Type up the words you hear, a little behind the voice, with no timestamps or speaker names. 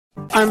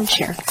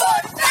Armchair.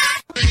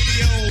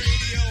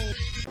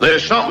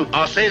 There's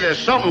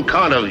something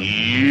kind of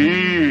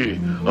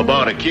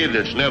about a kid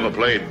that's never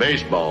played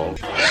baseball.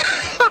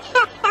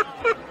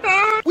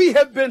 We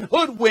have been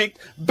hoodwinked,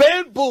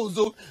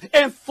 bamboozled,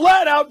 and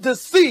flat out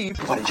deceived.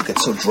 Why did you get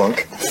so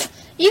drunk?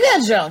 You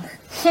got drunk.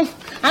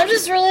 I'm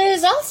just really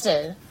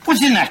exhausted.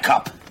 What's in that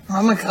cup?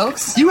 Rum and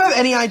Cokes. Do you have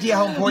any idea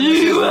how important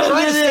this is? We're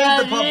trying to save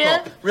the pub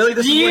cup. Really?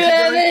 This is what you're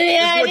doing?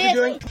 This is what you're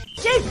doing?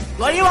 Chief,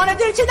 what do you want to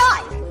do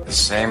tonight? The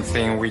same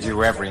thing we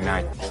do every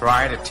night.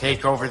 Try to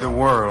take over the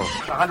world.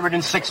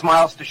 106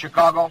 miles to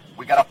Chicago.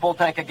 We got a full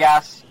tank of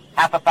gas,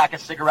 half a pack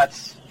of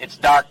cigarettes. It's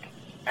dark,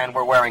 and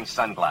we're wearing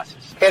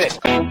sunglasses. Hit it.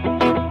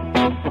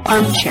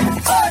 Armchair.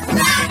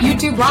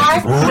 YouTube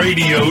Live.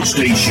 Radio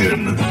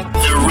station.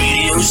 The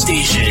radio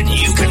station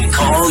you can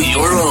call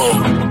your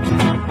own.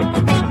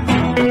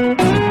 Do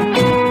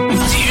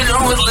you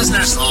know what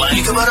listeners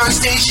like about our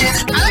station?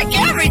 I like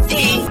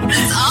everything.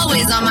 It's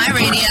always on my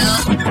radio.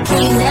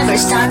 We never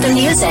stop the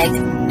music,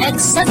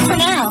 except for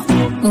now,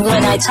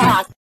 when I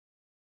talk.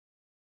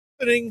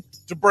 Listening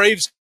to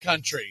Braves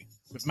Country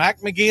with Mac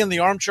McGee and the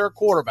Armchair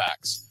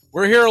Quarterbacks.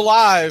 We're here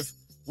live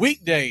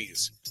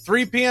weekdays,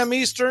 3 p.m.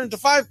 Eastern to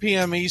 5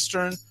 p.m.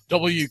 Eastern,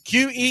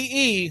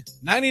 WQEE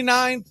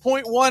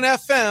 99.1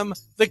 FM,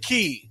 The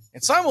Key,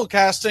 and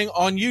simulcasting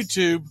on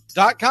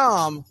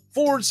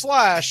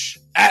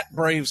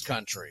YouTube.com/@Braves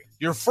Country.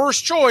 Your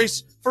first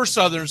choice for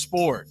Southern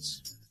sports.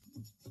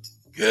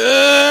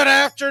 Good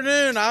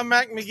afternoon. I'm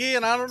Mac McGee,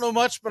 and I don't know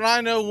much, but I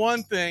know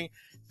one thing.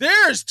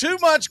 There is too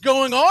much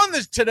going on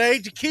today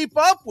to keep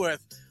up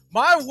with.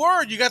 My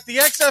word, you got the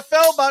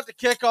XFL about to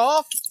kick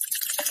off.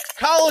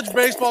 College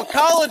baseball,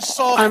 college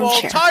softball,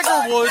 Armchair.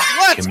 Tiger Woods,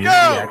 let's Community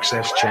go!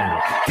 Access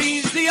Channel.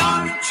 He's the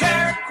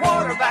armchair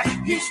quarterback.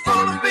 He's full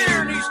of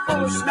beer and he's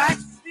full of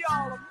snacks. The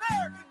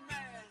all-American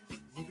man.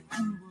 With a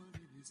crew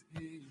in his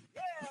head.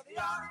 Yeah, the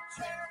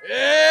armchair.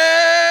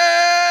 Yeah!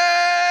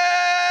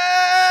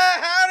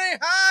 Howdy,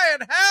 hi,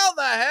 and how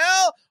the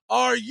hell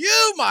are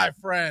you, my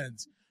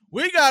friends?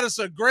 We got us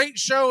a great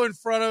show in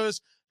front of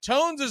us.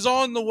 Tones is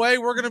on the way.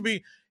 We're going to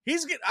be,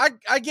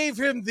 I gave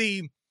him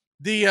the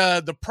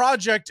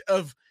project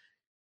of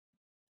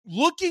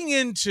looking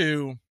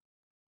into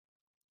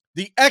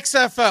the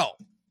XFL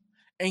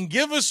and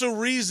give us a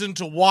reason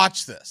to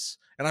watch this.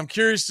 And I'm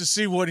curious to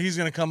see what he's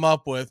going to come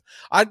up with.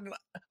 I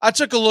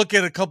took a look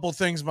at a couple of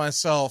things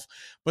myself,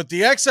 but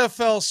the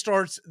XFL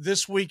starts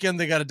this weekend.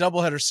 They got a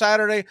doubleheader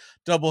Saturday,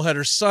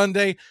 doubleheader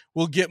Sunday.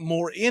 We'll get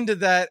more into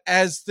that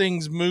as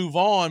things move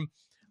on.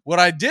 What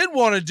I did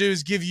want to do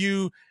is give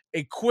you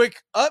a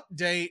quick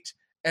update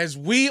as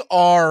we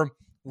are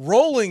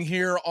rolling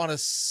here on a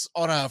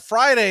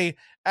Friday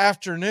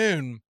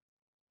afternoon.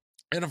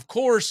 And of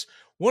course,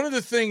 one of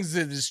the things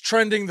that is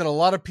trending that a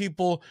lot of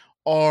people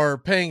are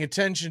paying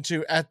attention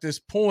to at this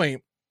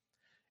point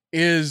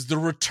is the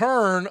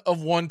return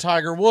of one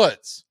Tiger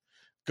Woods.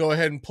 Go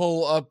ahead and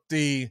pull up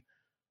the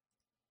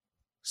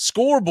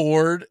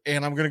scoreboard,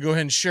 and I'm going to go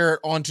ahead and share it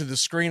onto the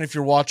screen if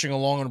you're watching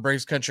along on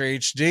Braves Country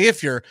HD.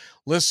 If you're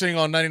listening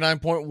on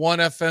 99.1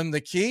 FM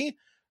The Key,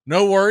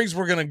 no worries.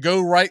 We're going to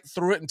go right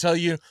through it and tell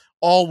you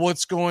all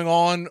what's going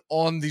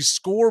on the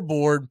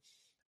scoreboard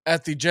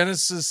at the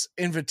Genesis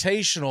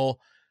Invitational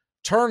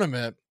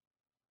Tournament.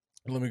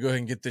 Let me go ahead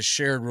and get this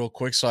shared real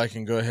quick so I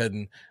can go ahead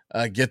and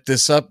get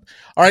this up.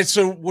 All right,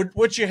 so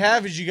what you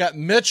have is you got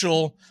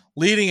Mitchell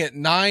leading at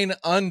 9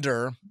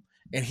 under,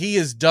 and he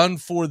is done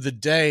for the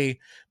day.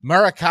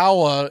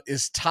 Morikawa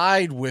is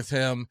tied with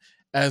him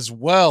as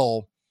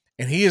well,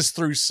 and he is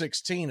through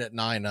 16 at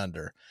 9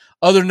 under.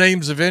 Other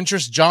names of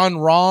interest, John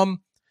Rahm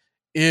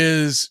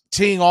is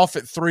teeing off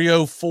at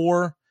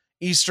 3:04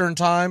 Eastern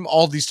time.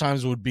 All these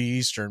times would be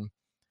Eastern.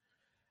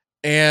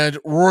 And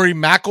Rory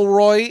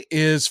McIlroy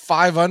is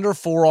 5 under,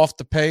 4 off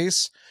the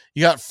pace.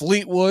 You got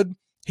Fleetwood.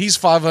 He's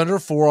 5 under,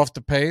 4 off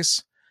the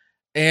pace.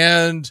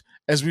 And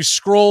as we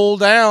scroll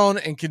down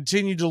and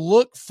continue to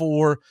look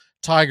for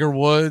Tiger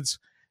Woods,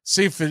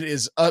 see if it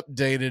is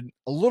updated.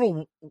 A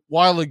little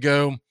while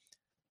ago,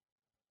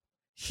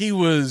 he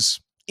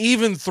was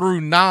even through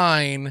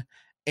 9,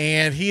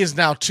 and he is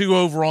now 2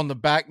 over on the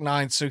back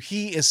 9. So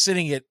he is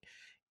sitting at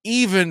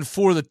even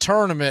for the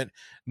tournament,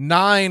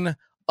 9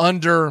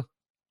 under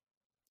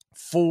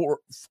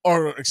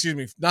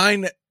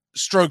 9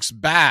 strokes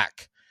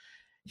back.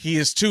 He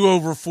is 2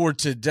 over for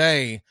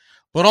today.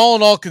 But all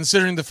in all,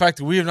 considering the fact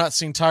that we have not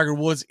seen Tiger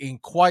Woods in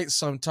quite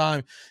some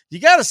time, you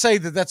got to say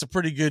that that's a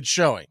pretty good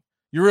showing.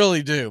 You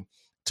really do.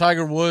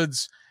 Tiger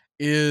Woods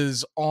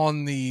is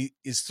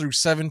through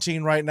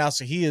 17 right now,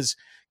 so he is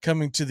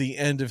coming to the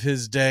end of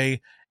his day.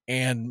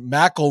 And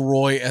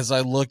McIlroy, as I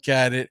look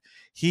at it,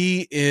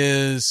 he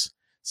is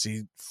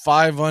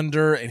 5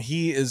 under, and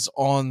he is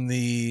on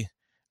the.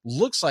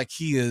 Looks like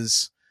he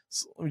is.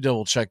 Let me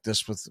double check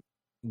this with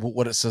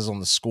what it says on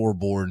the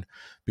scoreboard,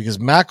 because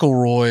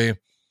McIlroy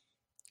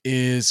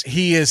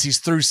he's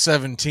through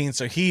 17,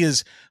 so he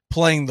is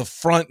playing the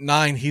front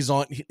 9. He's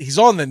on the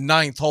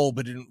 9th hole,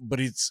 but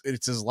it's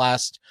his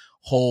last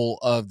whole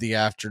of the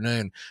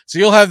afternoon. So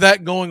you'll have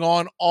that going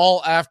on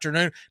all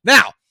afternoon.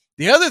 Now,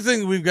 the other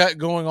thing we've got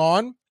going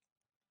on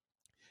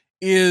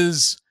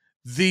is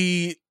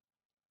the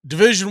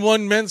Division I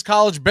men's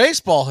college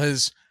baseball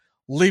has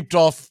leaped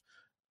off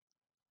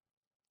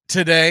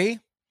today,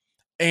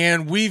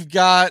 and we've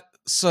got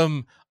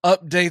some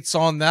updates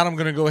on that. I'm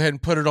going to go ahead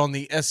and put it on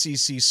the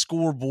SEC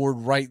scoreboard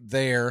right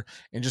there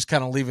and just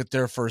kind of leave it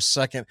there for a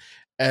second.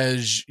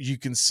 As you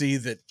can see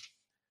that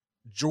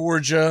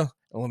Georgia,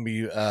 let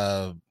me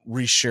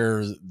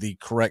reshare the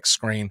correct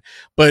screen,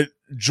 but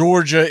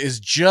Georgia is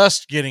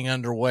just getting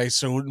underway.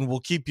 So we'll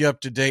keep you up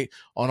to date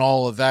on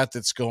all of that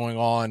that's going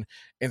on.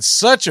 And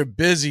such a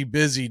busy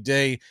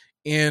day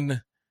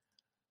in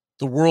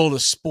the world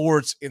of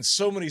sports, and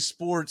so many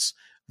sports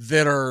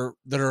that are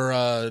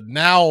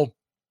now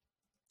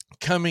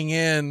coming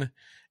in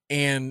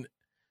and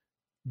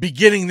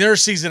beginning their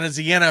season as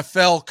the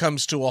NFL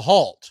comes to a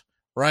halt,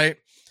 right?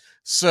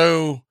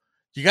 So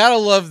you got to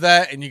love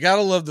that, and you got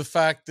to love the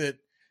fact that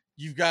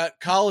you've got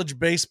college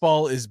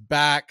baseball is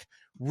back.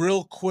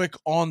 Real quick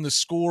on the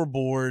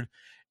scoreboard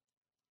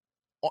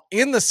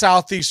in the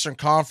Southeastern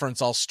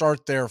Conference, I'll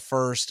start there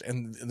first,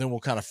 and then we'll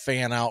kind of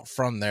fan out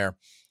from there.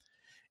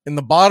 In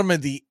the bottom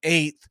of the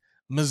 8th,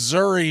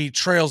 Missouri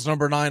trails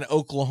number 9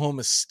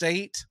 Oklahoma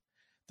State.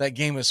 That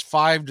game is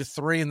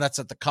 5-3, and that's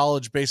at the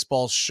College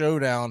Baseball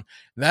Showdown.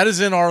 And that is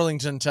in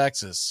Arlington,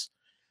 Texas.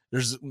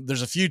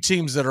 There's a few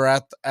teams that are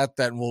at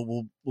that, and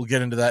we'll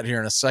get into that here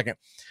in a second.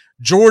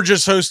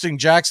 Georgia's hosting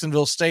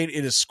Jacksonville State.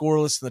 It is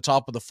scoreless in the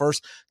top of the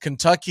first.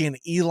 Kentucky and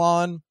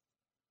Elon,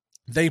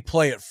 they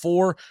play at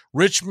 4.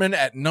 Richmond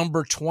at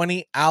number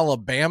 20,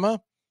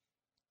 Alabama.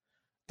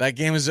 That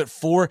game is at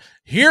 4.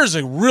 Here's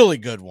a really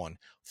good one.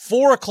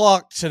 4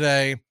 o'clock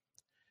today.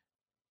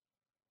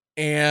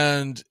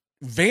 And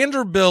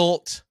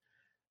Vanderbilt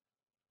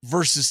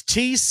versus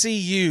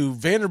TCU.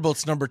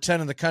 Vanderbilt's number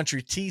 10 in the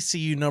country.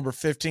 TCU number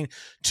 15.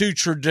 Two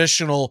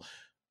traditional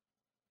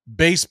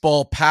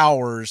baseball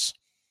powers.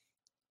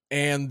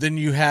 And then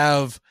you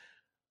have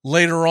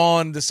later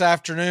on this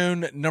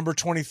afternoon, number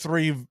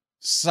 23,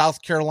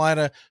 South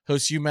Carolina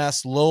hosts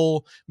UMass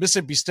Lowell.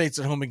 Mississippi State's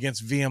at home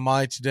against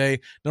VMI today.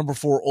 Number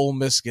 4, Ole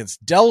Miss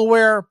against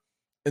Delaware.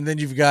 And then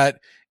you've got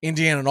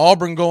Indiana and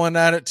Auburn going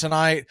at it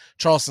tonight.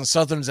 Charleston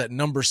Southern's at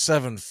number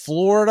 7,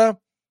 Florida.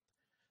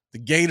 The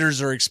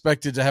Gators are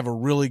expected to have a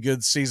really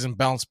good season,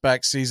 bounce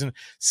back season.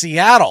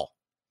 Seattle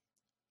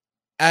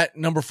at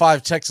number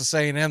 5, Texas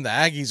A&M. The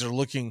Aggies are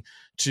looking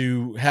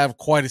to have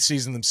quite a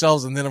season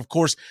themselves. And then, of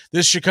course,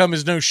 this should come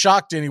as no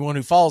shock to anyone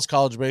who follows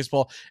college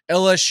baseball.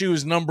 LSU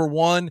is number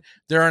 1.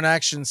 They're in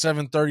action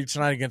 7:30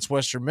 tonight against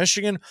Western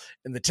Michigan.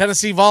 And the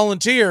Tennessee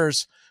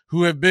Volunteers,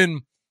 who have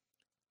been,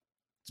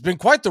 it's been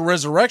quite the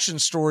resurrection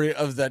story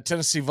of that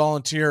Tennessee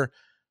Volunteer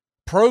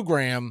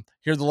program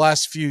here the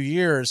last few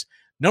years.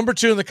 Number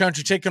 2 in the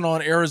country, taking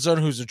on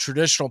Arizona, who's a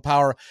traditional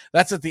power.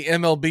 That's at the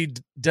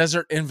MLB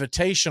Desert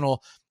Invitational.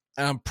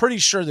 And I'm pretty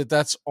sure that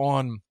that's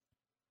on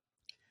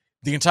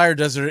the entire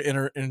Desert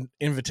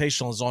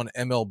Invitational is on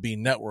MLB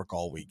Network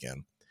all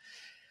weekend.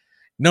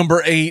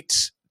 Number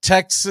 8,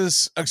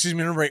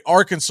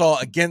 Arkansas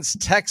against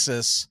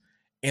Texas.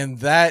 And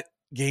that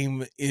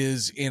game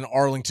is in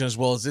Arlington as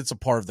well, as it's a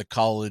part of the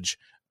College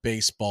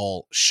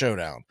Baseball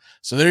Showdown.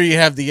 So there you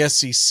have the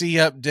SEC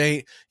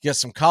update. You got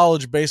some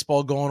college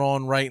baseball going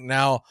on right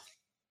now.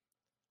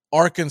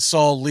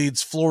 Arkansas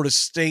leads Florida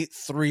State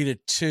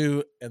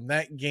 3-2, and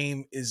that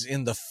game is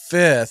in the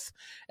 5th.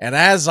 And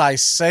as I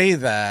say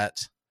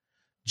that,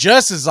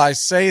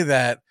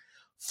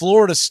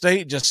 Florida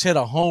State just hit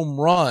a home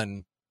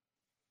run.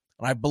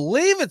 And I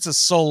believe it's a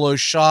solo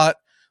shot,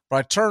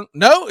 but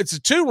it's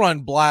a 2-run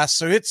blast.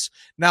 So it's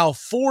now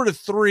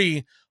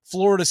 4-3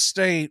 Florida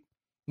State,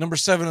 number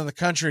 7 in the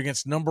country,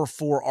 against number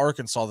 4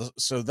 Arkansas.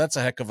 So that's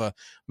a heck of a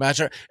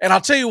matchup. And I'll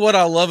tell you what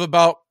I love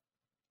about,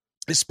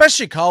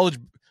 especially college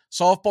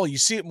softball. You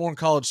see it more in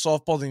college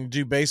softball than you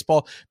do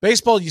baseball.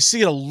 Baseball, you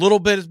see it a little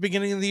bit at the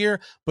beginning of the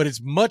year, but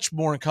it's much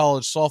more in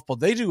college softball.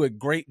 They do a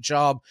great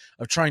job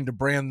of trying to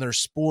brand their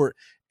sport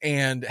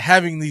and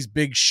having these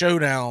big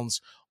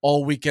showdowns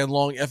all weekend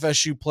long.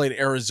 FSU played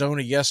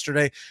Arizona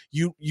yesterday.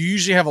 You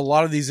usually have a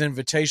lot of these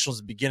invitationals at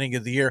the beginning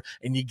of the year,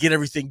 and you get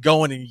everything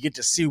going, and you get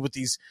to see what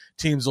these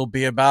teams will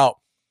be about.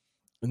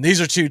 And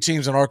these are two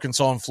teams in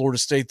Arkansas and Florida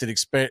State that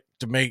expect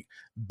to make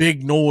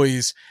big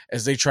noise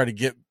as they try to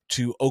get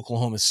to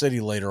Oklahoma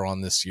City later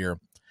on this year.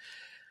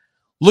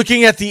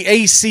 Looking at the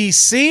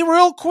ACC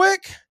real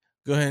quick,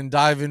 go ahead and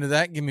dive into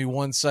that. Give me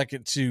 1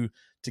 second to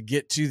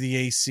get to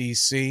the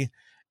ACC,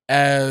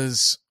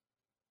 as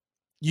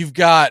you've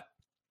got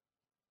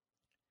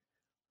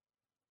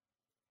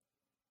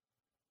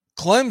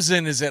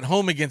Clemson is at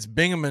home against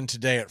Binghamton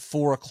today at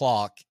 4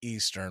 o'clock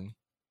Eastern.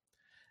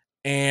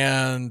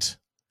 And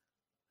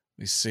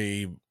let me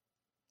see.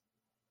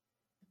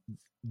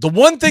 The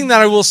one thing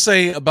that I will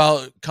say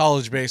about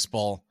college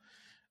baseball,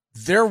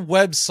 their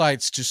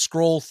websites to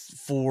scroll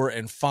for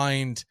and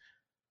find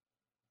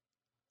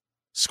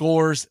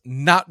scores,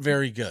 not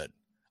very good.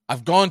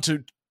 I've gone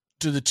to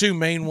the two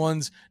main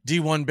ones,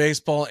 D1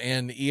 baseball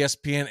and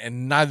ESPN,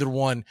 and neither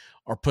one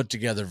are put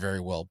together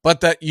very well.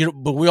 But but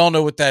we all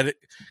know what that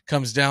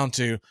comes down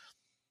to.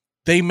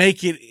 They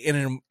make it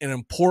an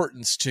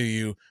importance to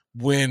you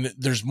when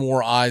there's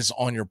more eyes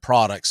on your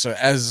product. So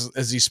as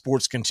these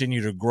sports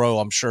continue to grow,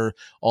 I'm sure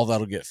all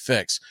that'll get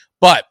fixed.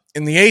 But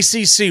in the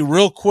ACC,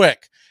 real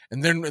quick,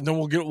 and then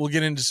we'll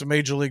get into some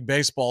Major League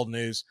Baseball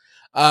news.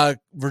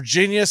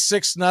 Virginia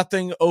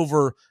 6-0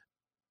 over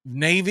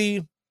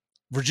Navy.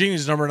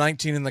 Virginia's number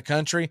 19 in the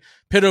country.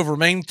 Pitt over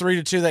Maine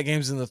 3-2. That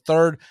game's in the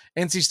third.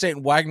 NC State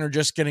and Wagner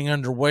just getting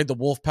underway. The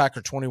Wolfpack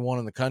are 21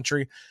 in the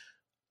country.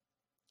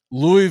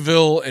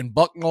 Louisville and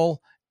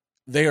Bucknell,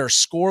 they are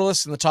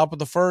scoreless in the top of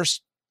the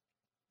first.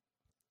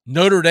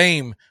 Notre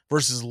Dame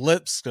versus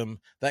Lipscomb,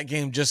 that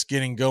game just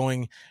getting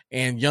going.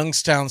 And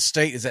Youngstown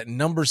State is at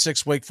number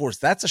 6, Wake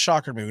Forest. That's a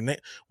shocker to me.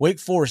 Wake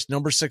Forest,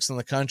 number 6 in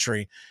the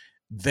country.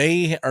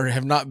 They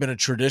have not been a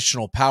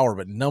traditional power,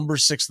 but number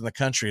 6 in the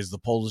country as the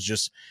polls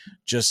just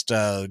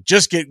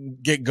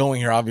get going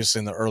here, obviously,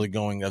 in the early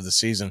going of the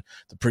season,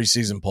 the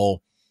preseason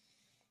poll.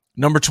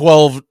 Number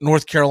 12,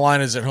 North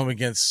Carolina is at home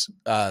against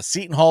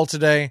Seton Hall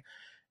today,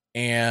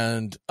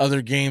 and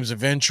other games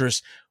of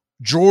interest.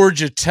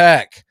 Georgia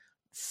Tech,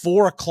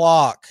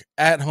 4:00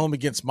 at home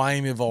against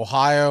Miami of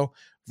Ohio.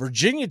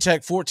 Virginia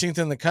Tech, 14th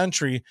in the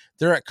country.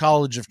 They're at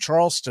College of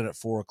Charleston at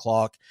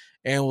 4:00,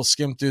 and we'll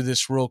skim through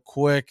this real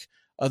quick.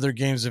 Other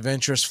games of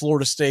interest.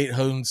 Florida State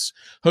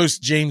hosts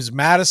James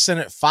Madison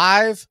at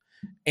 5,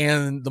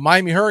 and the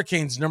Miami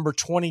Hurricanes, number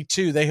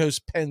 22, they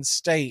host Penn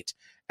State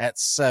at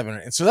 7.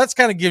 And so that's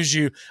kind of gives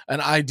you an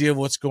idea of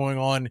what's going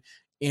on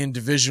in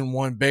Division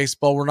I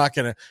baseball. We're not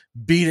going to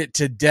beat it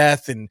to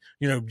death and,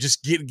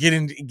 just get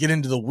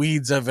into the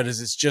weeds of it as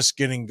it's just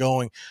getting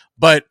going.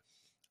 But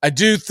I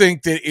do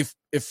think that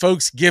if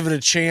folks give it a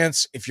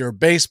chance, if you're a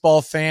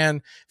baseball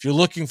fan, if you're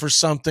looking for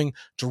something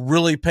to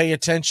really pay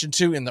attention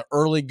to in the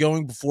early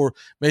going before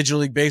Major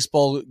League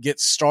Baseball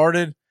gets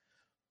started,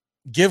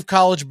 give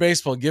college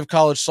baseball, give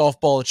college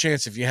softball a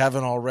chance if you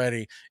haven't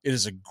already. It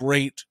is a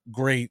great,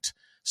 great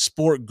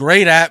sport,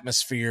 great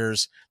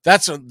atmospheres.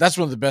 That's one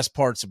of the best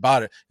parts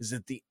about it, is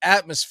that the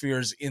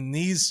atmospheres in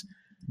these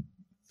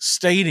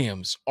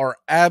stadiums are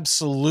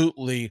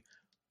absolutely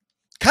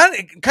kind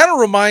of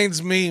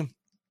reminds me,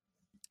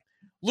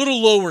 little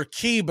lower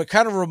key, but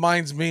kind of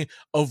reminds me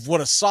of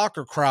what a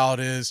soccer crowd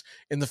is,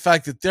 in the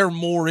fact that they're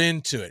more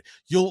into it.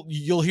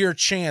 You'll hear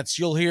chants,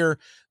 you'll hear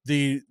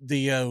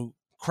the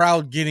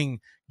crowd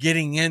getting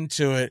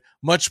into it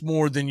much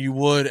more than you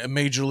would a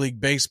Major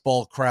League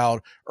Baseball crowd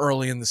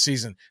early in the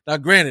season. Now,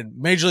 granted,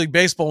 Major League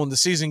Baseball, when the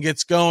season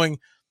gets going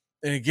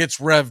and it gets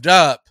revved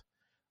up,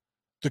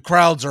 the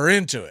crowds are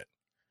into it,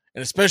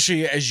 and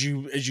especially as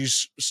you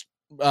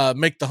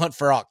make the hunt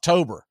for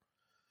October.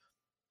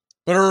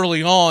 But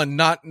early on,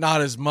 not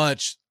as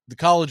much. The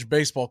college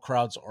baseball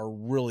crowds are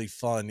really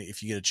fun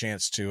if you get a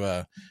chance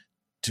to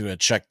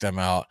check them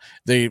out.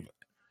 They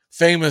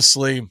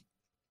famously,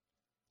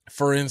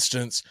 for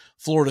instance,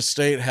 Florida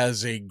State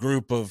has a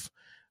group of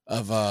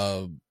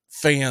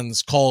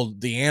fans called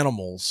the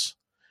Animals,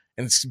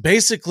 and it's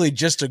basically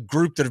just a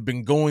group that have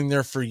been going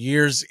there for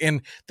years.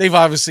 And they've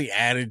obviously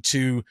added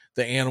to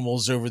the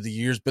Animals over the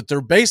years, but they're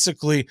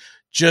basically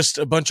just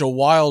a bunch of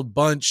wild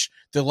bunch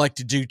that like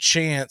to do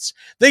chants.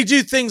 They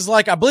do things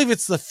like, I believe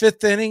it's the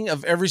 5th inning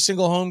of every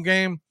single home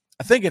game.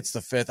 I think it's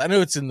the 5th. I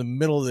know it's in the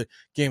middle of the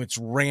game. It's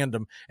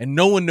random, and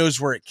no one knows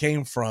where it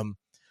came from,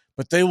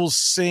 but they will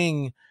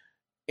sing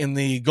in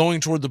the going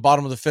toward the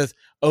bottom of the 5th,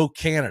 "Oh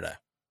Canada,"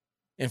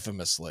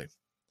 infamously.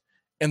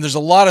 And there's a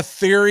lot of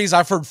theories.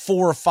 I've heard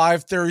 4 or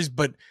 5 theories,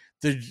 but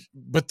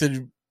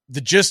the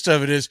gist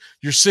of it is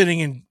you're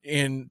sitting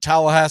in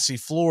Tallahassee,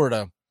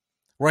 Florida,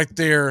 right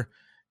there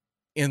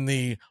in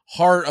the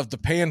heart of the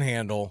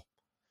Panhandle,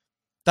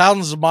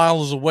 thousands of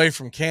miles away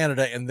from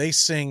Canada, and they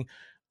sing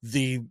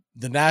the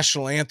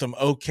national anthem,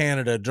 "Oh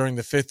Canada," during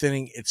the 5th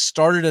inning. It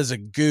started as a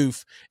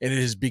goof, and it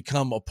has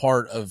become a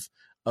part of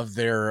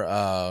their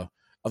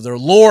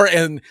lore.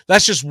 And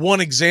that's just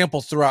one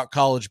example throughout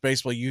college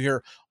baseball. You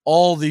hear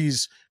all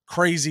these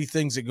crazy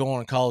things that go on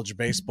in college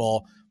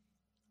baseball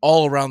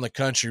all around the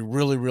country.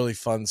 Really, really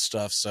fun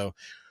stuff. So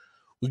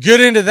we'll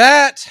get into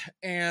that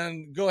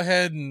and go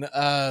ahead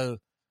and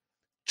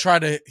try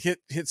to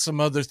hit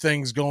some other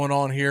things going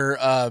on here.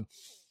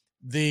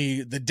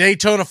 The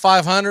Daytona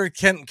 500.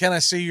 Can I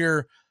see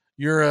your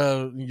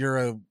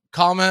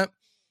comment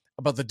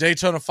about the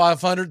Daytona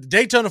 500? The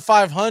Daytona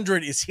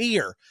 500 is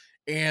here,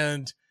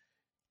 and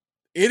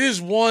it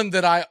is one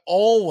that I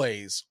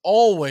always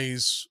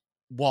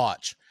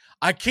watch.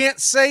 I can't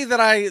say that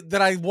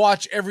I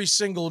watch every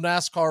single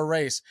NASCAR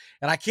race,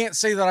 and I can't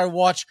say that I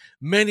watch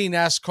many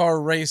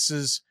NASCAR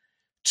races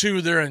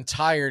to their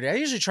entirety. I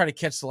usually try to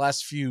catch the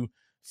last few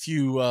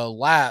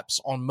laps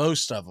on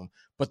most of them,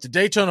 but the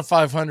Daytona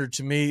 500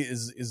 to me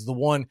is the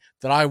one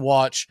that I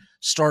watch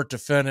start to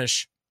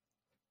finish.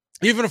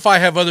 Even if I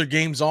have other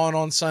games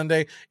on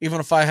Sunday,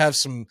 even if I have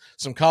some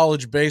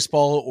college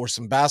baseball or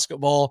some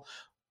basketball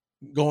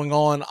going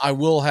on, I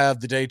will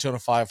have the Daytona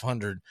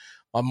 500.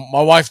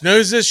 My wife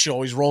knows this. She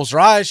always rolls her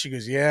eyes. She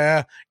goes,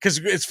 yeah. Because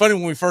it's funny,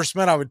 when we first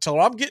met, I would tell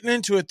her, I'm getting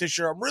into it this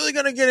year. I'm really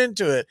going to get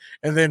into it.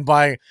 And then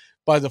by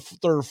the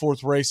third or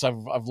fourth race,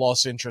 I've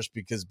lost interest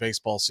because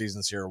baseball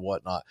season's here or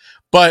whatnot.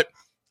 But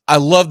I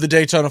love the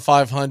Daytona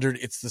 500.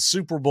 It's the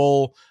Super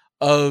Bowl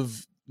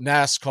of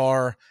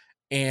NASCAR,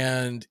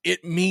 and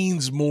it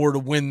means more to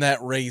win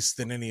that race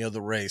than any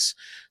other race.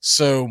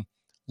 So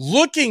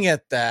looking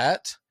at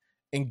that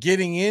and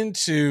getting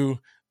into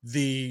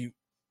the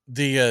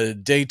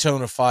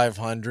Daytona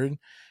 500,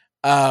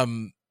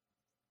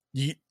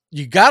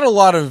 you got a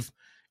lot of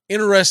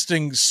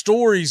interesting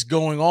stories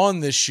going on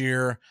this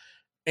year.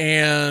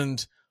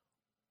 And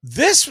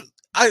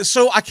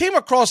I came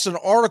across an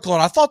article,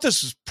 and I thought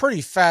this was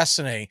pretty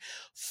fascinating.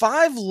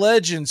 5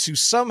 legends who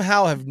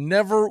somehow have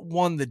never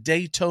won the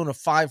Daytona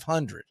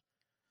 500.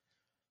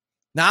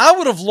 Now, I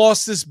would have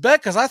lost this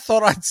bet because I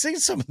thought I'd seen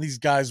some of these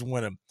guys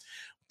win them.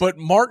 But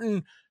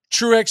Martin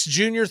Truex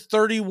Jr.,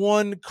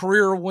 31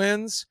 career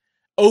wins,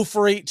 0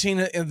 for 18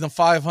 in the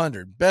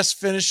 500. Best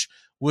finish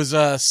was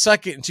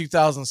second in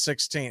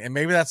 2016, and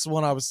maybe that's the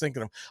one I was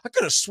thinking of. I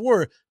could have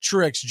swore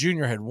Truex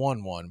Jr. had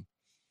won one.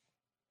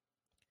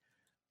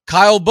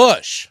 Kyle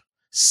Busch,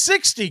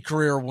 60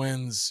 career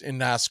wins in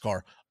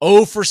NASCAR,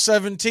 0 for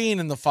 17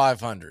 in the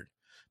 500.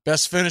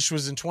 Best finish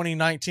was in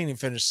 2019. He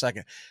finished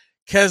second.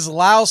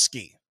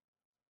 Keselowski,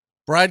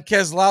 Brad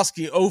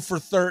Keselowski, 0 for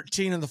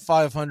 13 in the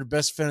 500.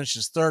 Best finish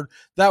is third.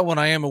 That one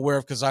I am aware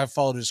of because I've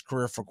followed his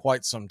career for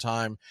quite some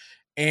time.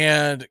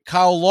 And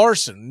Kyle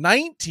Larson,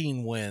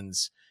 19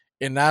 wins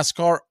in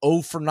NASCAR,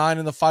 0 for 9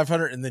 in the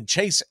 500. And then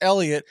Chase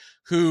Elliott,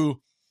 who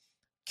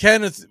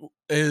Kenneth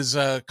is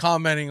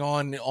commenting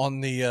on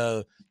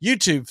the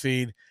YouTube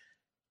feed.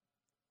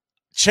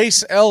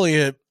 Chase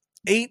Elliott,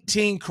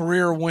 18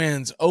 career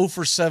wins, 0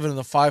 for 7 in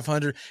the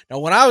 500. Now,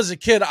 when I was a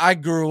kid, I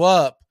grew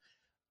up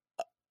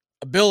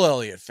a Bill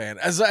Elliott fan,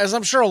 as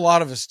I'm sure a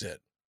lot of us did.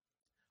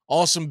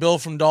 Awesome Bill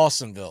from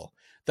Dawsonville.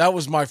 That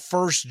was my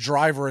first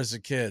driver as a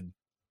kid.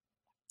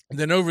 And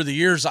then over the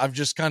years, I've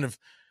just I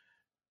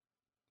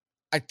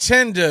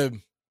tend to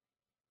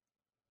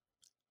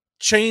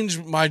change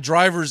my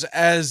drivers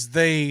as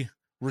they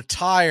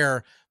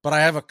retire, but I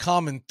have a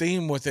common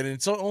theme with it. And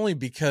it's only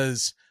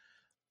because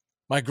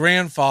my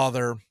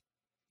grandfather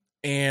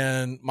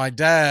and my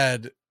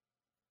dad,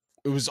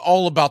 it was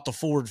all about the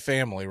Ford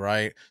family,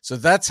 right? So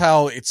that's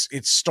how it's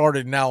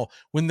started. Now,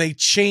 when they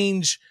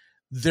change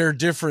their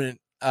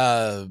different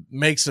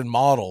makes and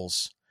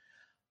models,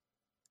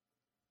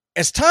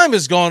 as time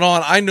has gone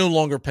on, I no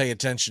longer pay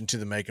attention to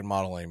the make and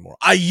model anymore.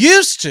 I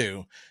used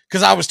to,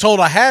 because I was told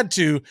I had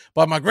to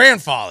by my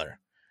grandfather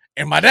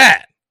and my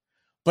dad.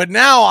 But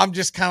now I'm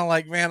just kind of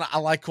like, man, I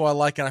like who I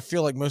like. And I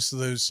feel like most of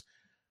the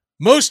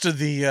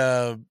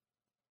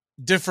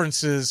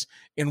differences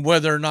in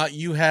whether or not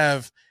you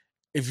have,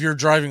 if you're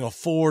driving a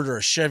Ford or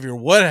a Chevy or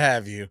what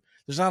have you,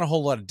 there's not a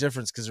whole lot of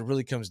difference because it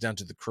really comes down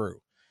to the crew.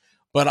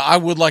 But I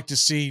would like to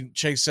see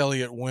Chase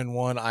Elliott win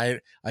one. I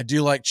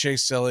do like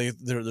Chase Elliott.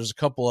 There's a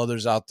couple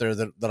others out there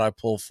that I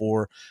pull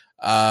for.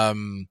 I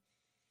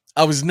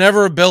was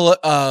never a Dale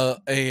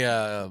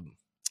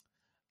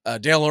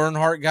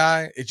Earnhardt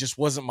guy. It just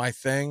wasn't my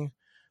thing.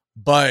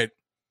 But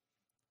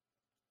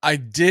I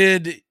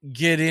did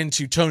get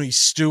into Tony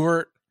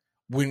Stewart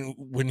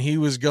when he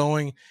was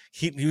going.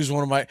 He was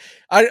one of my.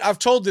 I've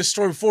told this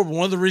story before, but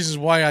one of the reasons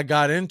why I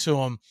got into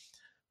him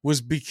was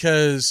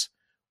because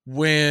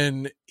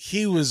when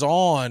he was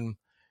on,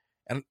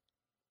 and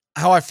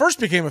how I first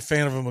became a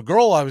fan of him, a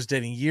girl I was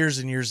dating years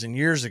and years and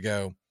years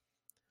ago,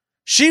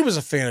 she was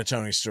a fan of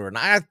Tony Stewart, and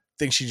I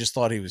think she just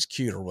thought he was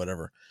cute or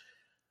whatever.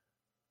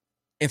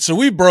 And so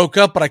we broke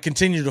up, but I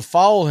continued to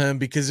follow him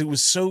because it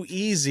was so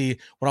easy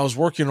when I was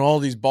working in all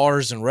these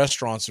bars and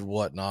restaurants and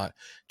whatnot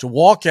to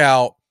walk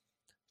out,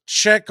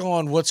 check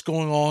on what's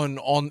going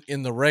on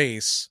in the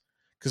race,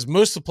 because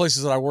most of the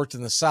places that I worked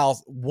in the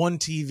South, one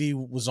TV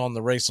was on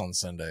the race on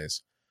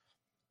Sundays.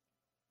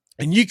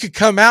 And you could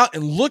come out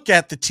and look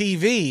at the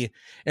TV,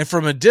 and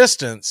from a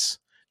distance,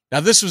 now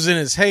this was in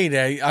his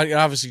heyday. I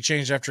obviously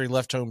changed after he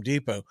left Home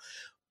Depot.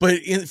 But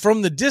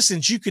from the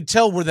distance, you could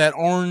tell where that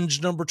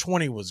orange number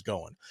 20 was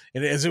going.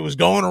 And as it was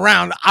going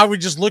around, I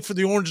would just look for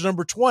the orange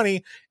number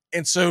 20.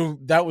 And so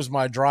that was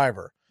my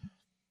driver.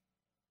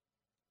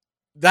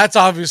 That's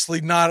obviously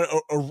not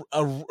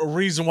a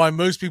reason why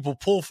most people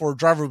pull for a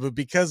driver, but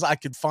because I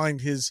could find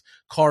his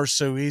car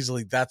so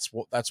easily, that's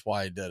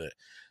why I did it.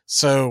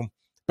 So,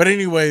 but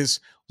anyways,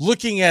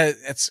 looking at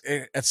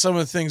some of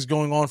the things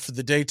going on for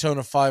the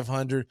Daytona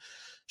 500,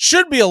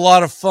 should be a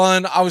lot of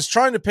fun. I was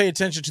trying to pay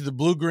attention to the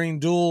blue-green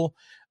duel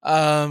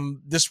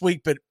this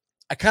week, but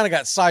I kind of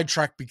got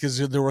sidetracked because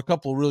there were a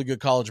couple of really good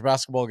college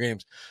basketball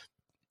games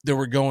that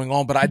were going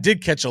on, but I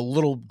did catch a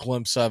little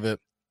glimpse of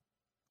it.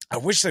 I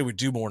wish they would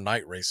do more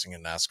night racing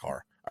in NASCAR.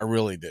 I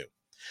really do.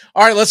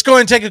 All right, let's go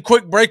ahead and take a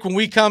quick break. When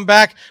we come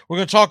back, we're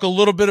going to talk a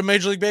little bit of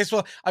Major League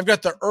Baseball. I've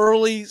got the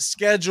early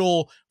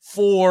schedule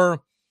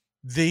for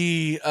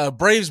the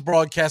Braves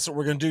broadcast that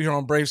we're going to do here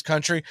on Braves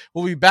Country.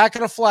 We'll be back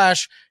in a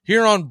flash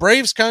here on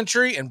Braves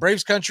Country and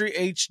Braves Country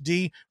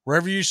HD,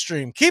 wherever you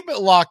stream. Keep it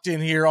locked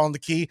in here on the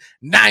Key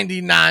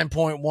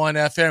 99.1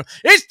 FM.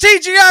 It's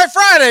TGI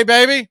Friday,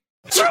 baby.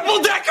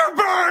 Triple decker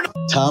burn!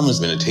 Tom has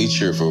been a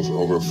teacher for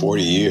over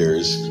 40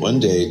 years. One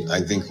day, I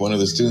think one of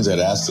the students had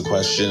asked the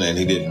question and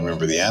he didn't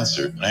remember the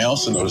answer. And I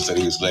also noticed that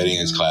he was letting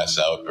his class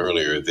out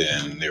earlier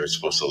than they were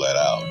supposed to let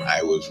out.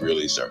 I was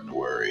really starting to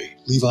worry.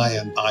 Levi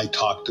and I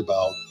talked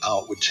about how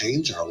it would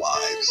change our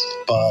lives,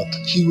 but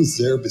he was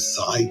there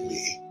beside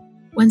me.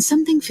 When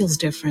something feels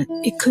different,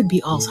 it could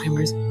be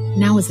Alzheimer's.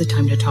 Now is the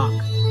time to talk.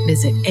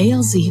 Visit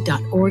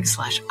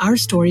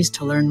alz.org/ourstories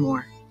to learn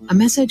more. A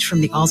message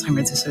from the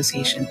Alzheimer's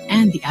Association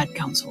and the Ad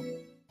Council.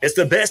 It's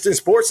the best in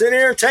sports and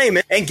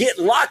entertainment, and get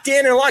locked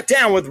in and locked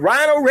down with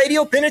Rhino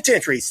Radio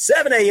Penitentiary,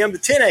 7 a.m. to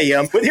 10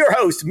 a.m. with your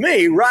host,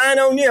 me, Ryan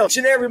O'Neal, each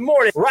and every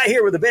morning, right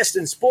here with the best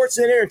in sports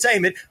and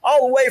entertainment,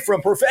 all the way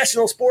from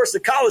professional sports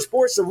to college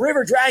sports to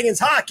River Dragons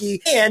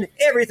hockey and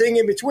everything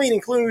in between,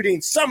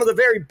 including some of the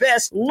very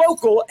best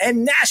local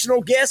and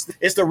national guests.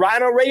 It's the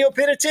Rhino Radio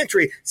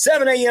Penitentiary,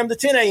 7 a.m. to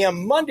 10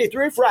 a.m. Monday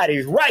through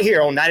Fridays, right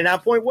here on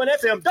 99.1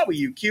 FM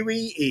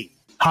WQEE.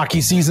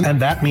 Hockey season,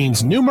 and that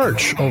means new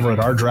merch over at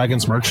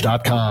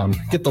OurDragonsMerch.com.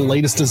 Get the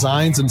latest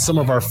designs and some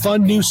of our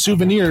fun new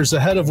souvenirs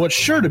ahead of what's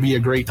sure to be a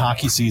great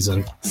hockey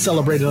season.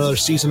 Celebrate another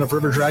season of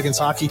River Dragons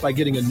hockey by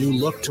getting a new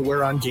look to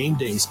wear on game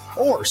days,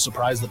 or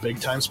surprise the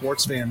big-time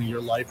sports fan in your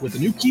life with a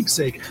new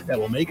keepsake that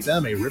will make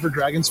them a River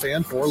Dragons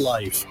fan for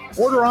life.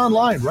 Order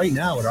online right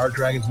now at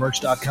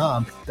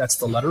OurDragonsMerch.com. That's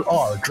the letter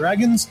R,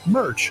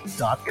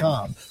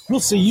 DragonsMerch.com. We'll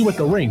see you at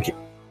the rink.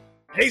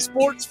 Hey,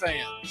 sports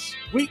fans.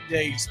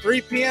 Weekdays,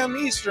 3 p.m.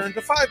 Eastern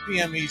to 5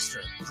 p.m.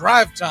 Eastern.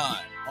 Drive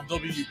Time on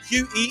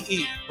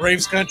WQEE.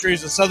 Braves Country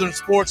is a Southern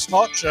sports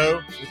talk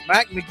show with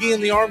Mac McGee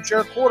and the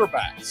Armchair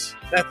Quarterbacks.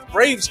 That's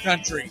Braves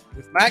Country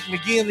with Mac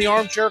McGee and the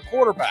Armchair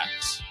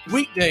Quarterbacks.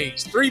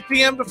 Weekdays, 3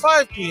 p.m. to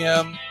 5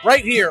 p.m.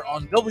 right here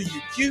on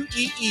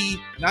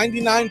WQEE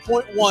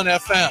 99.1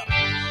 FM.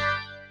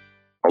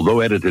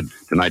 Although edited,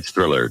 tonight's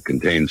thriller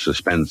contains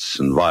suspense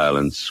and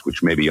violence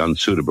which may be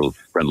unsuitable.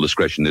 Parental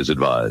discretion is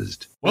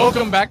advised.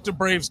 Welcome back to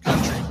Braves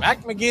Country.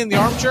 Mac McGee and the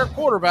Armchair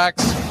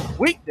Quarterbacks.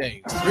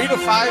 Weekdays, 3 to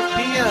 5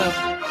 p.m.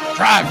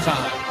 Drive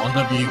Time on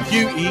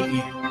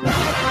WQEE.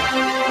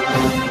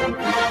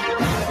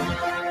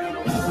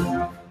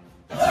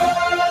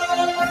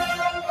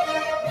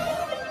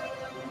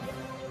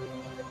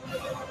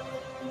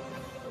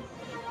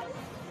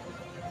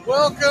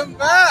 Welcome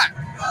back.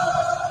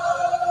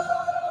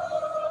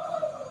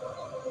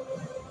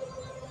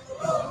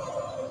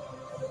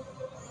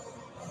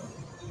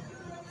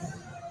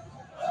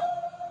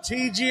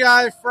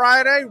 TGI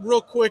Friday, real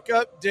quick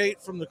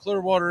update from the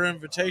Clearwater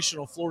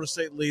Invitational. Florida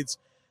State leads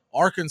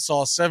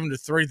Arkansas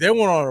 7-3. They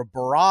went on a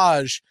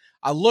barrage.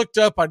 I looked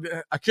up. I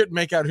couldn't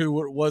make out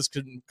who it was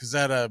because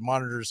that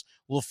monitor's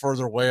a little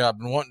further away. I've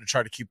been wanting to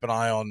try to keep an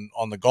eye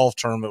on the golf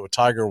tournament with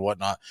Tiger and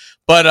whatnot.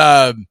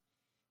 But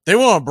they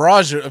went on a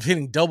barrage of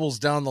hitting doubles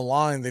down the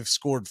line. They've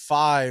scored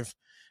 5,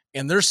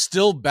 and they're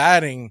still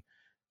batting.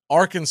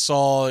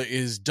 Arkansas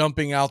is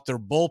dumping out their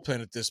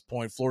bullpen at this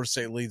point. Florida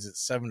State leads at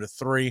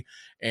 7-3.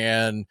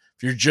 And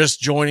if you're just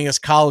joining us,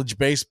 college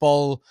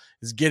baseball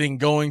is getting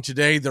going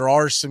today. There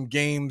are some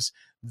games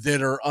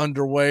that are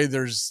underway.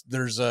 There's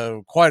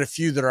quite a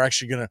few that are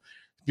actually going to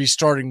be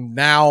starting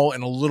now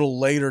and a little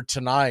later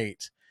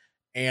tonight.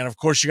 And of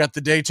course, you got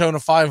the Daytona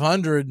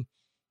 500,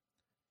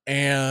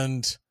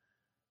 and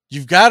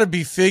you've got to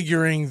be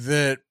figuring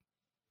that.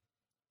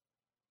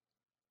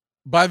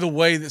 By the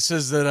way, that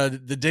says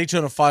that the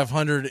Daytona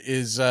 500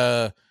 is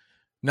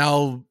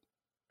now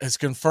has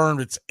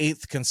confirmed its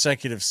 8th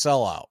consecutive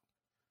sellout.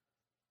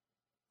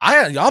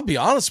 I'll be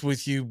honest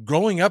with you,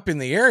 growing up in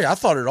the area, I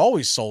thought it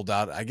always sold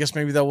out. I guess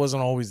maybe that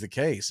wasn't always the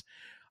case.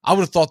 I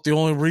would have thought the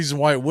only reason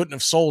why it wouldn't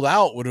have sold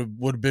out would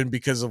have been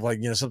because of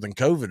something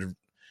COVID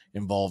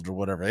involved or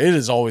whatever. It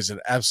is always an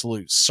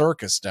absolute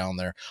circus down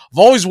there. I've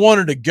always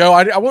wanted to go.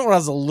 I went when I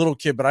was a little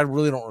kid, but I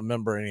really don't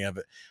remember any of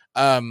it.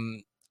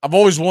 I've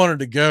always wanted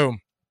to go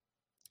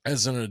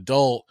as an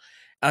adult.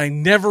 I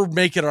never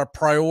make it a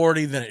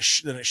priority. Then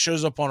it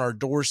shows up on our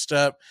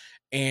doorstep,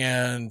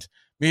 and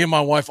me and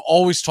my wife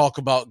always talk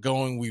about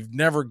going. We've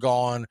never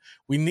gone.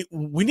 We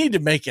need to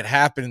make it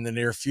happen in the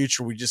near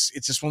future. It's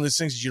just one of those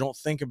things that you don't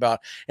think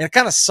about, and it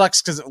kind of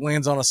sucks because it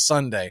lands on a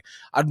Sunday.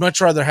 I'd much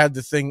rather have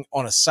the thing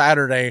on a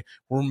Saturday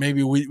where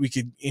maybe we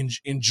could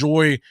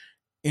enjoy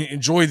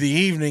the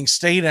evening,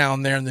 stay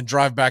down there, and then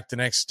drive back the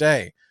next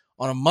day.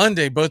 On a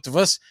Monday, both of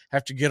us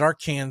have to get our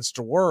cans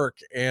to work,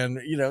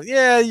 and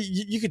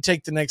you could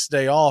take the next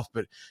day off,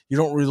 but you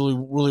don't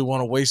really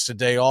want to waste a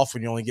day off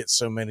when you only get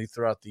so many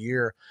throughout the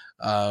year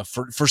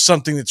for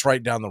something that's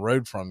right down the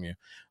road from you.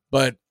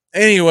 But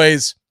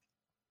anyways,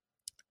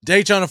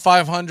 Daytona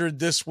 500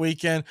 this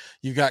weekend.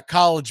 You've got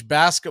college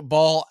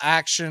basketball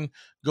action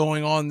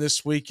going on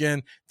this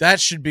weekend. That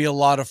should be a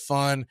lot of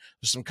fun.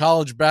 There's some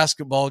college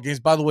basketball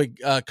games. By the way,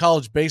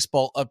 college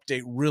baseball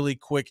update really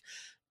quick.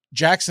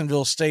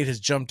 Jacksonville State has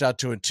jumped out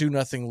to a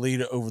 2-0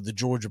 lead over the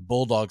Georgia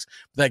Bulldogs.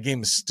 That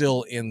game is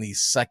still in the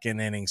second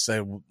inning,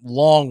 so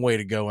long way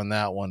to go in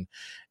that one.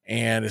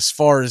 And as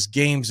far as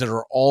games that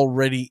are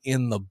already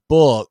in the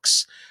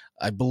books,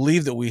 I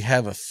believe that we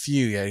have a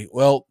few. Yeah.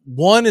 Well,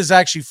 one is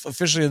actually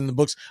officially in the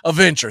books of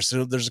interest.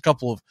 So there's a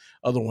couple of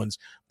other ones.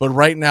 But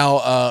right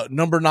now,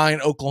 number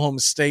 9, Oklahoma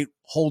State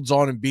holds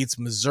on and beats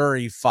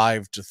Missouri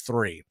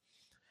 5-3.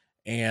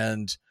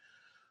 And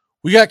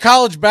we got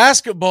college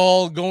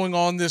basketball going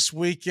on this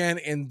weekend,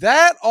 and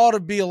that ought to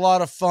be a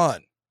lot of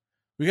fun.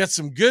 We got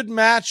some good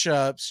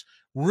matchups.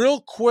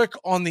 Real quick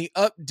on the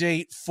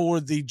update for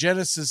the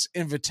Genesis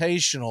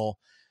Invitational,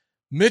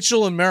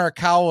 Mitchell and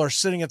Marikawa are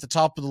sitting at the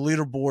top of the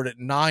leaderboard at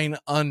 9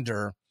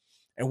 under.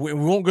 And we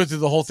won't go through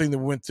the whole thing that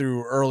we went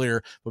through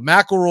earlier, but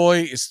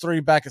McElroy is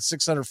 3 back at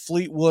 6 under.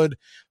 Fleetwood,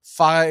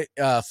 5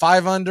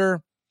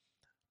 under.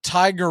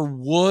 Tiger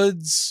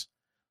Woods,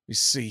 let me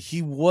see.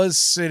 He was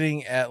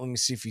sitting at, let me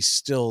see if he's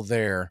still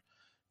there.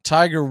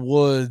 Tiger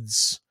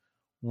Woods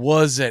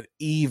was at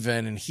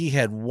even, and he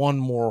had one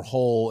more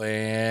hole,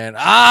 and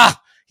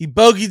he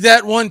bogeyed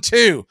that one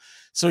too.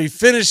 So he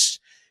finished.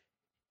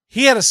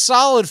 He had a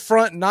solid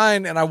front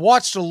 9, and I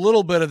watched a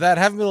little bit of that.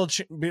 Haven't been able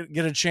to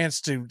get a chance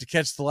to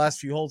catch the last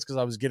few holes because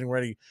I was getting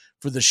ready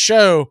for the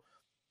show.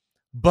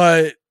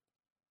 But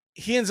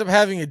he ends up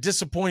having a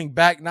disappointing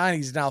back 9.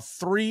 He's now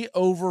 3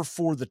 over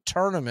for the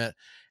tournament,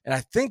 and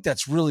I think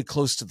that's really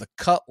close to the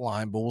cut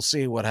line, but we'll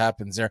see what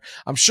happens there.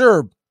 I'm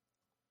sure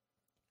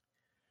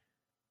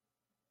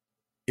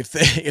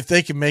if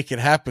they can make it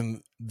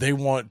happen, they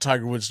want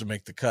Tiger Woods to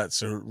make the cut.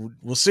 So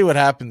we'll see what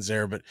happens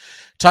there. But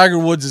Tiger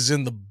Woods is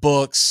in the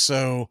books.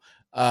 So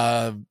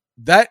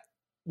that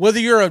whether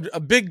you're a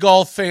big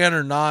golf fan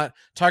or not,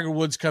 Tiger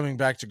Woods coming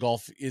back to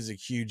golf is a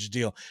huge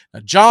deal. Now,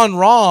 Jon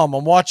Rahm,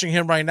 I'm watching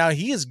him right now.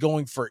 He is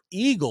going for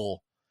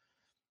eagle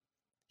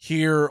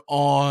here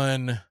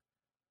on.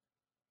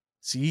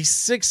 See, he's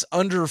 6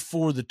 under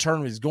for the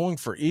tournament. He's going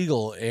for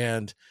eagle,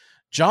 and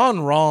Jon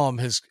Rahm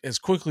has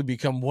quickly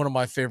become one of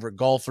my favorite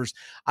golfers.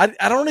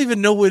 I don't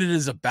even know what it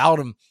is about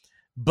him,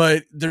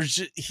 but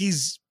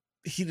he's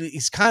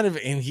kind of,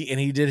 and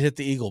he did hit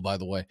the eagle, by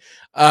the way.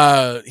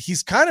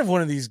 He's kind of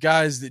one of these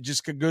guys that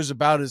just goes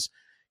about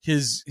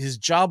his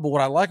job. But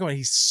what I like about him,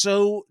 he's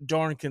so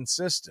darn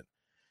consistent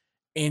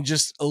and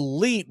just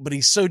elite, but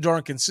he's so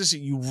darn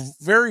consistent. You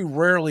very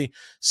rarely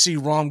see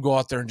Rahm go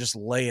out there and just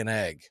lay an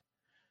egg,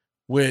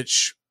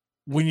 which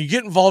when you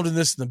get involved in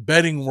this in the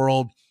betting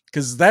world,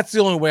 because that's the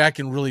only way I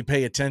can really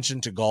pay attention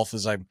to golf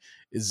is I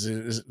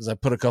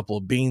put a couple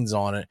of beans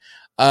on it.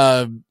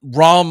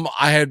 Rahm,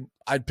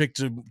 I'd picked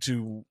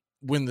to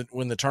win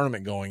the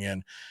tournament going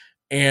in,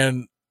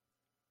 and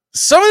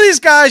some of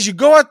these guys, you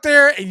go out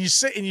there and you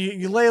sit and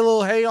you lay a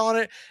little hay on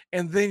it,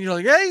 and then you're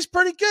like, hey, he's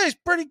pretty good. He's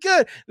pretty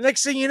good. The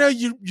next thing you know,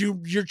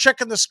 you're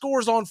checking the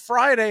scores on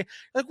Friday,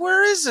 like,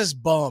 where is this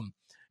bum?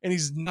 And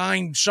he's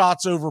 9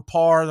 shots over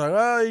par. Like,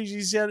 oh,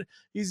 he's got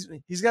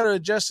to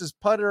adjust his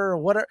putter or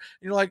whatever.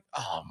 And you're like,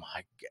 oh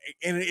my God.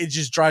 And it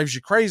just drives you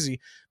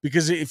crazy,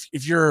 because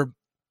if you're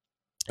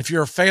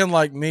a fan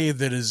like me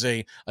that is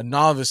a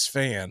novice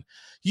fan,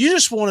 you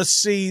just want to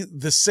see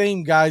the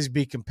same guys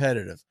be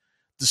competitive,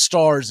 the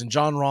stars. And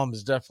Jon Rahm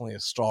is definitely a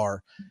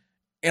star.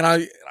 And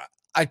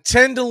I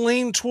tend to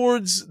lean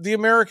towards the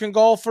American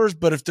golfers,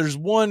 but if there's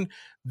one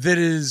that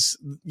is,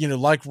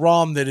 like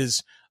Rahm, that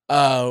is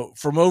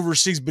from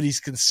overseas, but he's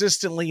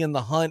consistently in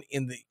the hunt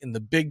in the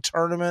big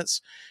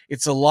tournaments,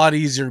 it's a lot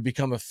easier to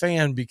become a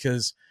fan,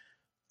 because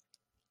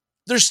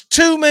there's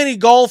too many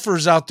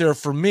golfers out there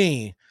for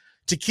me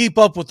to keep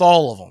up with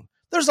all of them.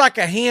 There's like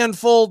a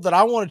handful that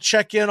I want to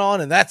check in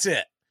on, and that's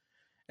it.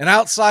 And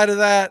outside of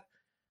that,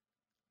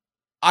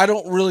 I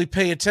don't really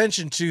pay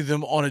attention to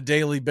them on a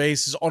daily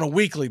basis, on a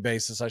weekly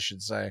basis, I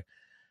should say.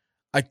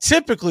 I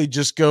typically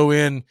just go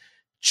in,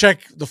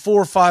 check the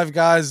 4 or 5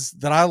 guys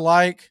that I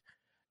like,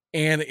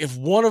 and if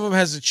one of them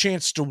has a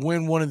chance to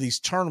win one of these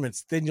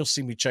tournaments, then you'll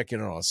see me check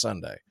in on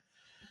Sunday.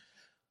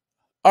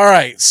 All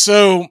right,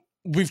 so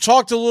we've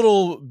talked a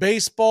little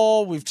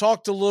baseball. We've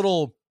talked a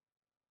little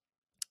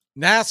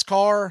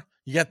NASCAR.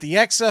 You got the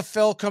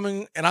XFL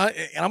coming, and I'm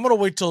going to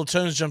wait till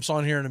Tones jumps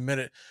on here in a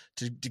minute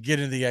to get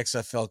into the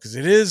XFL, because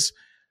it is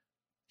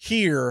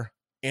here,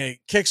 and it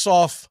kicks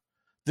off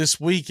this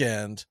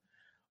weekend.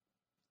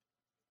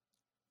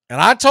 And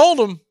I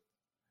told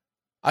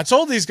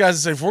these guys, I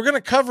said, if we're going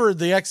to cover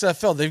the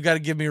XFL, they've got to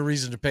give me a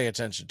reason to pay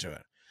attention to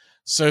it.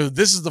 So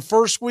this is the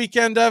first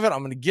weekend of it. I'm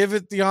going to give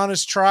it the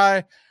honest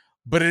try,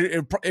 but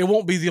it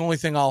won't be the only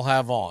thing I'll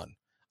have on.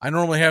 I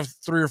normally have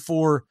 3 or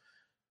 4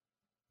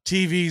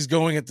 TVs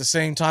going at the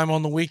same time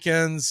on the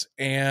weekends,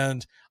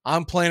 and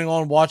I'm planning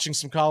on watching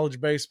some college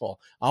baseball.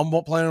 I'm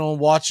planning on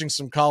watching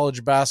some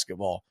college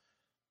basketball.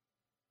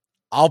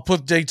 I'll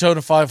put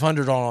Daytona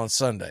 500 on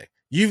Sunday.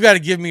 You've got to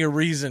give me a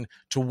reason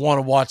to want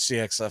to watch the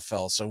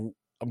XFL. So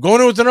I'm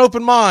going in with an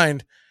open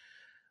mind,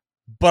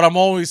 but I'm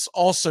always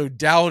also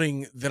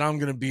doubting that I'm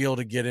going to be able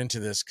to get into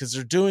this, because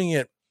they're doing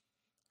it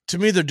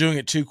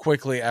too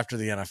quickly after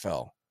the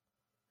NFL.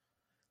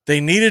 They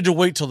needed to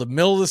wait till the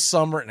middle of the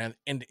summer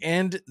and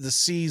end the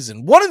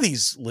season. One of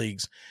these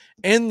leagues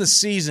end the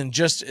season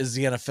just as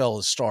the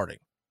NFL is starting,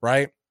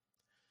 right?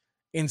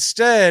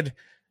 Instead,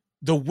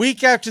 the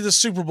week after the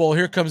Super Bowl,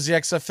 here comes the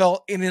XFL.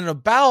 And in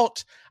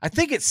about, I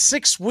think it's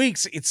 6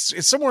 weeks,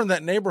 it's somewhere in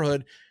that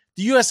neighborhood,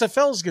 the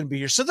USFL is going to be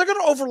here. So they're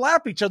going to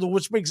overlap each other,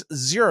 which makes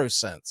zero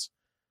sense.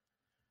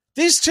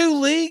 These two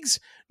leagues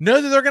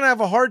know that they're going to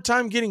have a hard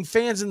time getting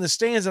fans in the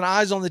stands and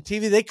eyes on the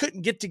TV. They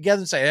couldn't get together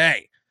and say,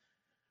 hey,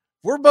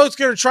 we're both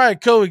going to try to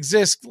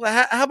coexist.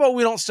 How about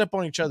we don't step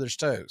on each other's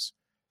toes?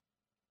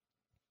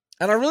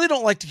 And I really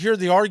don't like to hear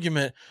the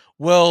argument,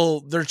 well,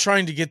 they're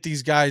trying to get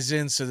these guys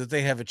in so that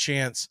they have a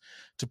chance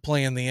to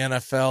play in the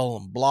NFL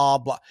and blah,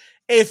 blah.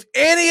 If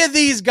any of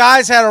these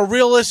guys had a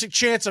realistic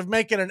chance of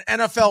making an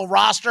NFL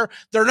roster,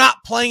 they're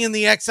not playing in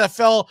the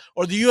XFL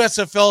or the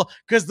USFL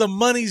because the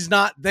money's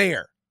not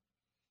there.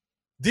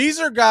 These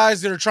are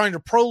guys that are trying to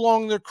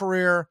prolong their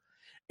career,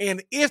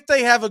 and if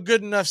they have a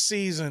good enough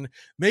season,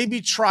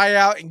 maybe try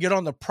out and get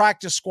on the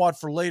practice squad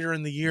for later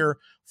in the year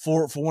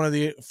for one of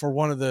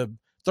the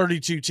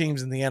 32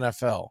 teams in the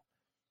NFL.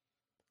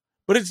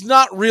 But it's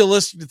not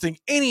realistic to think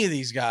any of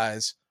these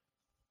guys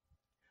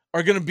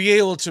are going to be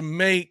able to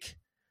make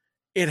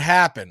it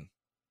happen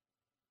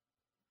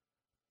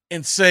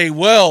and say,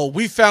 well,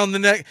 we found the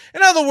next.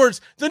 In other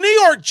words, the New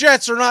York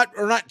Jets are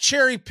not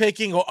cherry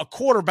picking a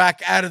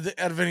quarterback out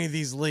of any of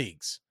these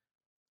leagues.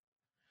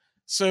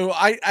 So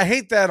I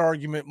hate that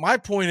argument. My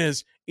point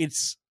is,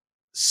 it's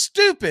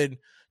stupid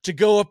to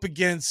go up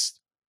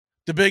against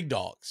the big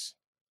dogs,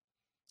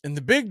 and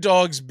the big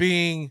dogs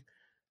being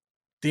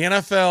the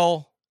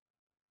NFL,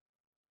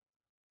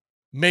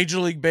 Major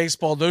League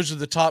Baseball. Those are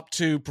the top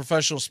two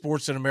professional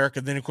sports in America.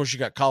 Then, of course, you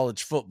got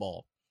college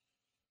football.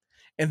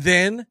 And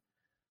then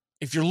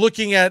if you're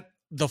looking at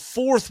the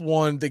fourth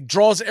one that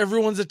draws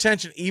everyone's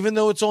attention, even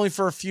though it's only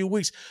for a few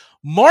weeks,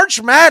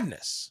 March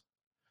Madness,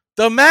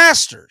 the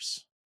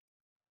Masters,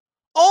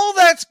 all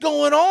that's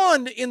going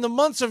on in the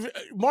months of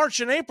March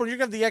and April. You're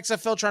going to have the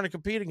XFL trying to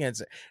compete against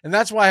it. And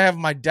that's why I have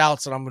my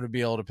doubts that I'm going to be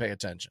able to pay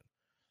attention.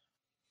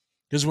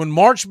 Because when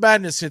March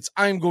Madness hits,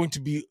 I'm going to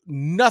be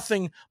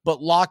nothing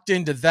but locked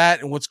into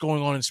that and what's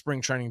going on in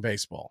spring training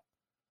baseball.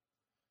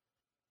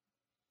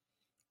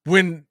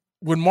 When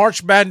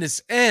March Madness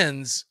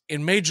ends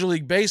and Major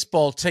League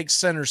Baseball takes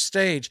center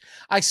stage,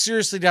 I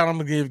seriously doubt I'm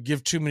going to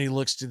give too many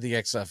looks to the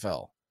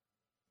XFL.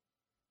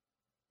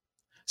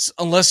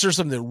 Unless there's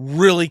something that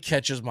really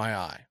catches my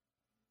eye.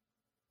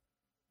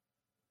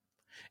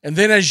 And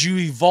then as you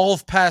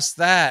evolve past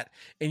that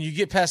and you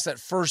get past that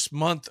first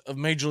month of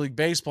Major League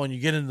Baseball and you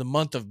get into the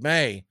month of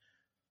May,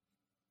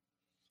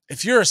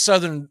 if you're a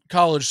Southern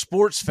college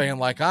sports fan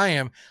like I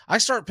am, I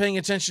start paying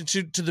attention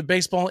to the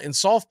baseball and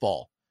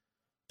softball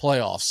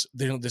playoffs.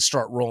 They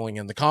start rolling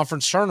in the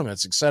conference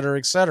tournaments, et cetera,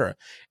 et cetera.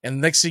 And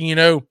next thing you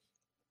know,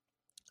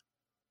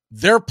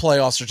 their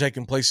playoffs are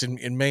taking place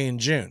in May and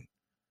June.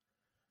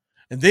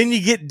 And then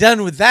you get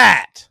done with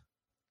that,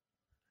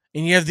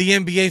 and you have the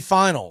NBA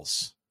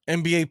Finals,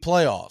 NBA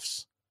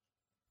playoffs.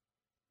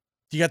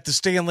 You got the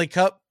Stanley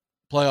Cup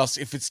playoffs.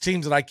 If it's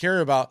teams that I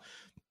care about,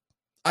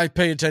 I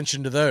pay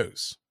attention to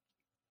those.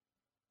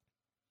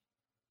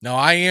 Now,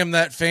 I am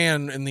that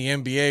fan in the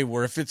NBA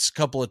where if it's a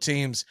couple of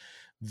teams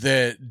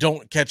that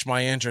don't catch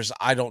my interest,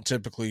 I don't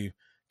typically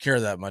care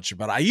that much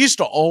about it. I used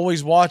to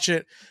always watch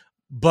it,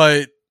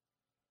 but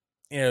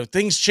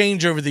things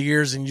change over the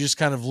years and you just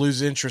kind of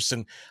lose interest.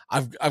 And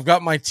I've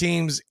got my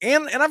teams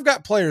and I've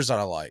got players that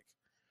I like,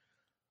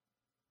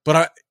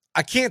 but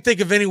I can't think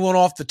of anyone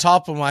off the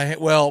top of my head.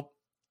 Well,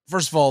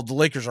 first of all, the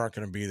Lakers aren't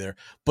going to be there,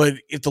 but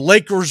if the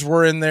Lakers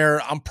were in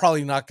there, I'm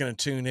probably not going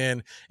to tune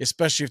in,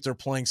 especially if they're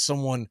playing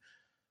someone.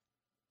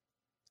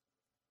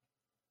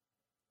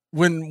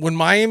 When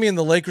Miami and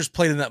the Lakers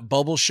played in that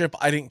bubble ship,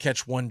 I didn't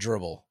catch one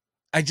dribble.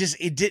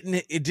 It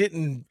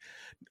didn't.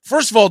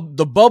 First of all,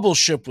 the bubble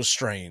ship was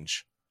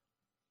strange.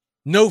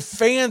 No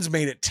fans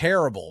made it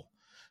terrible.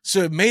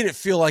 So it made it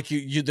feel like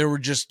they were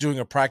just doing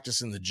a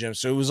practice in the gym.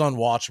 So it was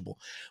unwatchable.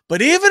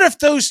 But even if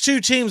those two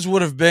teams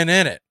would have been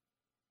in it,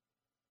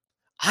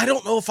 I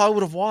don't know if I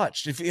would have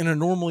watched if in a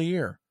normal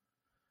year.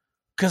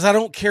 Because I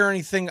don't care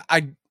anything.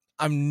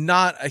 I'm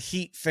not a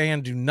Heat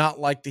fan. Do not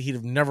like the Heat.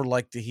 I've never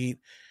liked the Heat.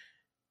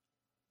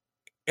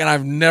 And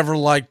I've never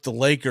liked the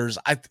Lakers.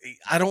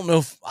 I don't know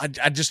if I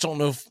just don't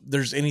know if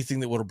there's anything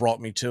that would have brought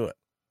me to it.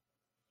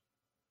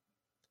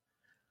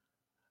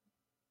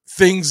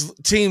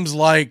 Teams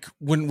like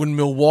when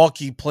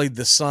Milwaukee played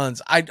the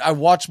Suns, I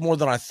watched more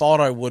than I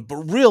thought I would.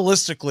 But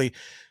realistically,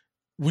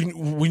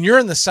 when you're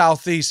in the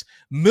Southeast,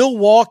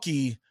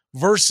 Milwaukee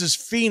versus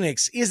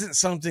Phoenix isn't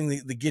something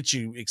that gets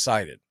you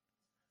excited.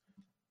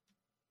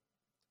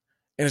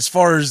 And as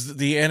far as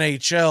the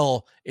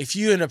NHL, if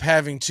you end up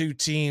having two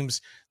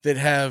teams that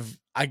have,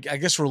 I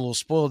guess we're a little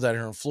spoiled out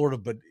here in Florida,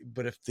 but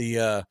if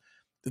the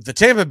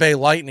Tampa Bay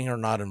Lightning are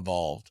not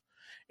involved,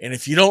 and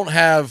if you don't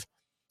have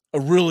a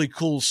really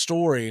cool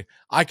story,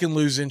 I can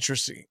lose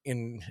interest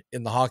in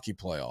the hockey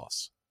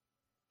playoffs.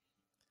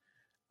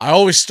 I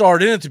always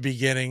start in at the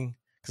beginning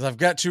because I've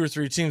got 2 or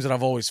 3 teams that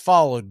I've always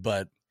followed.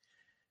 But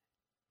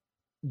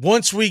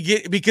once we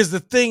get, because the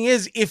thing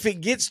is, if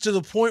it gets to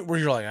the point where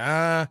you're like,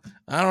 I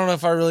don't know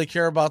if I really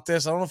care about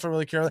this, I don't know if I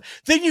really care about that,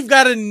 then you've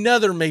got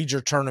another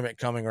major tournament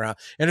coming around.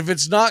 And if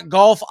it's not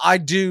golf, I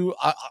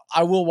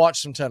will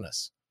watch some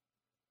tennis.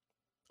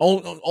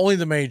 Only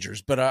the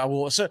majors, but I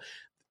will. So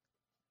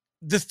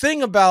the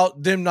thing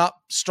about them not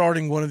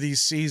starting one of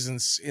these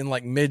seasons in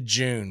like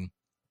mid-June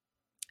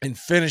and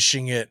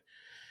finishing it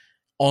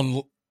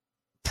on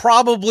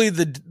probably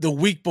the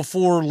week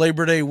before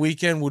Labor Day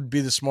weekend would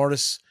be the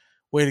smartest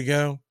way to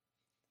go.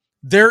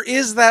 There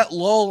is that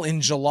lull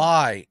in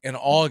July and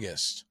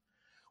August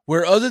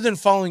where, other than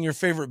following your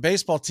favorite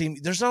baseball team,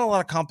 there's not a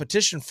lot of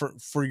competition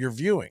for your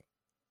viewing.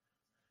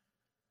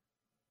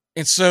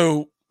 And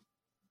so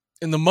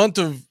in the month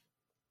of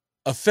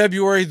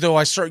February, though,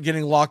 I start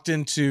getting locked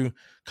into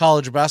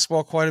college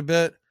basketball quite a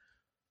bit.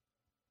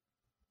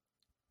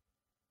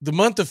 The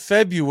month of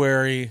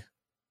February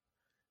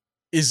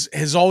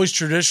has always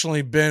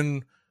traditionally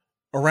been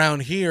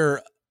around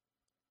here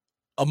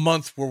a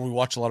month where we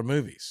watch a lot of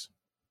movies.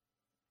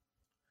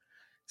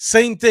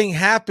 Same thing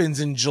happens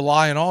in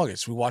July and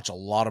August. We watch a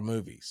lot of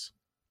movies.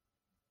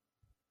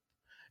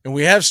 And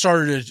we have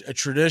started a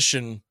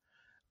tradition,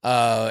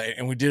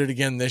 and we did it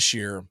again this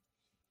year.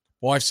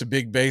 Wife's a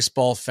big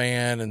baseball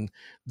fan, and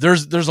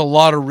there's a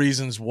lot of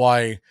reasons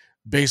why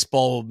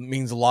baseball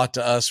means a lot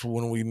to us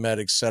when we met,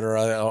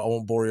 etc. I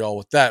won't bore you all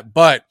with that.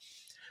 But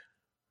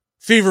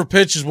Fever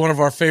Pitch is one of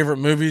our favorite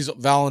movies.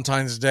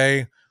 Valentine's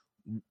Day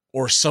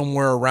or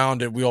somewhere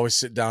around it, we always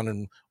sit down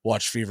and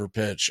watch Fever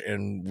Pitch,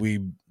 and we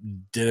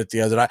did it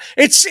the other night.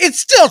 It's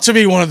still, to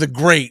me, one of the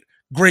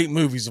great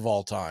movies of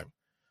all time.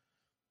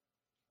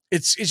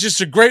 It's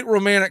just a great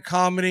romantic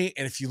comedy,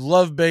 and if you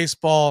love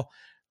baseball,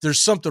 there's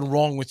something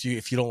wrong with you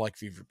if you don't like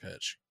Fever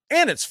Pitch.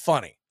 And it's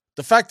funny.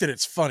 The fact that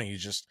it's funny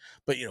is just,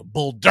 but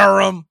Bull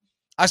Durham.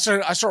 I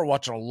started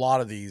watching a lot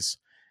of these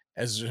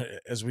as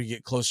we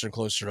get closer and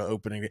closer to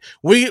opening day.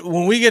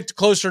 When we get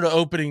closer to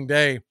opening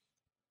day,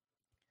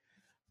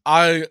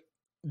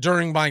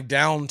 during my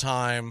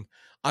downtime,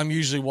 I'm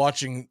usually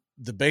watching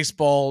the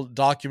baseball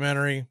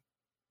documentary,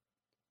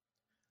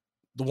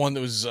 the one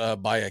that was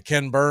by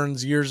Ken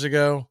Burns years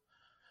ago.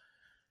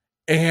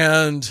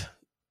 And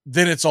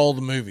then it's all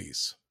the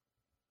movies.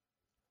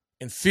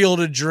 And Field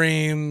of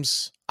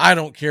Dreams, I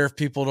don't care if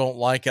people don't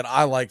like it.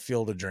 I like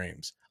Field of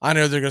Dreams. I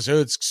know they're going to say,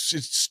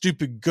 it's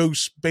stupid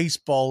ghost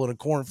baseball in a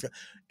cornfield.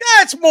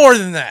 Yeah, it's more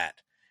than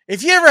that.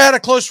 If you ever had a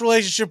close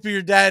relationship with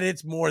your dad,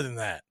 it's more than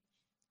that.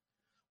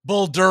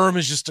 Bull Durham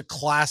is just a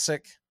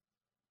classic.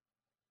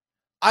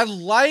 I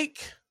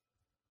like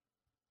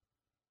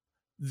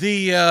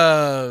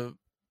a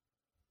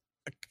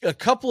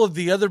couple of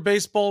the other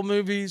baseball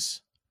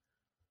movies,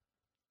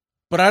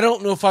 but I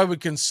don't know if I would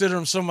consider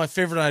them some of my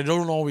favorite. I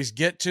don't always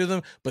get to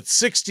them, but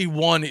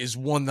 61 is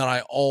one that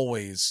I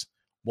always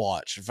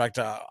watch. In fact,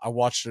 I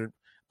watched it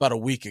about a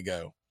week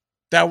ago.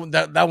 That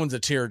one's a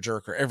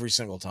tearjerker every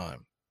single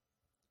time.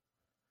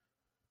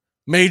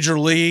 Major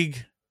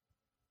League.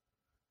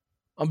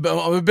 I'm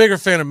a bigger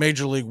fan of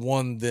Major League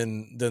 1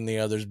 than the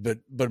others, but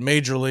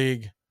Major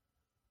League,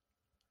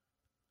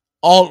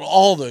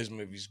 all those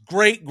movies,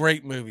 great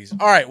movies.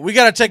 All right, we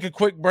got to take a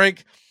quick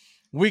break.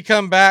 We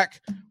come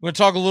back, we're going to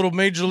talk a little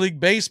Major League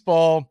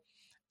Baseball,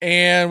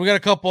 and we got a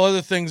couple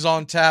other things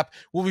on tap.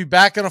 We'll be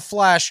back in a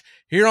flash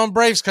here on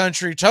Braves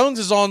Country. Tones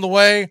is on the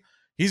way.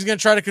 He's going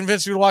to try to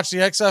convince you to watch the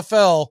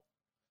XFL.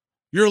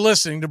 You're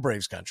listening to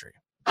Braves Country.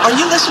 Are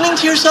you listening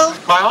to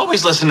yourself? I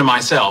always listen to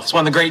myself. It's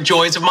one of the great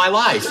joys of my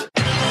life.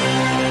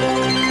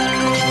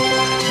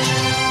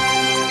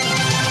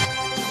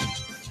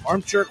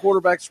 Armchair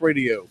Quarterbacks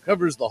Radio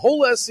covers the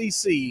whole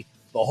SEC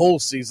the whole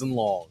season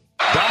long.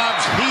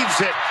 Dobbs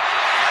heaves it.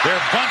 They're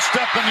bunched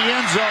up in the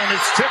end zone.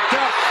 It's tipped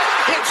up.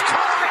 It's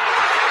caught.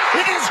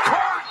 It is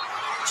caught.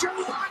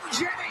 Jawan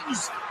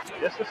Jennings.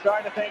 Just the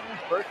start of things.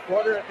 First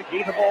quarter at the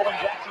Geetha Bowl in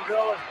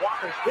Jacksonville. As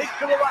Walker digs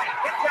to the right.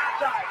 Gets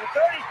outside. The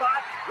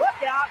 35.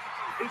 Look out.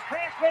 He's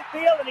past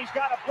midfield, and he's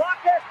got a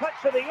blocker. Cuts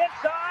to the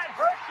inside.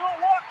 Herschel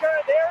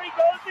Walker. There he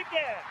goes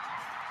again.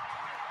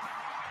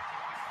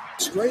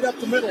 Straight up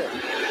the middle.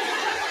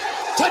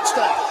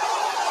 Touchdown.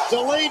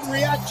 Delayed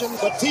reaction,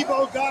 but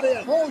Tebow got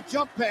in. Oh,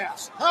 jump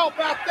pass. How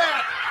about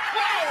that?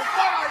 Oh,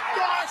 my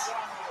gosh.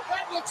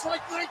 That looks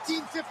like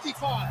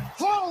 1955.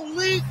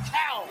 Holy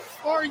cow.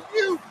 Are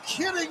you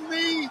kidding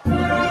me?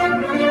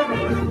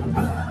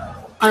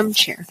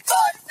 Armchair.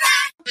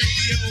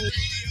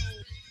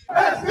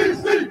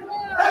 SEC!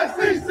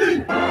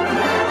 SEC!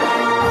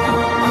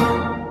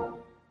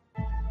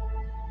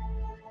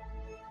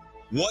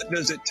 What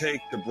does it take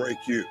to break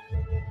you?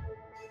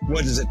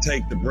 What does it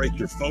take to break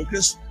your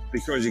focus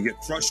because you get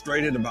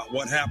frustrated about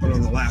what happened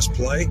on the last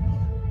play?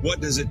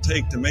 What does it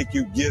take to make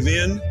you give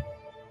in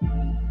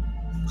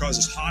because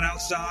it's hot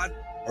outside,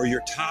 or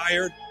you're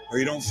tired, or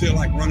you don't feel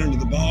like running to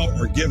the ball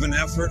or giving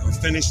effort or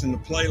finishing the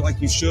play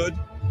like you should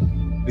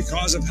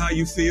because of how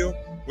you feel,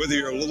 whether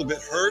you're a little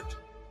bit hurt?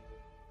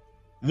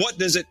 What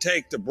does it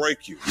take to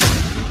break you?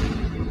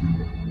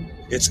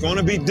 It's going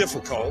to be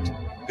difficult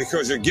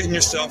because you're getting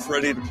yourself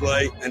ready to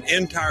play an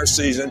entire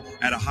season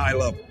at a high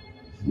level.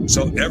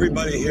 So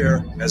everybody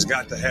here has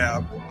got to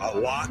have a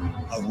lot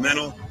of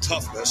mental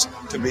toughness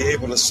to be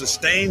able to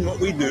sustain what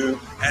we do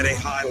at a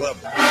high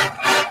level.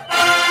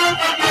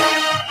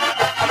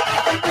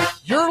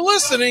 You're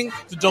listening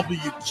to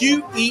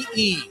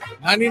WQEE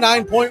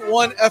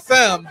 99.1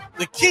 FM,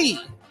 The Key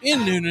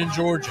in Noonan,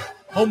 Georgia,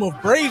 home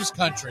of Braves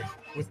country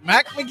with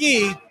Mac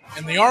McGee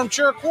and the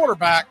Armchair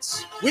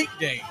Quarterbacks,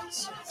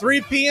 weekdays,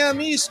 3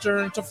 p.m.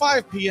 Eastern to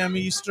 5 p.m.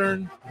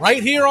 Eastern,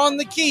 right here on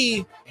The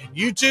Key and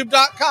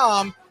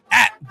YouTube.com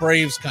at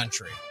Braves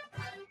Country.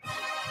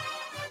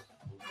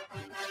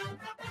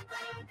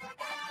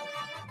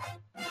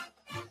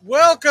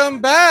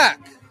 Welcome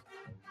back.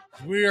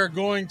 We are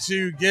going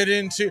to get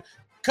into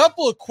a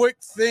couple of quick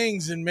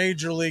things in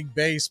Major League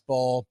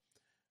Baseball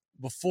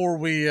before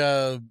we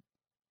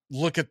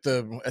look at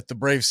the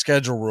Braves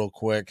schedule real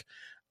quick.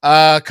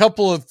 A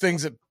couple of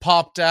things that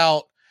popped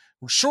out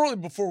shortly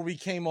before we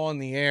came on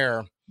the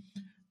air.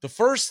 The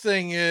first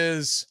thing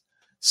is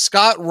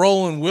Scott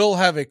Rowland will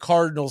have a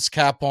Cardinals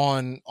cap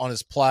on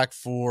his plaque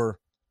for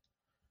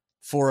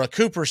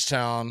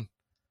Cooperstown,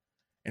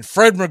 and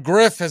Fred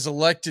McGriff has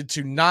elected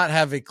to not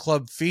have a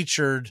club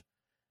featured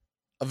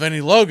of any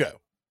logo.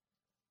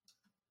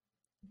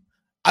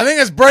 I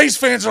think as Braves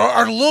fans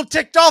are a little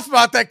ticked off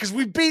about that because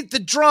we beat the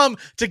drum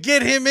to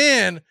get him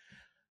in.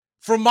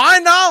 From my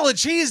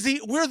knowledge,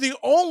 we're the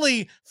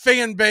only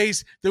fan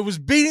base that was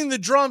beating the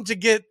drum to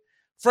get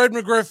Fred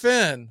McGriff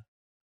in.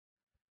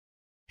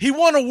 He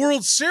won a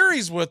World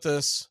Series with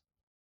us.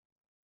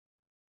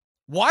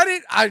 I'm going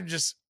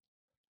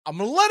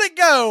to let it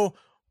go,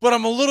 but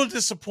I'm a little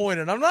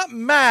disappointed. I'm not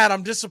mad.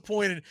 I'm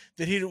disappointed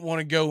that he didn't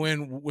want to go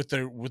in with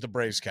the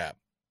Braves cap.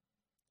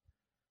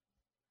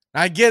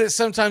 I get it.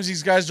 Sometimes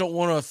these guys don't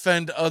want to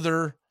offend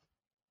the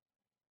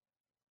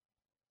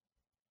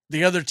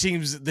other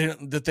teams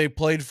that they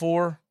played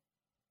for.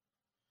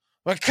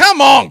 But come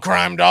on,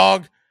 Crime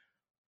Dog.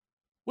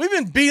 I've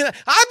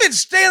been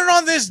standing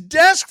on this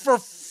desk for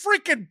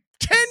freaking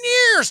 10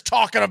 years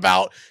talking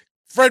about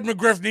Fred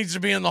McGriff needs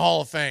to be in the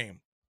Hall of Fame.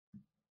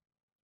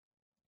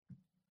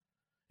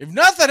 If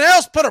nothing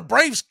else, put a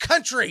Braves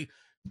country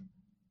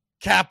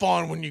cap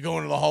on when you go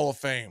into the Hall of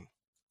Fame.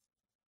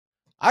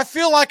 I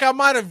feel like I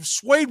might have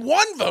swayed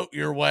one vote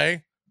your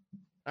way.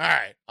 All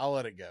right, I'll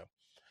let it go.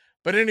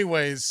 But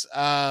anyways,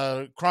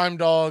 Crime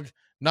Dog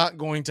not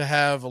going to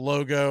have a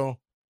logo.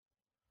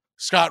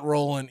 Scott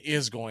Rowland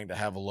is going to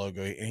have a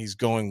logo, and he's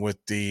going with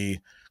the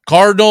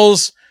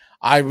Cardinals.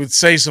 I would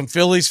say some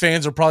Phillies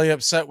fans are probably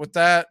upset with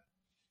that.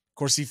 Of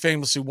course, he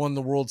famously won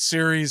the World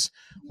Series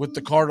with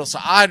the Cardinals. So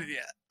I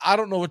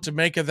don't know what to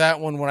make of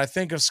that one. When I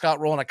think of Scott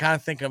Rowland, I kind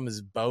of think of him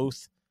as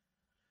both.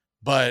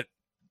 But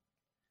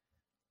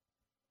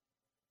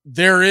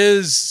there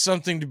is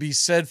something to be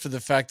said for the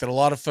fact that a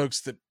lot of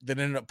folks that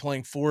ended up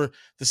playing for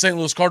the St.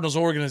 Louis Cardinals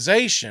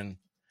organization,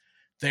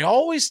 they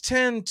always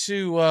tend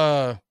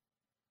to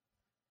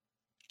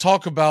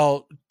talk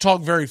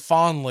very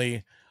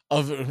fondly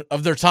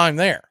of their time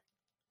there.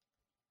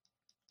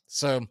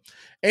 So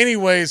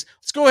anyways,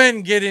 let's go ahead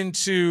and get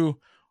into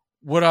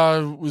what I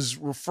was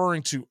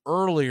referring to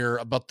earlier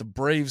about the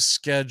Braves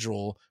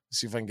schedule.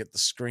 Let's see if I can get the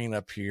screen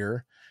up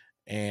here.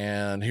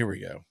 And here we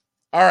go.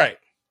 All right.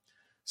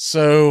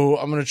 So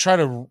I'm going to try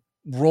to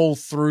roll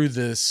through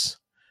this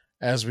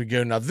as we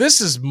go. Now,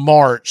 this is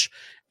March,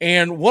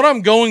 and what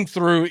I'm going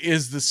through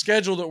is the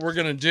schedule that we're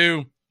going to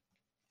do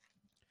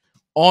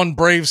on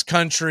Braves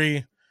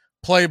Country,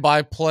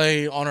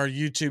 play-by-play on our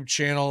YouTube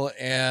channel,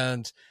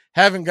 and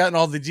haven't gotten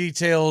all the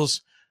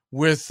details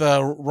with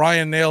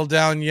Ryan nailed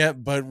down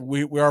yet, but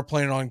we are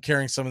planning on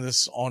carrying some of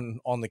this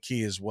on the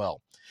key as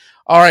well.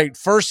 All right,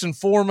 first and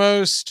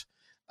foremost,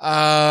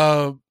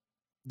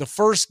 the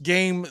first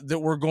game that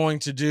we're going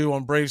to do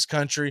on Braves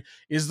Country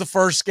is the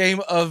first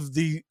game of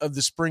the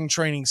spring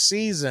training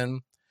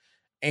season,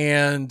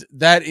 and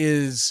that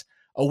is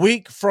a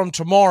week from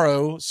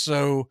tomorrow.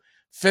 So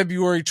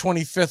February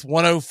 25th,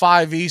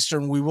 1:05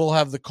 Eastern, we will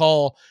have the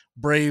call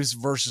Braves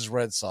versus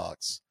Red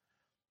Sox.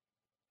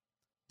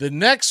 The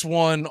next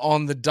one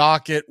on the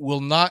docket will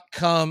not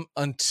come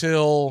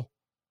until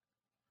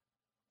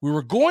we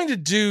were going to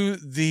do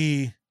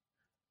the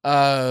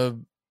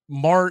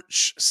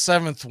March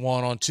 7th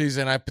one on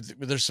Tuesday night,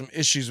 but there's some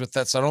issues with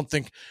that, so I don't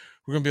think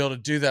we're going to be able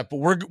to do that. But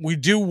we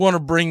do want to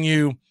bring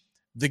you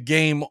the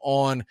game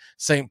on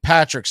St.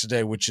 Patrick's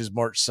Day, which is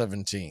March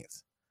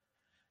 17th.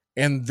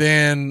 And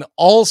then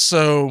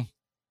also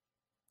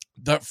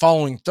the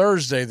following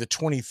Thursday, the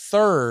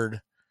 23rd,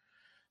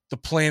 the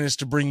plan is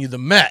to bring you the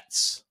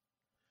Mets,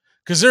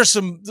 because there's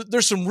some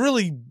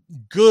really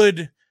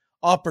good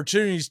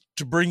opportunities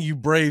to bring you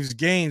Braves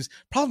games.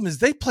 Problem is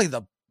they play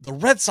the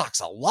Red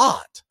Sox a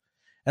lot.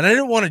 And I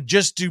didn't want to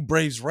just do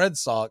Braves Red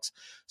Sox.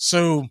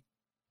 So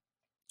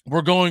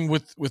we're going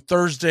with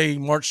Thursday,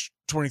 March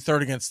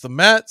 23rd against the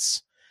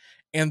Mets.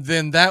 And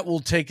then that will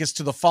take us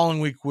to the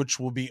following week, which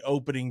will be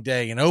opening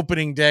day. And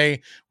opening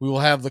day, we will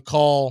have the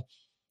call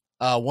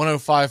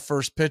 105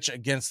 first pitch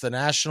against the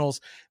Nationals.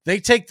 They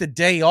take the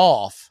day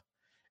off,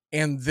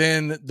 and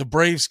then the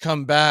Braves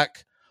come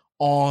back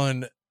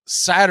on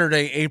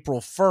Saturday,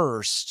 April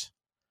 1st.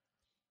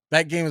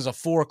 That game is a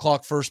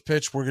 4:00 first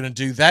pitch. We're going to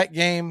do that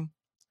game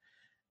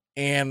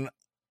and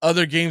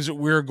other games that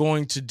we're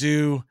going to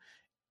do.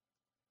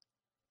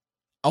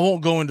 I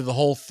won't go into the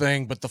whole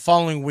thing, but the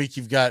following week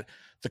you've got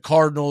the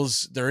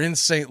Cardinals. They're in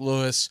St.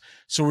 Louis.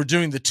 So we're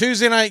doing the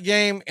Tuesday night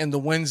game and the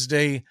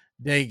Wednesday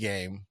day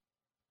game,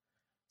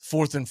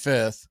 4th and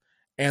 5th.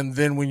 And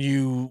then when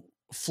you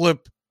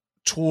flip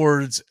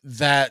towards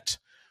that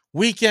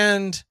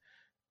weekend,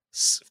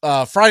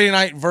 Friday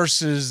night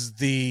versus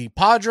the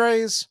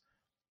Padres.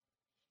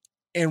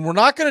 And we're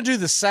not going to do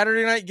the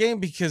Saturday night game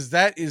because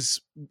that is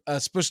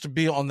supposed to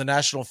be on the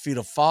national feed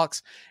of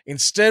Fox.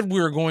 Instead,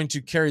 we're going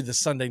to carry the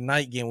Sunday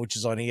night game, which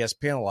is on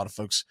ESPN. A lot of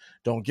folks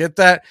don't get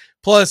that.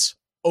 Plus,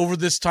 over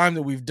this time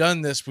that we've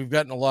done this, we've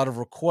gotten a lot of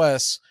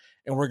requests,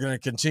 and we're going to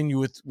continue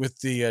with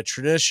the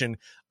tradition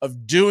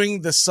of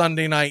doing the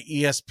Sunday night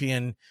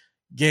ESPN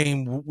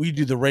game. We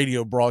do the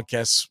radio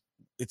broadcasts.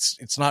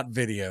 It's not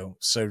video.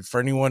 So for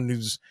anyone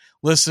who's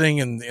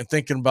listening and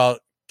thinking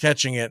about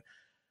catching it,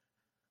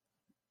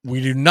 we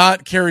do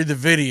not carry the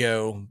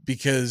video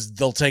because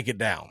they'll take it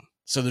down.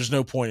 So there's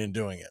no point in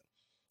doing it.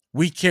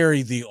 We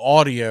carry the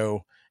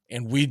audio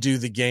and we do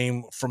the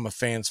game from a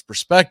fan's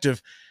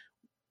perspective.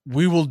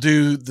 We will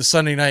do the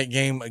Sunday night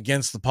game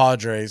against the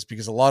Padres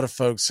because a lot of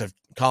folks have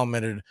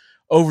commented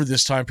over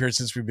this time period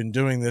since we've been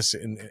doing this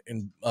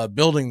and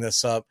building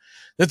this up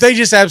that they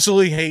just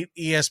absolutely hate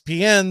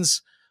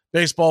ESPN's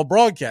baseball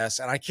broadcast.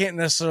 And I can't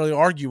necessarily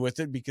argue with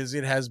it because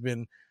it has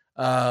been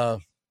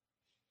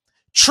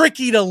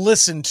tricky to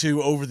listen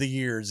to over the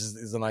years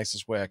is the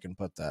nicest way I can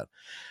put that.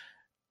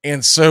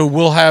 And so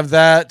we'll have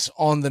that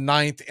on the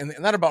 9th, and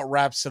that about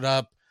wraps it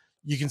up.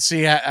 You can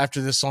see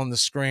after this on the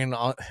screen.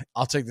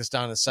 I'll take this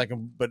down in a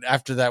second, but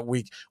after that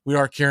week, we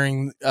are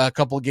carrying a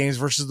couple of games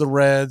versus the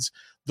Reds,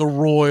 the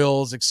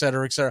Royals, et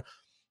cetera, et cetera.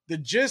 The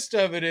gist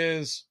of it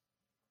is,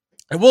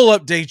 and we'll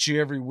update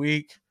you every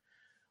week,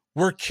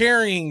 we're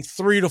carrying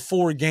 3 to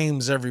 4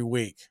 games every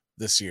week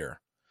this year.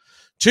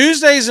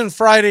 Tuesdays and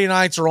Friday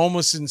nights are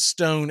almost in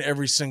stone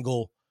every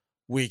single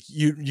week.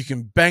 You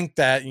can bank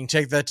that. You can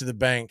take that to the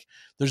bank.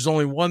 There's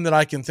only one that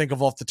I can think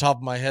of off the top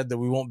of my head that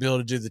we won't be able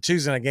to do the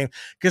Tuesday night game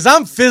because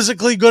I'm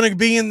physically going to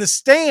be in the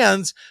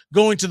stands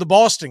going to the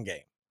Boston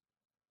game.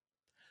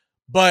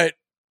 But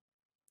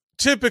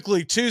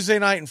typically Tuesday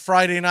night and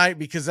Friday night,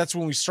 because that's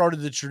when we started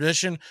the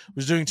tradition,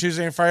 was doing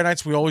Tuesday and Friday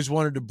nights. We always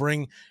wanted to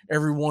bring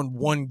everyone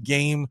one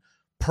game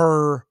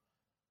per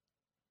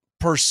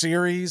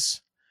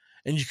series.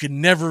 And you could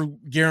never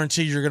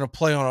guarantee you're going to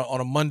play on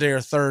a Monday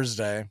or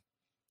Thursday.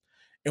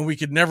 And we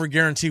could never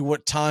guarantee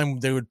what time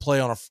they would play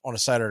on a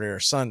Saturday or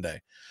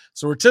Sunday.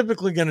 So we're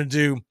typically going to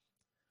do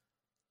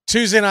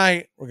Tuesday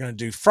night, we're going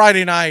to do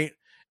Friday night,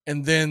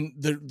 and then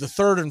the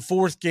third and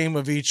fourth game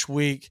of each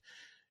week,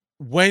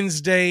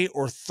 Wednesday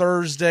or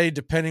Thursday,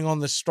 depending on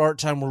the start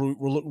time.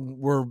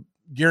 We're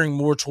gearing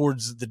more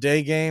towards the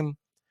day game.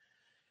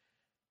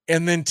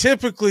 And then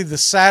typically the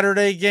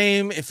Saturday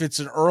game, if it's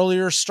an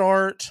earlier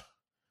start,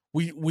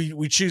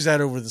 we choose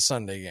that over the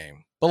Sunday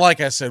game. But like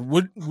I said,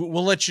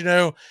 we'll let you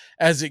know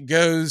as it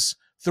goes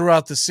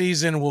throughout the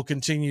season. We'll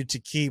continue to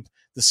keep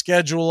the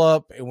schedule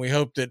up, and we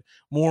hope that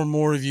more and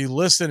more of you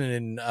listen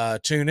and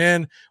tune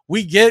in.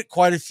 We get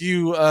quite a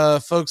few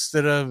folks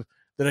that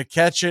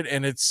catch it,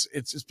 and it's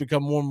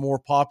become more and more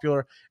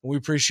popular. And we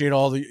appreciate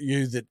all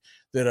you that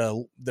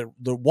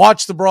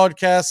watch the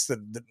broadcasts,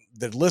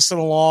 that listen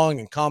along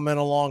and comment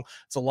along.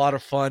 It's a lot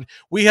of fun.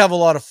 We have a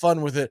lot of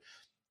fun with it.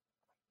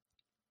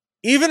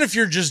 Even if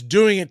you're just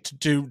doing it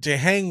to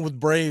hang with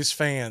Braves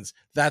fans,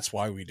 that's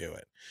why we do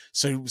it.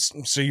 So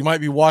you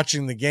might be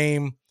watching the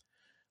game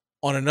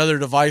on another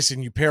device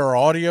and you pair our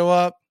audio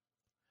up,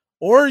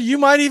 or you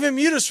might even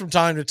mute us from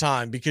time to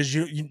time because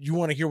you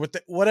want to hear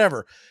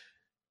whatever.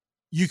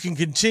 You can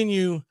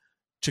continue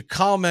to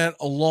comment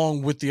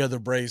along with the other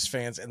Braves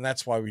fans, and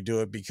that's why we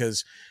do it,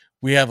 because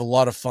we have a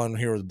lot of fun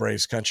here with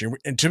Braves Country.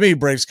 And to me,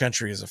 Braves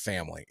Country is a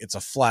family. It's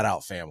a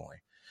flat-out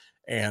family.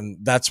 And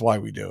that's why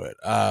we do it.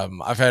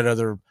 I've had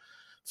other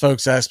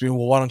folks ask me,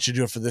 well, why don't you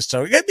do it for this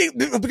time?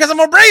 Because I'm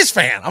a Braves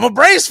fan. I'm a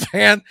Braves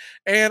fan.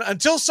 And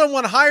until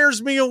someone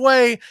hires me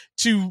away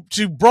to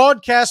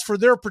broadcast for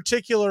their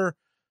particular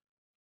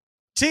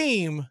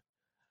team,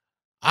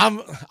 I'm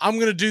going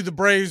to do the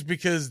Braves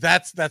because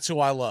that's who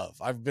I love.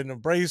 I've been a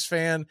Braves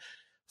fan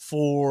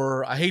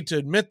for, I hate to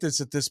admit this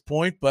at this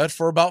point, but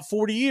for about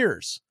 40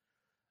 years.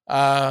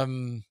 I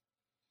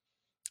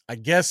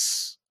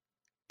guess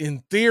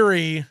in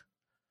theory,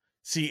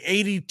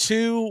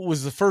 82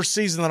 was the first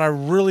season that I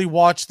really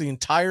watched the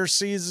entire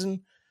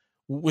season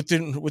with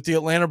the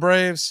Atlanta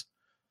Braves.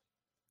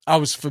 I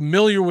was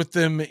familiar with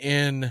them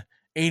in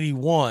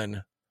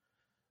 81.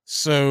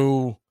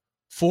 So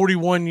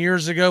 41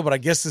 years ago, but I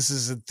guess this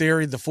is in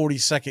theory the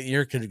 42nd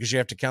year because you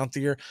have to count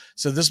the year.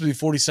 So this will be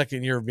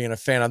 42nd year of being a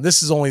fan. Now,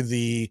 this is only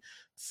the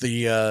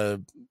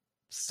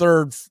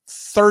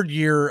third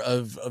year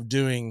of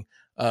doing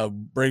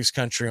Braves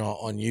Country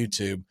on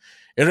YouTube.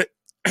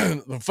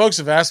 When folks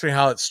have asked me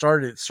how it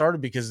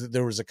started because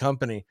there was a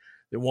company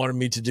that wanted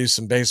me to do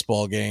some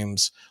baseball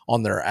games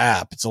on their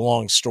app. It's a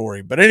long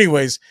story. But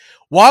anyways,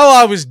 while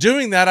I was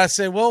doing that, I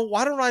said, well,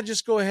 why don't I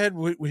just go ahead?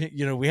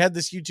 We had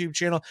this YouTube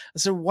channel. I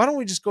said, why don't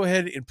we just go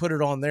ahead and put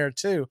it on there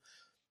too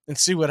and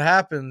see what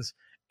happens?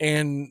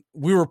 And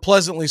we were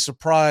pleasantly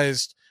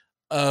surprised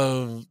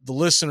of the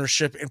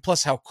listenership and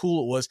plus how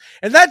cool it was.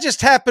 And that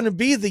just happened to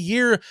be the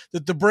year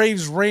that the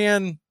Braves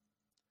ran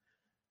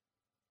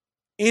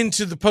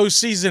into the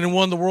postseason and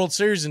won the World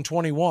Series in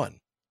 21.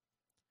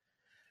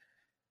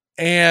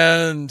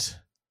 And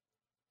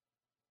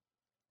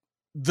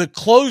the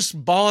close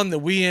bond that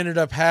we ended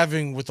up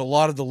having with a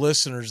lot of the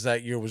listeners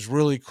that year was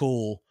really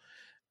cool.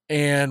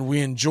 And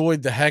we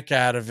enjoyed the heck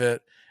out of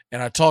it.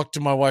 And I talked to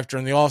my wife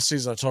during the off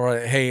season. I told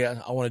her, hey,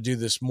 I want to do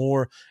this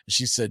more. And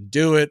she said,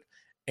 do it.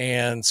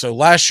 And so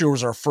last year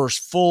was our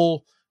first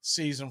full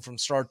season from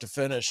start to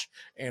finish,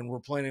 and we're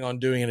planning on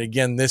doing it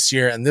again this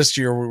year. And this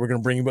year we're going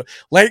to bring you, but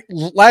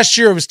last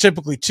year it was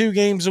typically 2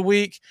 games a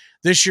week.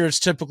 This year it's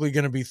typically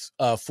going to be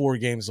 4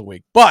 games a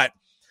week. But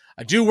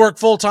I do work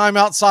full time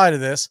outside of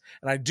this,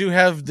 and I do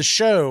have the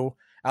show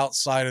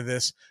outside of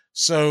this,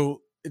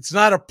 so it's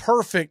not a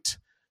perfect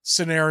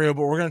scenario.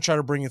 But we're going to try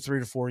to bring you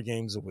 3 to 4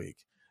 games a week.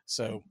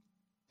 So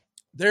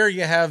there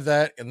you have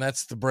that, and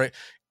that's the break.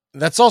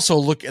 That's also a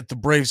look at the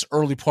Braves'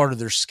 early part of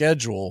their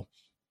schedule.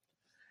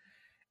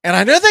 And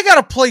I know they got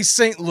to play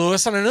St.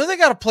 Louis, and I know they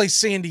got to play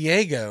San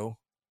Diego.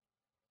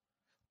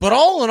 But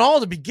all in all,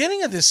 the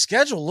beginning of this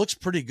schedule looks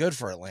pretty good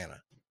for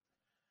Atlanta.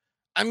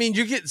 I mean,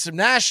 you're getting some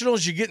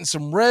Nationals, you're getting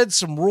some Reds,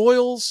 some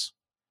Royals.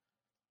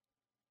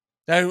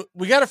 Now,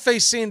 we got to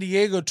face San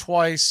Diego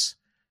twice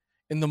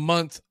in the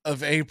month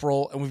of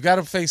April, and we've got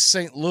to face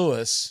St.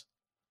 Louis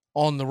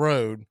on the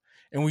road.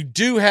 And we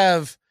do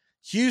have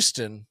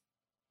Houston.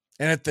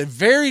 And at the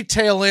very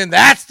tail end,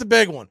 that's the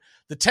big one.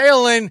 The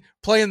tail end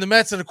playing the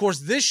Mets. And, of course,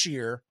 this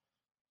year,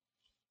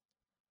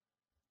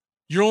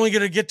 you're only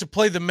going to get to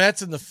play the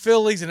Mets and the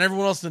Phillies and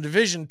everyone else in the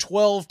division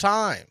 12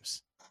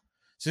 times.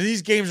 So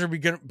these games are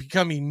going to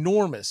become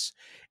enormous.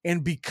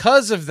 And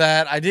because of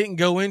that, I didn't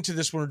go into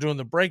this when we're doing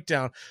the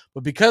breakdown,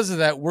 but because of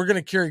that, we're going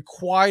to carry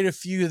quite a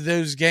few of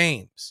those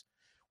games.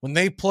 When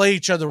they play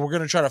each other, we're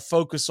going to try to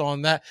focus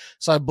on that.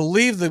 So I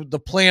believe the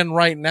plan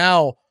right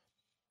now,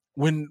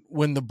 when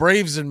the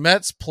Braves and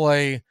Mets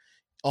play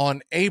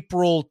on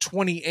April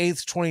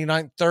 28th,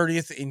 29th,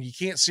 30th, and you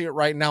can't see it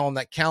right now on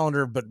that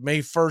calendar, but May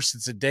 1st,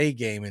 it's a day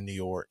game in New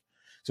York.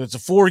 So it's a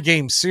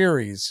 4-game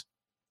series.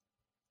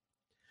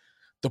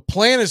 The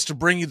plan is to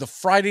bring you the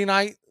Friday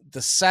night,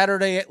 the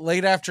Saturday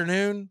late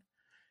afternoon,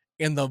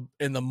 and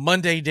the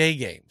Monday day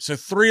game. So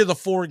 3 of the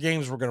 4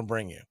 games we're going to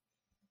bring you.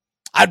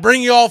 I'd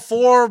bring you all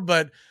 4,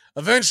 but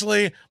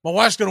eventually my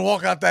wife's going to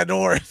walk out that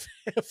door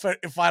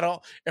if I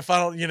don't,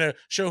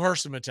 show her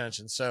some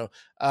attention. So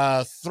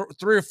 3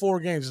 or 4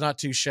 games, not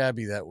too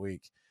shabby that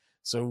week.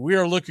 So we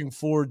are looking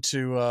forward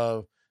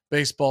to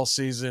baseball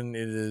season.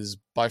 It is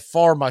by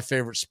far my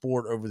favorite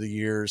sport over the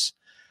years.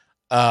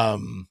 By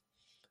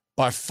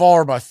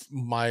far my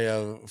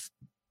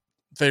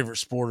favorite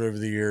sport over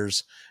the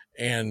years.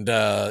 And,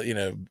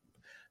 the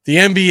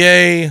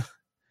NBA,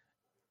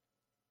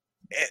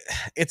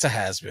 it's a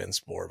has-been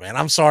sport, man.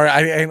 I'm sorry.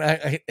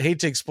 I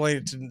hate to explain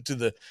it to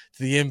the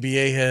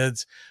NBA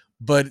heads,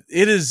 but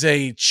it is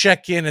a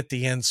check-in at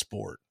the end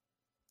sport.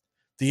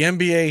 The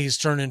NBA has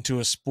turned into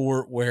a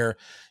sport where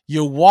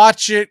you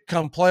watch it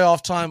come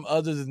playoff time.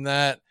 Other than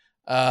that,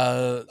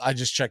 I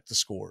just check the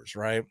scores,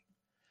 right?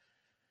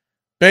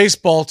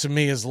 Baseball to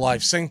me is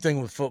life. Same thing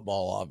with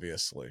football,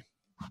 obviously.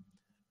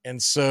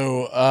 And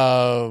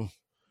so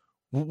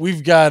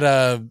we've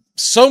got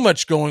so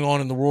much going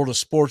on in the world of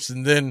sports.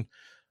 And then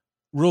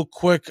real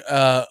quick,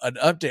 an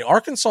update.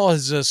 Arkansas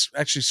has just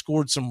actually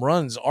scored some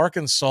runs.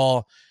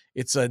 Arkansas,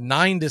 it's a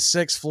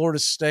 9-6 Florida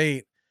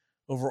State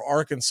over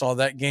Arkansas.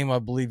 That game, I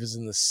believe, is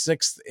in the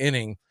 6th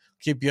inning.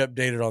 Keep you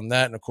updated on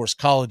that. And, of course,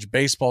 college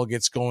baseball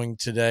gets going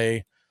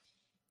today,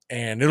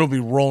 and it'll be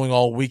rolling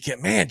all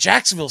weekend. Man,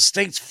 Jacksonville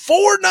State's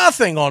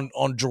 4-0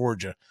 on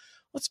Georgia.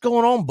 What's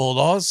going on,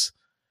 Bulldogs?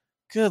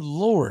 Good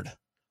Lord.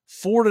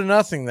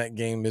 4-0 that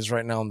game is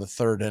right now in the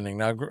 3rd inning.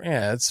 Now,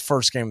 yeah, it's the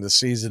first game of the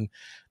season.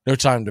 No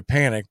time to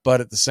panic.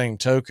 But at the same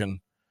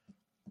token,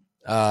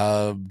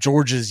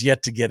 Georgia's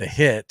yet to get a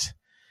hit,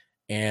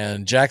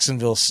 and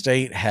Jacksonville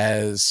State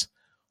has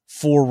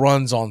 4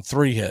 runs on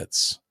 3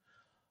 hits.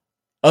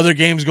 Other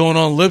games going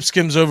on.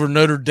 Lipscomb's over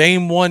Notre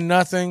Dame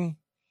 1-0.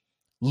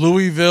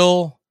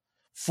 Louisville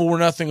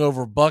 4-0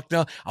 over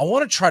Bucknell. I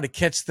want to try to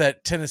catch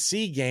that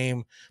Tennessee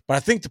game, but I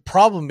think the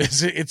problem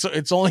is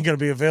it's only going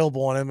to be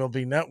available on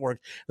MLB Network.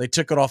 They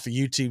took it off of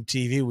YouTube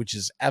TV, which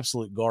is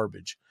absolute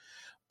garbage.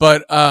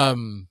 But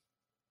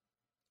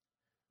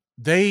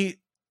the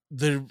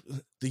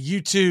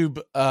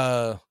YouTube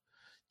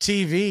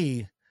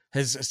TV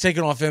has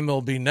taken off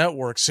MLB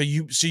Network, so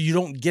you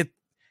don't get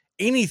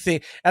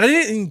anything. And I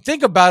didn't even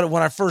think about it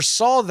when I first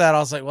saw that. I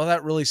was like, well,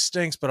 that really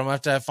stinks, but I'm going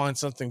to have to find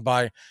something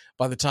by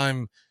the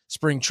time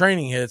spring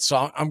training hits.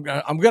 So I'm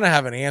going to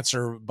have an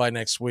answer by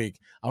next week.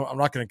 I'm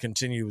not going to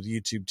continue with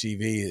YouTube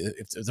TV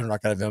if they're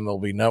not going to have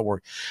MLB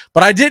Network.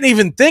 But I didn't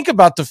even think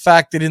about the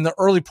fact that in the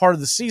early part of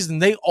the season,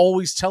 they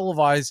always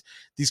televise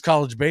these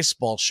college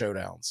baseball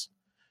showdowns.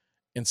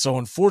 And so,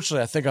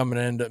 unfortunately, I think I'm going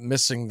to end up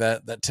missing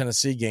that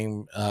Tennessee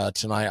game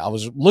tonight. I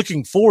was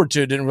looking forward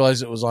to it. Didn't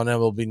realize it was on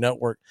MLB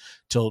Network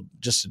till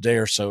just a day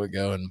or so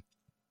ago. And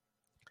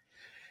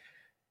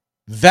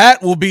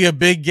that will be a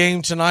big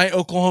game tonight.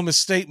 Oklahoma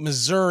State,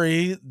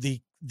 Missouri.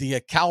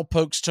 The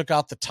Cowpokes took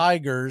out the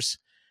Tigers.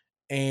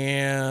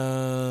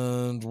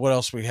 And what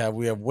else we have?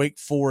 We have Wake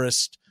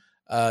Forest,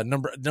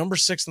 number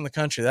 6 in the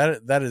country.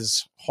 That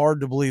is hard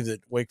to believe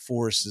that Wake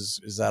Forest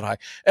is that high.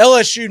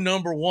 LSU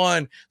number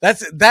 1.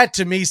 That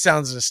to me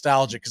sounds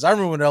nostalgic because I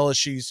remember when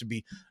LSU used to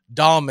be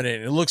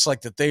dominant. It looks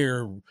like that they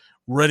are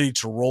ready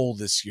to roll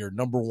this year.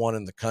 Number 1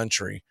 in the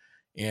country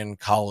in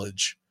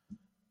college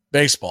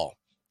baseball.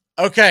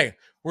 Okay,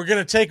 we're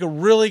going to take a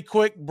really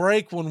quick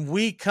break. When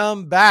we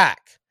come back,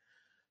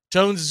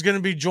 Tones is going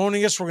to be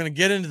joining us. We're going to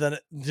get into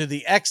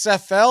the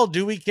XFL.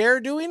 Do we care?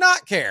 Do we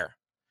not care?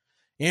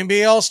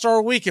 NBA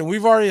All-Star Weekend.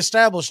 We've already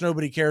established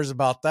nobody cares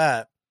about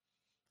that.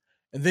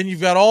 And then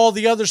you've got all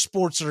the other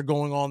sports that are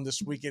going on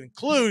this weekend,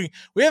 including,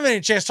 we haven't had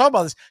a chance to talk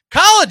about this,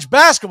 college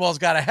basketball's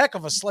got a heck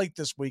of a slate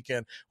this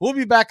weekend. We'll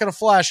be back in a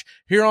flash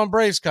here on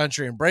Braves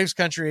Country and Braves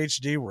Country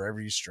HD, wherever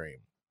you stream.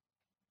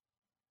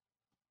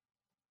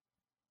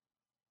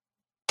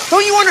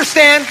 Don't you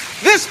understand?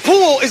 This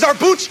pool is our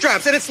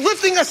bootstraps, and it's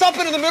lifting us up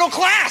into the middle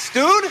class,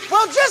 dude.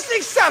 Well, just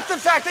accept the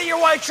fact that you're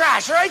white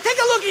trash, all right? Take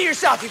a look at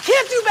yourself. You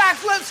can't do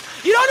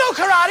backflips. You don't know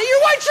karate.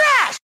 You're white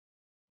trash.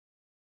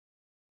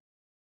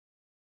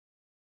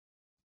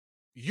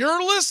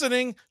 You're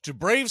listening to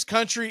Braves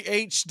Country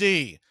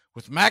HD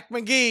with Mac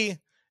McGee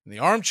and the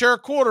Armchair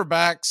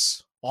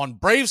Quarterbacks on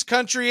Braves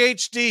Country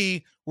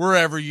HD,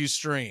 wherever you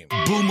stream.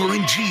 Boomer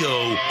and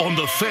Geo on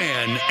The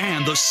Fan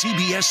and the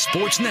CBS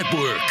Sports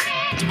Network.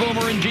 It's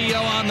Boomer and Geo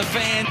on The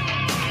Fan,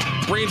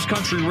 Braves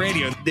Country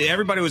Radio.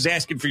 Everybody was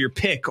asking for your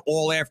pick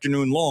all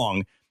afternoon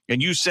long,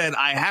 and you said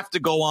I have to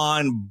go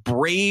on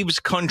Braves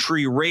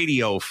Country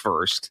Radio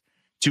first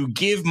to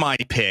give my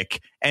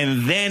pick,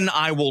 and then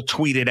I will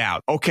tweet it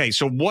out. Okay,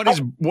 so what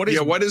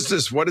is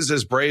this? What is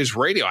this Braves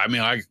Radio? I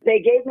mean, they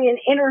gave me an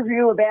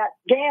interview about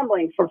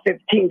gambling for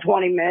 15,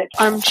 20 minutes.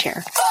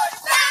 Armchair.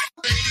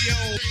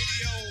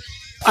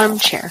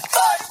 Armchair.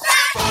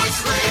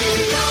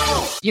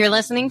 You're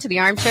listening to the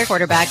Armchair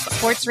Quarterback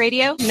Sports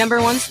Radio,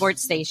 #1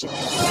 sports station.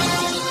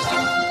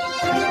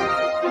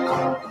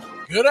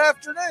 Good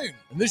afternoon,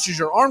 and this is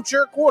your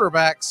Armchair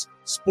Quarterbacks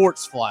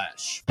Sports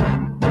Flash.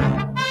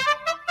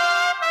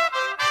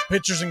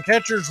 Pitchers and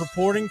catchers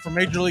reporting from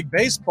Major League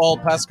Baseball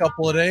the past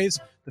couple of days.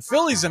 The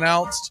Phillies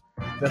announced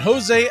that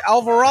Jose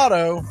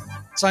Alvarado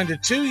signed a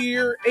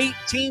 2-year,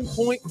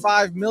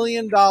 $18.5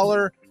 million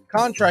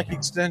contract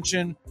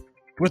extension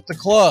with the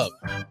club.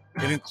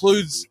 It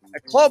includes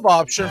a club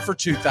option for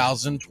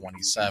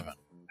 2027.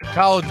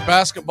 College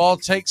basketball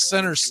takes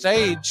center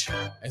stage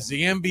as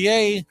the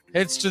NBA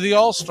heads to the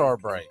All-Star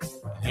break.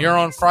 Here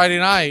on Friday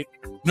night,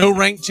 no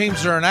ranked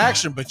teams are in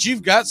action, but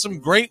you've got some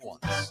great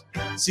ones.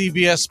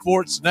 CBS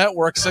Sports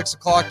Network, 6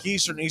 o'clock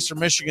Eastern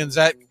Michigan's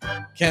at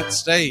Kent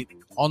State.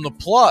 On the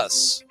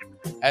Plus,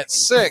 at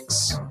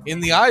 6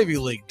 in the Ivy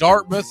League,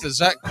 Dartmouth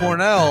is at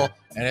Cornell,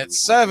 and at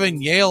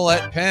 7, Yale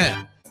at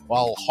Penn,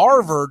 while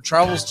Harvard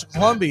travels to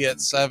Columbia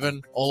at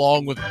 7,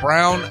 along with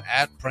Brown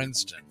at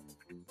Princeton.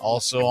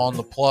 Also on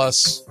the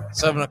Plus,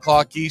 7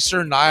 o'clock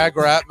Eastern,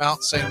 Niagara at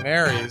Mount St.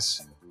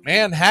 Mary's,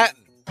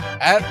 Manhattan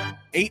at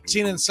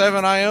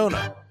 18-7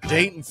 Iona,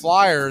 Dayton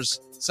Flyers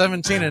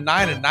 17-9 and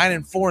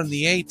 9-4 in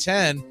the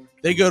A-10.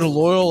 They go to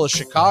Loyola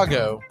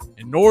Chicago.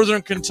 In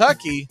Northern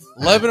Kentucky,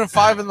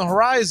 11-5 in the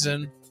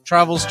Horizon,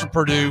 travels to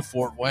Purdue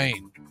Fort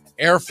Wayne.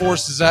 Air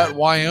Force is at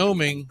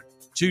Wyoming.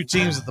 2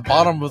 teams at the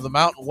bottom of the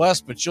Mountain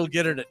West, but you'll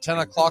get it at 10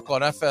 o'clock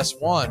on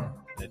FS1.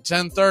 At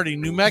 10:30,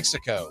 New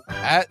Mexico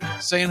at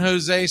San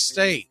Jose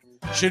State.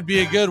 Should be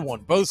a good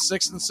one. Both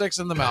 6-6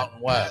 in the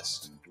Mountain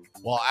West.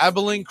 While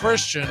Abilene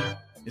Christian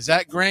is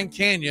at Grand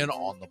Canyon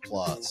on the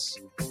Plus.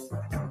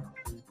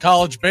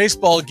 College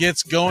baseball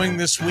gets going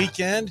this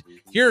weekend.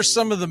 Here are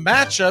some of the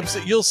matchups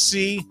that you'll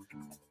see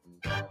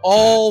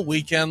all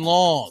weekend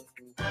long.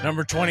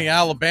 Number 20,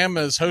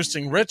 Alabama is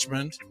hosting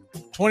Richmond.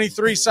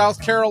 23,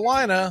 South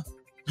Carolina,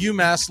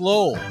 UMass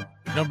Lowell.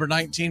 Number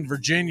 19,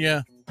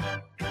 Virginia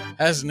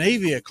has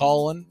Navy a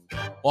calling,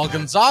 while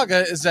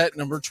Gonzaga is at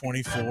number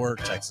 24,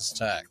 Texas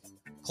Tech.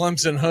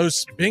 Clemson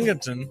hosts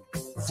Binghamton.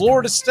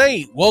 Florida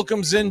State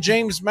welcomes in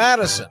James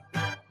Madison.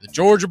 The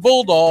Georgia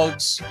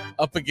Bulldogs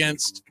up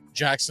against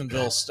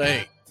Jacksonville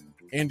State.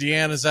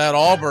 Indiana's at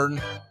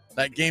Auburn.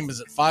 That game is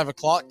at 5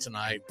 o'clock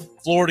tonight.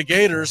 Florida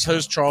Gators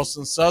host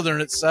Charleston Southern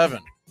at 7.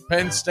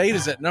 Penn State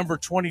is at number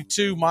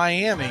 22,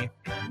 Miami.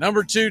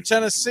 Number 2,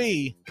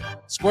 Tennessee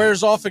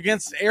squares off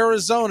against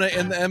Arizona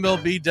in the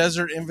MLB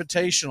Desert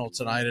Invitational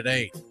tonight at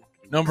 8.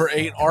 number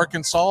 8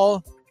 Arkansas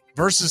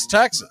versus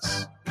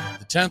Texas.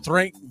 The 10th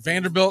ranked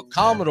Vanderbilt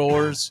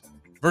Commodores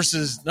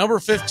versus number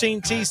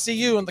 15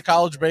 TCU in the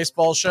college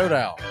baseball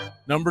showdown.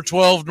 Number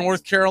 12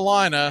 North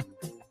Carolina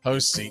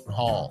hosts Seton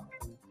Hall.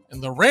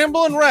 And the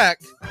Ramblin'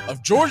 Wreck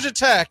of Georgia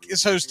Tech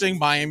is hosting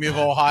Miami of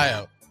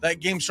Ohio. That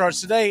game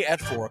starts today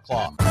at 4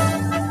 o'clock.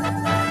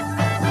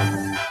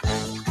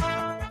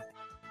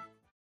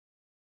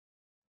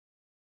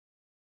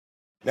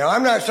 Now,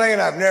 I'm not saying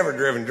I've never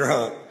driven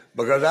drunk,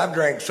 because I've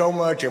drank so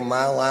much in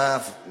my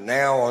life.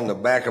 Now on the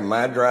back of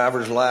my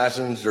driver's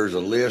license, there's a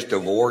list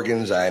of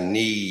organs I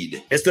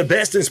need. It's the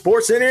best in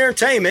sports and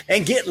entertainment,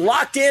 and get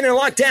locked in and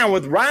locked down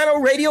with Rhino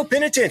Radio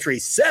Penitentiary,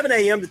 7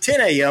 a.m. to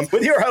 10 a.m.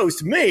 with your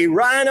host, me,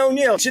 Ryan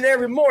O'Neal, each and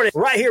every morning,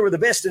 right here with the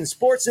best in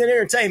sports and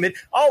entertainment,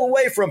 all the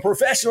way from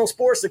professional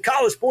sports to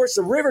college sports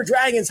to River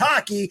Dragons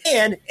hockey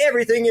and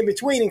everything in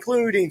between,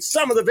 including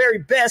some of the very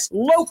best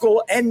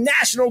local and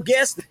national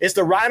guests. It's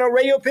the Rhino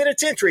Radio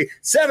Penitentiary,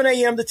 7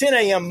 a.m. to 10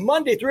 a.m.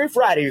 Monday through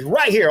Fridays,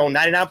 right here on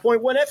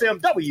 99.1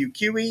 FM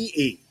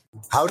WQEE.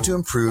 How to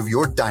improve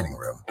your dining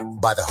room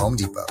by the Home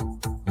Depot.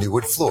 New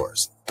wood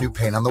floors, new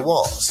paint on the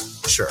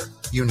walls. Sure,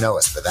 you know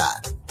us for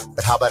that.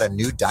 But how about a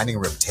new dining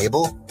room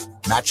table,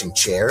 matching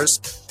chairs,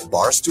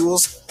 bar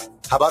stools?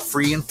 How about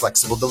free and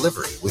flexible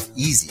delivery with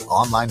easy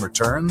online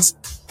returns?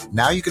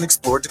 Now you can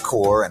explore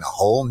decor in a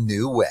whole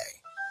new way.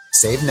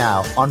 Save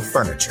now on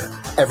furniture.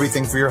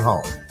 Everything for your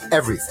home.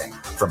 Everything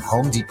from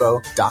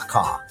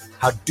HomeDepot.com.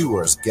 How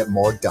doers get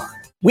more done.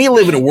 We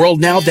live in a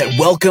world now that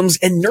welcomes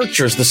and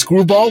nurtures the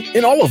screwball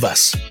in all of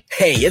us.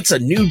 Hey, it's a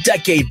new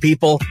decade,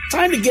 people.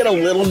 Time to get a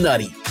little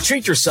nutty.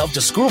 Treat yourself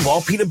to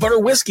Screwball Peanut Butter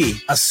Whiskey,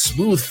 a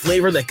smooth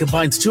flavor that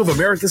combines two of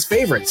America's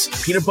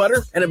favorites, peanut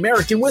butter and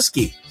American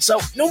whiskey. So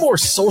no more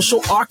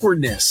social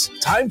awkwardness.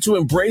 Time to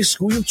embrace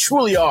who you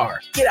truly are.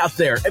 Get out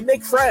there and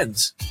make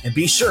friends. And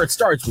be sure it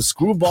starts with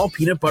Screwball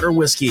Peanut Butter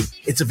Whiskey.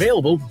 It's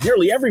available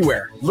nearly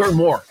everywhere. Learn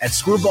more at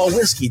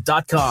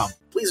screwballwhiskey.com.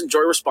 Please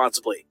enjoy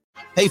responsibly.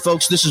 Hey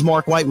folks, this is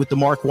Mark White with The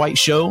Mark White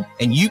Show,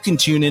 and you can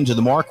tune into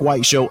The Mark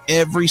White Show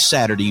every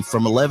Saturday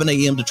from 11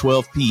 a.m. to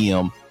 12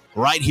 p.m.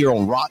 right here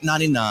on Rock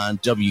 99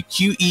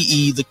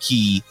 WQEE The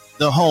Key,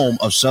 the home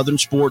of Southern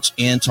sports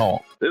and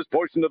talk. This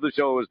portion of the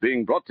show is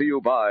being brought to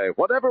you by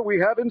Whatever We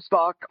Have in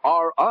Stock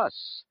Are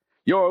Us,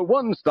 your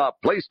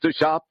one-stop place to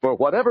shop for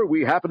whatever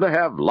we happen to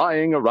have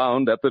lying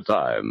around at the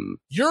time.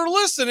 You're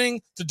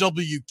listening to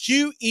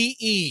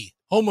WQEE,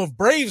 home of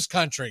Braves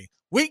Country.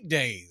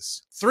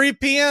 Weekdays, 3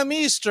 p.m.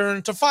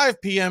 Eastern to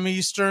 5 p.m.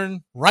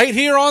 Eastern, right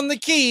here on The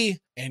Key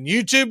and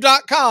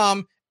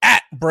YouTube.com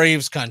at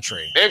Braves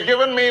Country. They've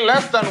given me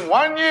less than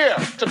 1 year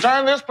to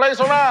turn this place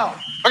around.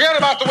 Forget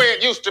about the way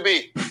it used to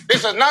be.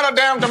 This is not a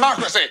damn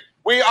democracy.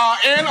 We are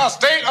in a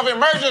state of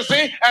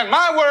emergency, and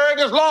my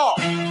word is law.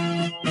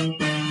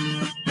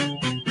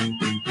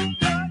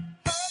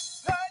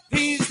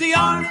 He's the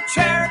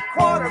armchair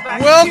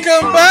quarterback.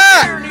 Welcome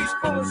back. He's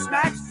full of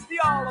snacks. The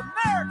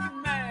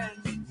all-American man.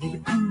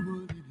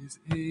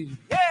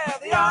 Yeah,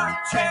 the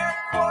armchair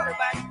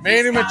quarterback.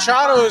 Manny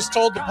Machado has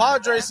told the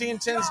Padres he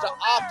intends to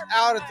opt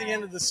out at the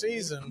end of the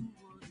season.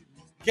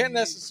 Can't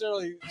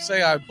necessarily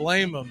say I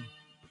blame him,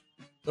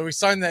 though he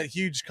signed that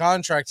huge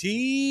contract.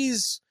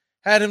 He's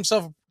had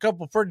himself a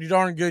couple pretty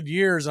darn good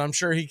years. I'm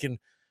sure he can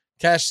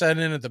cash that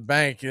in at the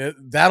bank.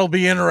 That'll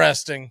be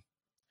interesting.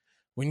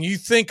 When you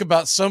think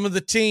about some of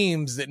the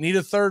teams that need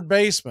a third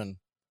baseman,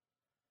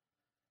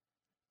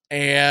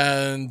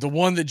 and the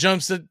one that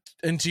jumps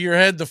into your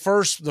head,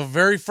 the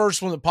very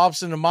first one that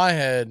pops into my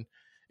head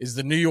is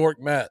the New York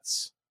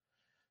Mets.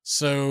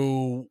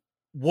 So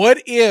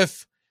what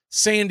if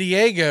San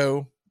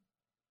Diego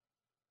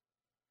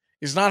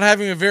is not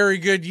having a very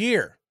good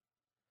year?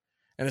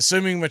 And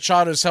assuming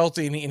Machado's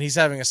healthy and he's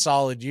having a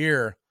solid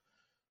year,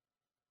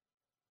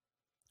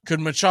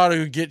 could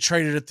Machado get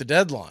traded at the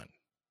deadline?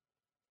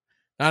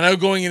 Now, I know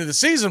going into the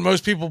season,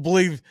 most people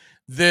believe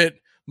that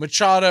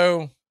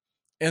Machado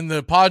and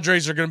the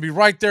Padres are going to be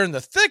right there in the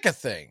thick of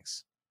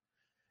things.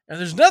 And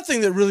there's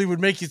nothing that really would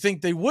make you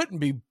think they wouldn't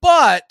be,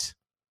 but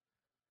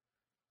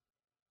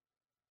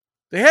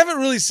they haven't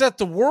really set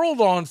the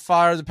world on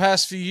fire the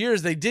past few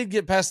years. They did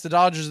get past the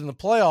Dodgers in the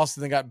playoffs,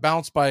 and they got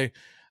bounced by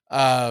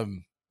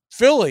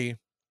Philly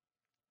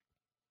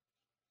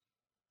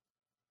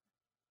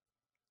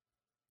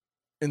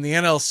in the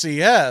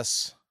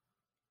NLCS.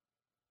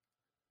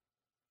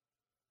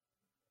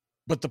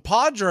 But the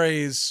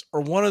Padres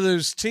are one of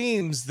those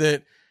teams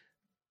that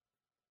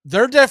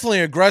they're definitely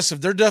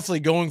aggressive. They're definitely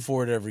going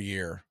for it every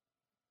year.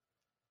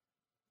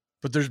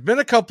 But there's been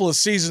a couple of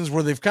seasons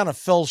where they've kind of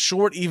fell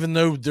short, even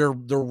though their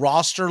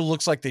roster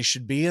looks like they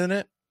should be in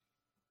it.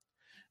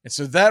 And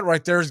so that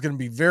right there is going to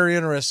be very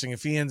interesting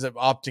if he ends up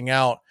opting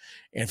out.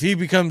 And if he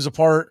becomes a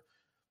part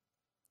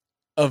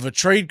of a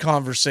trade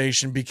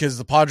conversation because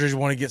the Padres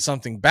want to get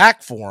something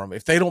back for him,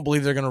 if they don't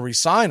believe they're going to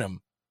re-sign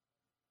him,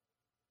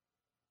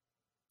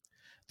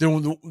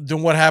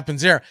 then what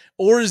happens there?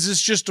 Or is this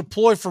just a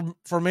ploy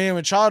for Manny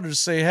Machado to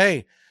say,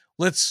 hey,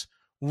 let's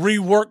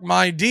rework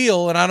my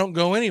deal and I don't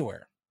go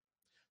anywhere?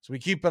 So we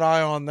keep an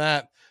eye on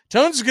that.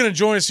 Tones is going to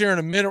join us here in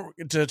a minute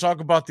to talk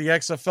about the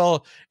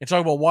XFL and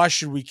talk about why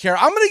should we care.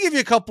 I'm going to give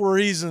you a couple of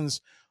reasons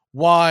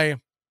why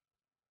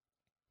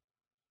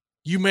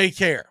you may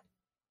care.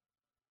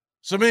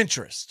 Some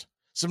interest,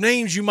 some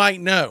names you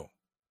might know.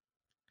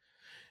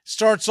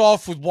 Starts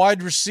off with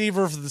wide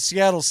receiver for the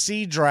Seattle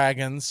Sea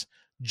Dragons,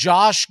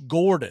 Josh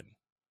Gordon.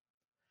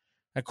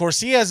 Of course,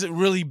 he hasn't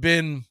really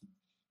been,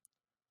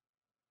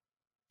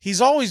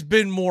 he's always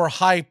been more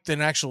hype than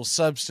actual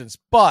substance,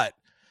 but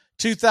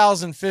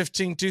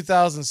 2015,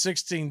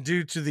 2016,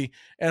 due to the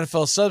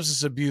NFL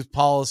substance abuse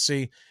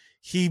policy,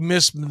 he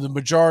missed the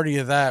majority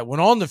of that.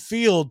 When on the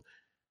field,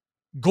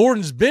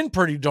 Gordon's been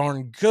pretty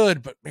darn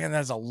good, but man,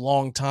 that's a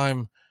long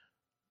time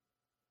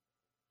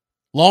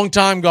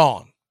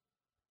gone.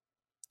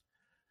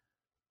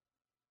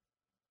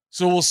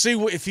 So we'll see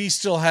if he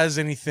still has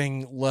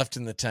anything left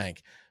in the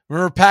tank.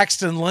 Remember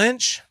Paxton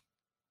Lynch?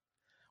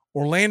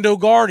 Orlando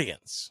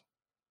Guardians.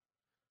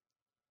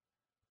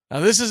 Now,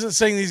 this isn't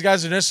saying these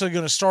guys are necessarily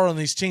going to start on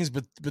these teams,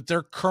 but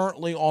they're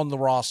currently on the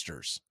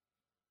rosters.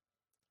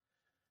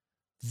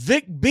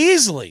 Vic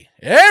Beasley.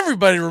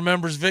 Everybody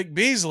remembers Vic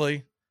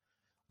Beasley.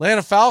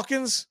 Atlanta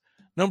Falcons,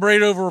 number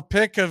 8 overall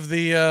pick of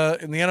the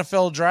in the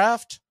NFL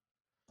draft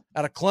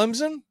out of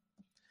Clemson.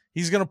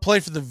 He's going to play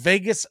for the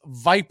Vegas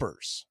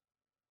Vipers.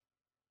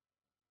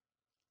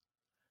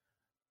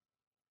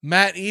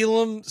 Matt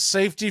Elam,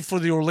 safety for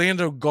the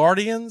Orlando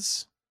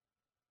Guardians.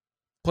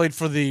 Played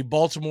for the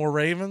Baltimore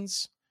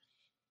Ravens.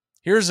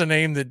 Here's a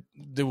name that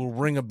will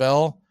ring a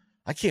bell.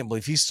 I can't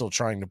believe he's still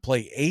trying to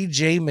play.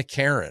 A.J.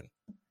 McCarron.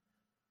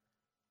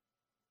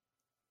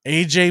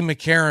 A.J.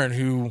 McCarron,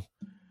 who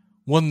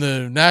won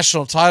the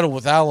national title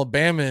with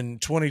Alabama in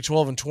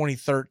 2012 and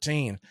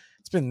 2013.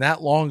 It's been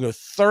that long ago.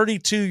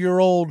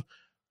 32-year-old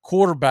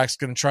quarterback's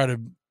going to try to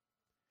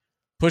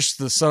push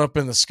the sun up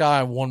in the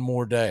sky one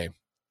more day.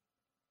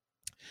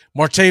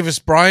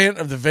 Martavis Bryant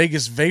of the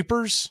Vegas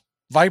Vipers.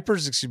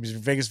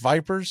 Vegas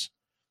Vipers.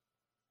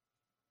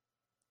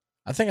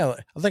 I think I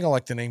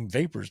like the name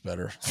Vapors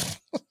better.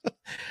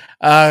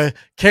 Kalen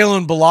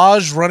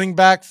Ballage, running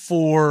back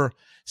for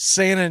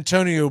San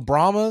Antonio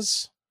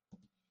Brahmas.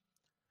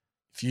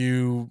 If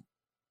you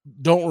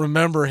don't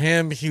remember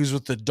him, he was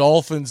with the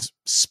Dolphins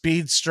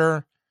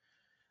speedster.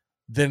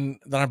 Then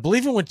I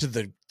believe he went to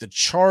the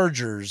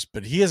Chargers,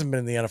 but he hasn't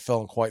been in the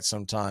NFL in quite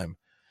some time.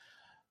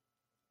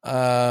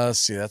 Let's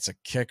see, that's a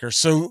kicker.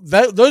 So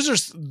those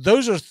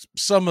are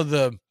some of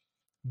the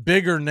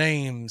bigger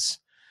names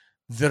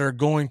that are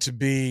going to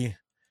be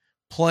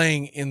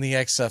playing in the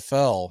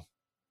XFL.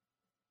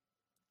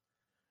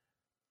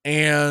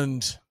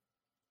 And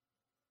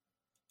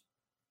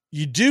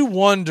you do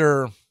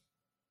wonder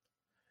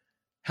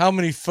how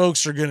many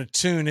folks are going to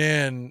tune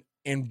in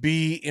and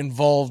be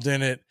involved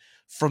in it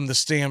from the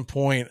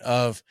standpoint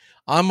of,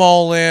 I'm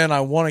all in,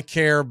 I want to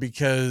care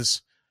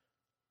because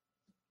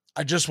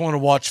I just want to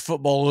watch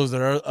football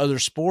over other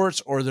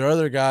sports, or there are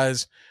other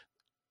guys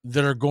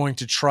that are going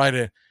to try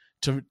to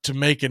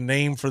make a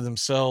name for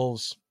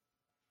themselves.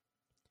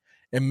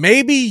 And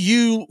maybe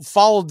you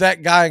followed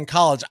that guy in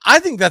college. I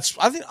think that's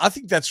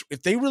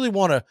if they really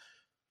want to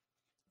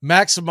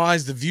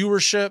maximize the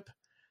viewership,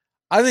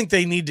 I think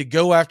they need to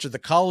go after the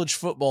college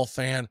football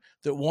fan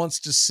that wants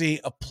to see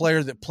a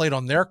player that played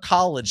on their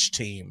college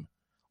team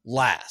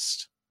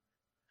last.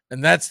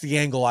 And that's the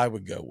angle I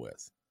would go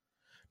with.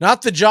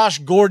 Not the Josh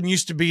Gordon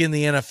used to be in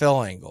the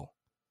NFL angle.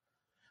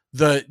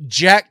 The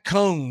Jack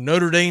Cohn,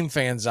 Notre Dame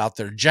fans out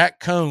there.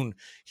 Jack Cohn,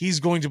 he's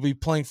going to be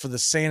playing for the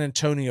San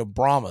Antonio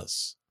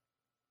Brahmas.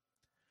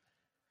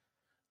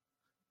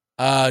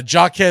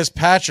 Jaquez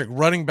Patrick,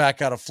 running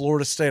back out of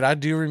Florida State. I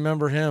do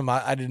remember him.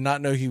 I did not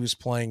know he was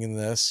playing in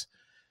this.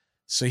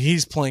 So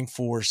he's playing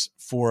for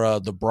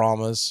the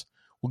Brahmas.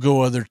 We'll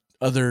go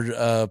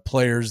other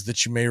players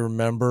that you may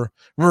remember.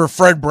 Remember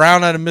Fred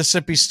Brown out of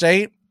Mississippi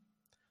State?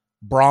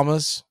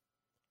 Brahmas.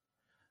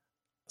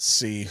 Let's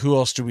see, who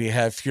else do we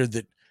have here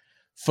that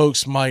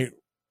folks might...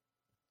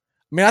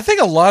 I mean, I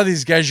think a lot of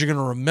these guys you're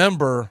going to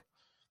remember,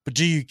 but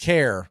do you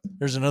care?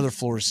 There's another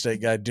Florida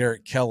State guy,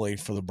 Derek Kelly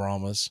for the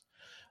Brahmas.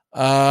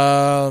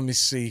 Let me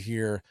see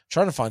here. I'm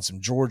trying to find some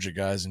Georgia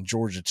guys and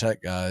Georgia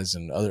Tech guys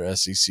and other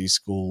SEC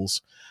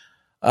schools.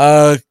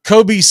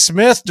 Kobe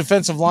Smith,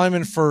 defensive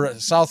lineman for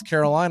South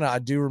Carolina. I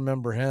do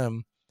remember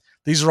him.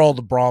 These are all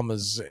the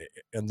Brahmas,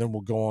 and then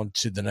we'll go on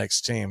to the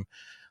next team.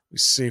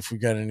 Let's see if we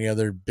got any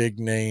other big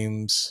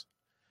names,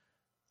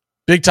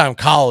 big time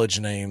college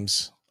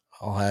names.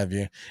 I'll have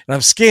you. And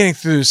I'm scanning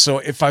through, so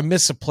if I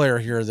miss a player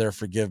here or there,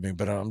 forgive me,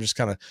 but I'm just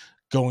kind of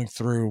going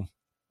through.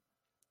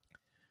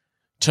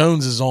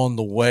 Tones is on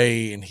the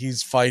way, and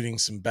he's fighting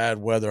some bad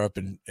weather up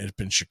in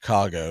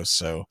Chicago.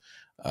 So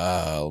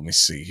let me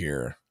see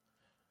here.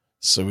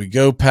 So we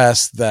go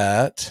past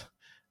that,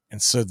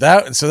 and so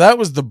that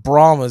was the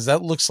Brahmas.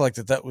 That looks like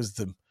that was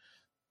the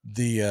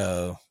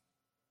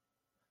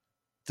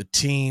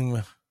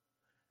team.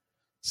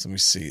 So let me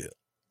see.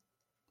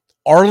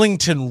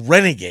 Arlington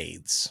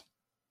Renegades.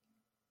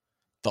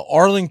 The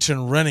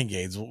Arlington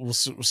Renegades. We'll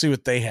see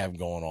what they have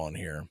going on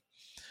here.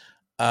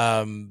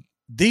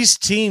 These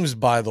teams,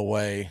 by the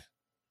way,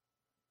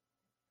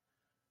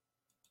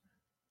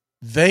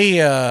 they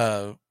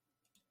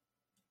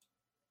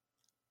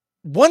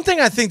one thing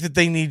I think that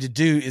they need to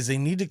do is they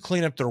need to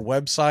clean up their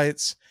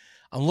websites.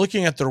 I'm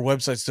looking at their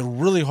websites. They're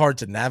really hard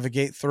to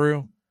navigate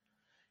through.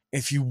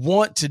 If you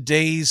want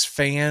today's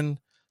fan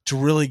to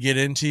really get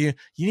into you,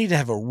 you need to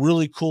have a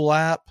really cool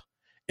app,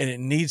 and it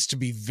needs to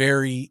be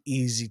very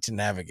easy to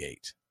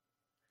navigate.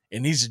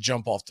 It needs to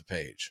jump off the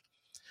page.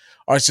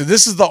 All right, so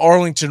this is the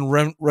Arlington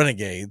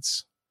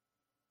Renegades.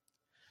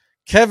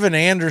 Kevin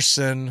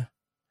Anderson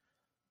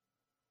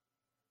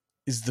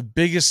is the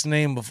biggest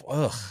name of,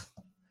 All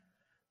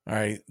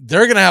right,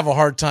 they're going to have a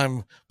hard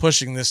time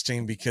pushing this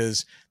team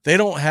because they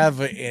don't have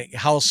a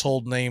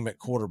household name at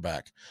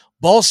quarterback.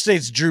 Ball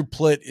State's Drew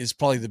Plitt is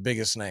probably the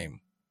biggest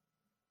name.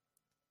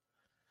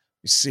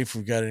 Let's see if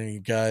we've got any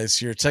guys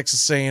here.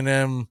 Texas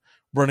A&M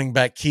running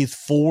back Keith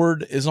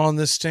Ford is on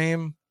this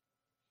team.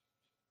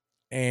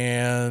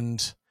 And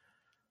let's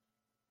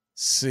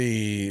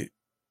see,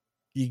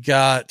 you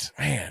got,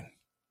 man,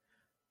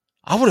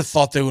 I would have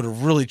thought they would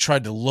have really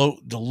tried to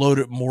load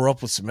it more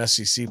up with some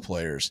SEC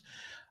players.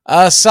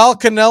 Sal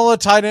Cannella,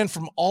 tight end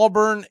from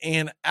Auburn,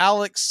 and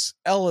Alex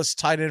Ellis,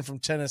 tight end from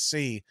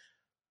Tennessee,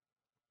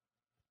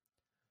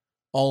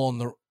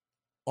 all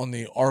on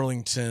the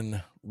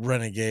Arlington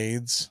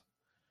Renegades.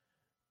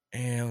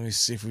 And let me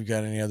see if we've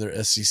got any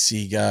other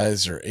SEC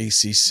guys or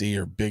ACC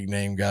or big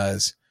name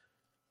guys.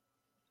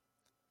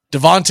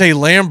 Devontae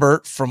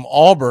Lambert from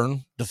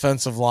Auburn,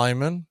 defensive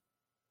lineman.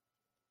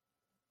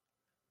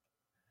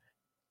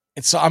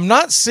 And so I'm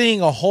not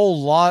seeing a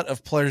whole lot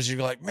of players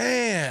you're like,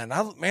 man,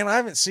 I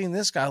haven't seen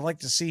this guy. I'd like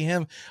to see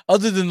him,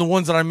 other than the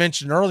ones that I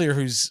mentioned earlier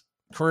whose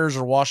careers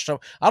are washed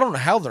up. I don't know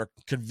how they're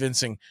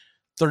convincing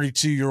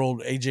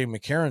 32-year-old AJ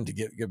McCarron to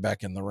get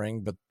back in the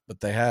ring, but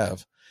they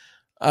have.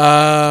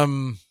 I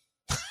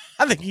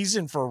think he's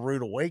in for a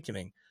rude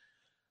awakening.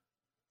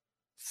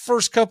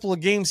 First couple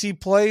of games he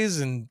plays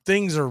and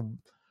things are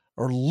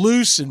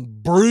loose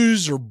and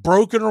bruised or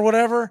broken or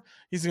whatever,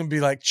 he's going to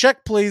be like,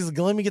 check, please.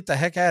 Let me get the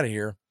heck out of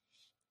here.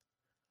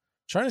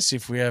 Trying to see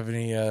if we have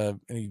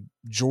any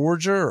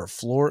Georgia or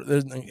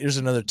Florida. Here's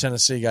another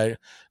Tennessee guy,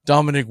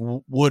 Dominic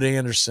Wood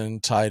Anderson,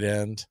 tight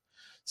end.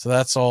 So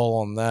that's all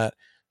on that.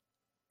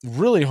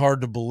 Really hard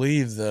to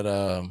believe that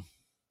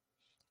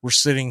we're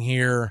sitting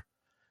here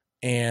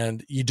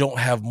and you don't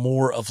have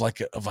more of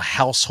of a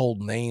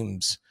household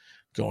names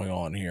going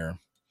on here.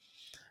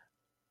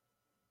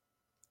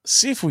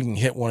 See if we can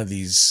hit one of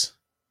these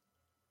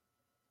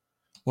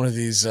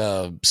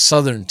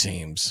Southern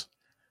teams.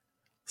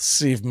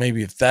 See if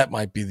maybe if that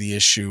might be the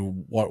issue,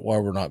 why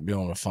we're not being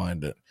able to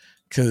find it.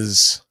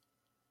 Because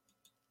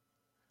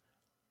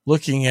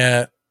looking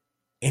at,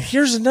 and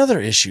here's another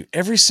issue.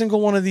 Every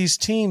single one of these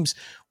teams,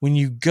 when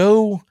you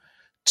go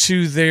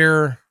to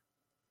their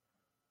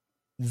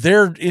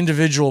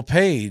individual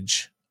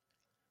page,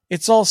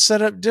 it's all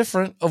set up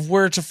different of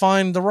where to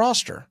find the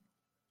roster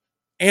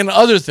and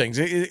other things.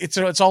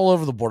 It's all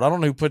over the board. I don't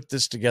know who put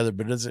this together,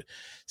 but does it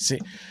see?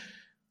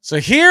 So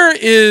here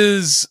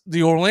is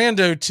the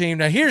Orlando team.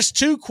 Now here's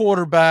two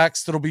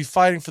quarterbacks that'll be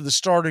fighting for the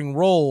starting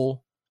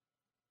role.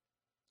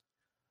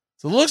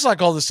 So it looks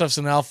like all this stuff's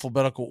in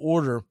alphabetical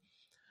order,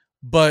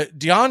 but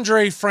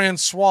DeAndre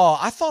Francois,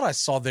 I thought I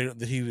saw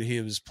that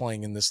he was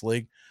playing in this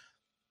league.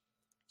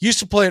 Used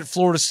to play at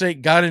Florida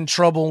State, got in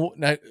trouble,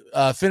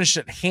 finished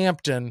at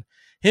Hampton.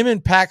 Him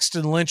and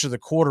Paxton Lynch are the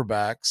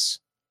quarterbacks.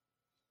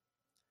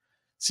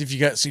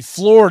 See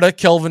Florida,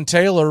 Kelvin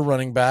Taylor,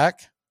 running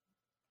back.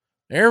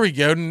 There we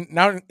go.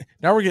 Now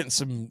we're getting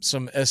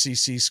some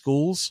SEC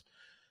schools.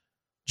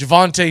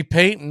 Javonte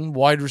Payton,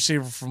 wide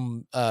receiver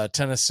from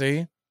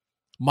Tennessee.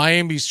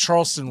 Miami's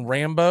Charleston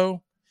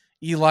Rambo.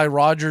 Eli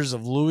Rogers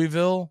of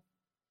Louisville.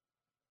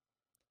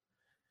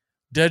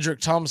 Dedrick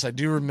Thomas, I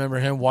do remember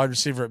him, wide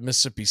receiver at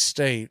Mississippi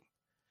State.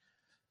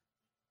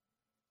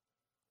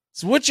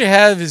 So what you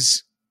have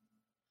is,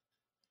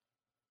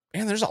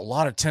 man, there's a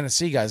lot of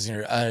Tennessee guys in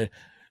here.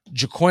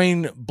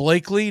 Jaquan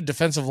Blakely,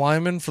 defensive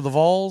lineman for the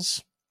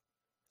Vols.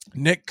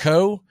 Nick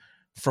Coe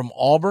from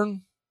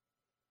Auburn.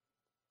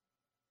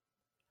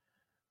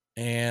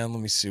 And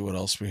let me see what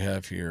else we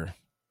have here.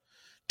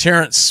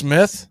 Terrence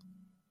Smith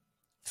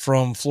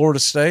from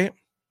Florida State.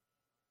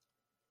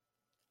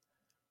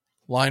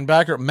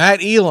 Linebacker.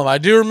 Matt Elam. I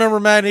do remember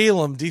Matt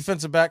Elam,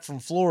 defensive back from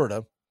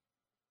Florida.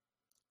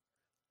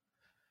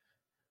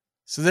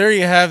 So there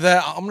you have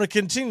that. I'm going to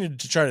continue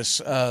to try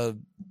to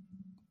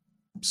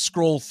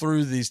scroll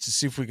through these to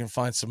see if we can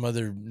find some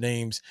other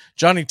names.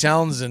 Johnny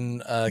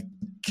Townsend,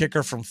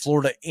 kicker from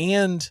Florida,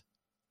 and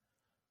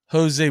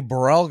Jose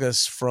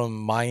Boralgas from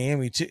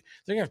Miami. They're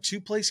going to have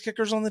two place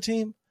kickers on the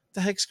team? What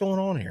the heck's going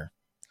on here?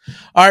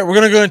 All right, we're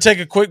going to go and take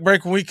a quick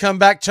break. When we come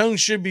back, Tone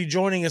should be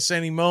joining us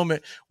any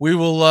moment. We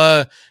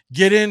will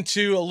get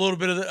into a little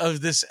bit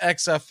of this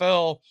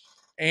XFL,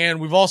 and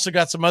we've also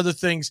got some other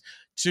things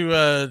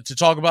to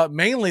talk about,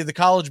 mainly the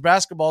college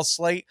basketball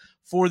slate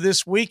for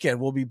this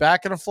weekend. We'll be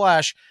back in a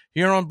flash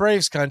here on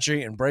Braves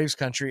Country and Braves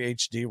Country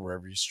HD,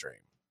 wherever you stream.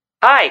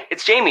 Hi,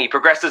 it's Jamie,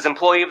 Progressive's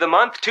Employee of the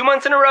Month, 2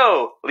 months in a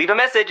row. Leave a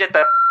message at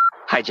the...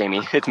 Hi,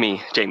 Jamie. It's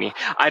me, Jamie.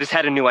 I just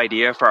had a new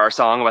idea for our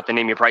song about the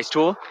Name Your Price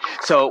tool.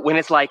 So when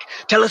it's like,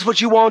 tell us what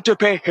you want to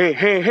pay, hey,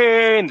 hey,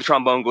 hey, and the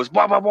trombone goes,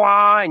 blah, blah,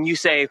 blah, and you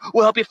say,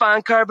 we'll help you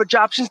find coverage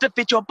options to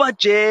fit your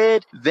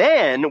budget.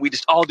 Then we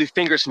just all do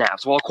finger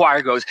snaps while a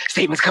choir goes,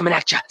 savings coming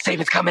at ya,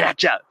 savings coming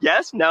at ya.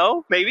 Yes?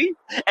 No? Maybe?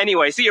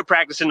 Anyway, see you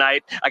practice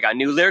tonight. I got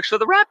new lyrics for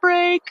the rap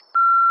break.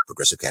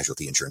 Progressive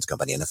Casualty Insurance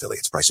Company and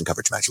Affiliates. Price and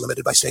coverage match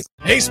limited by state.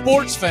 Hey,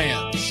 sports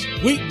fans.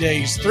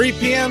 Weekdays, 3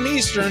 p.m.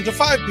 Eastern to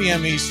 5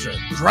 p.m. Eastern.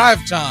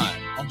 Drive time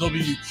on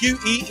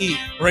WQEE.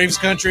 Braves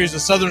Country is a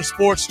Southern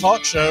sports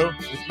talk show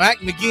with Mac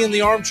McGee and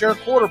the Armchair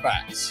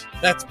Quarterbacks.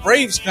 That's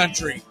Braves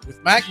Country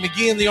with Mac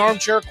McGee and the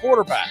Armchair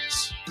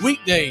Quarterbacks.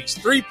 Weekdays,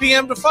 3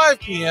 p.m. to 5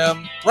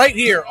 p.m. right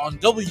here on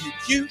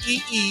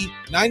WQEE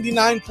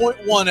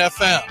 99.1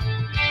 FM.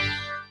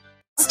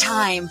 It's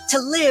time to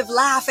live,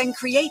 laugh, and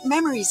create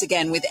memories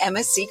again with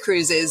MSC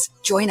Cruises.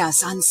 Join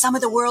us on some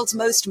of the world's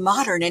most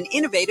modern and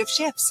innovative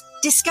ships.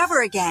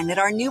 Discover again at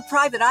our new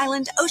private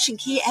island, Ocean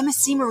Key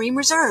MSC Marine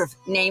Reserve,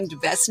 named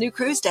Best New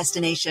Cruise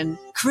Destination.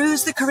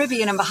 Cruise the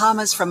Caribbean and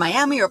Bahamas from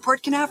Miami or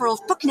Port Canaveral.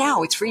 Book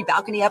now with free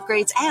balcony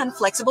upgrades and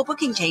flexible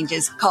booking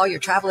changes. Call your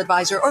travel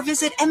advisor or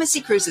visit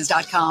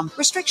MSCCruises.com.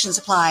 Restrictions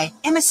apply.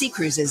 MSC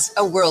Cruises,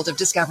 a world of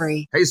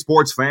discovery. Hey,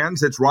 sports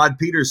fans, it's Rod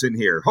Peterson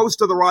here,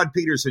 host of The Rod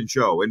Peterson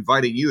Show,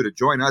 inviting you to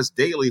join us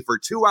daily for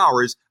 2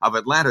 hours of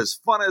Atlanta's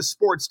funnest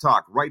sports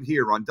talk right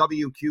here on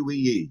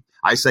WQEE.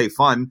 I say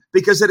fun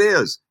because it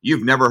is.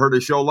 You've never heard a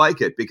show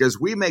like it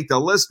because we make the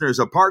listeners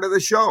a part of the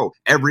show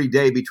every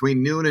day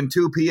between noon and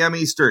 2 p.m.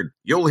 Eastern.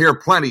 You'll hear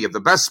plenty of the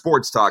best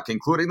sports talk,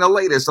 including the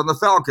latest on the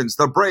Falcons,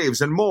 the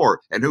Braves, and more.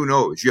 And who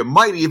knows, you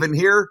might even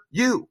hear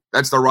you.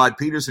 That's the Rod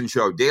Peterson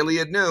Show, daily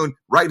at noon,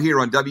 right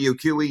here on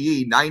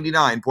WQEE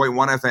 99.1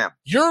 FM.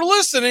 You're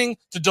listening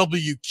to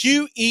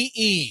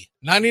WQEE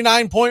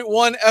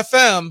 99.1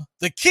 FM,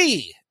 The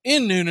Key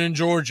in Noonan,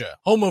 Georgia,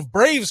 home of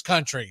Braves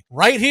Country,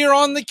 right here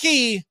on The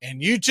Key and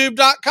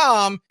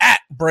YouTube.com at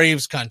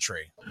Braves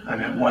Country. I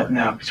mean, what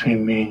now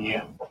between me and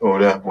you? Oh,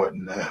 that what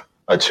now?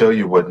 I tell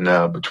you what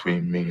now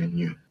between me and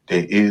you.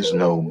 There is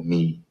no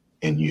me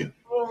and you.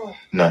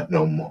 Not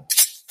no more.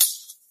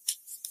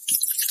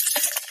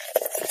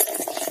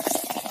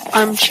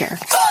 Armchair.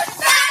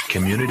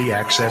 Community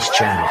Access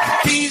Channel.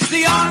 He's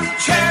the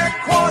armchair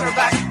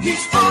quarterback.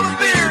 He's full of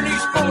beer and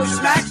he's full of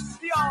snacks.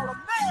 The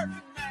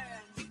all-American man.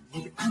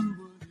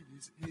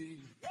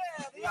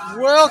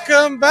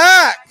 Welcome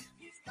back.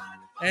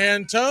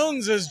 And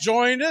Tones has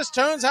joined us.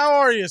 Tones, how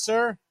are you,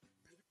 sir?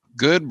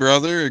 Good,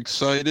 brother.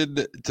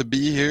 Excited to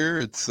be here.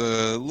 It's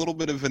a little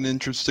bit of an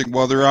interesting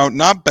weather out.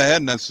 Not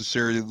bad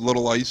necessarily, a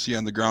little icy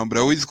on the ground, but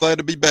always glad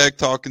to be back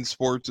talking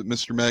sports with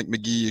Mr. Mac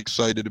McGee.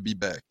 Excited to be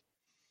back.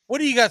 What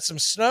do you got, some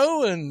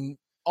snow and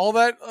all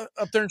that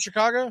up there in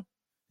Chicago?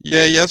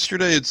 Yeah,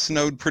 yesterday it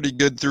snowed pretty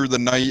good through the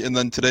night, and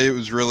then today it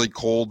was really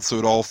cold, so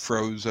it all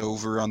froze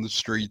over on the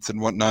streets and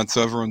whatnot,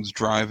 so everyone's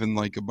driving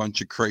like a bunch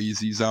of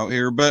crazies out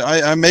here. But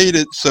I made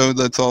it, so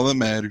that's all that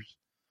matters.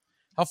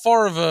 How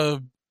far of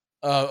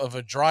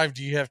a drive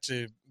do you have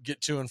to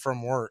get to and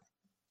from work?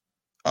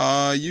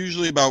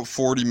 Usually about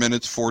 40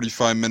 minutes,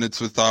 45 minutes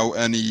without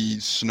any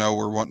snow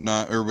or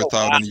whatnot, or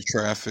without any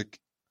traffic.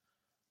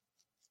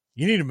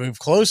 You need to move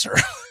closer.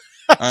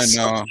 I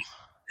know.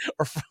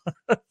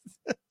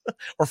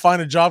 Or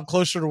find a job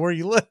closer to where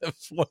you live.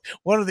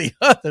 One or the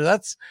other.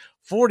 That's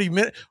 40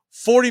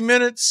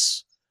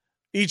 minutes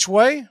each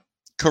way?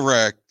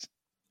 Correct.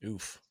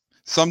 Oof.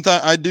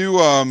 Sometimes I do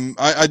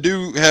I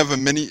do have a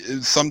mini,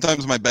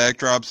 sometimes my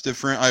backdrop's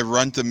different. I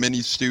rent a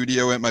mini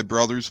studio at my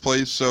brother's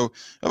place, so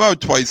about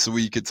twice a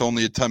week it's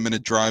only a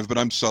 10-minute drive, but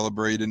I'm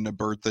celebrating a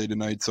birthday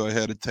tonight, so I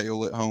had a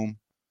tail at home.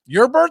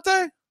 Your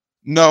birthday?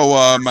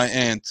 No, my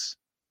aunt's.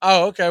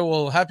 Oh, okay.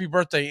 Well, happy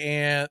birthday,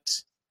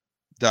 Aunt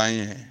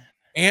Diane.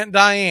 Aunt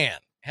Diane.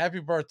 Happy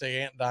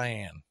birthday, Aunt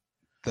Diane.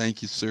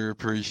 Thank you, sir.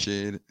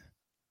 Appreciate it.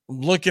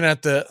 I'm looking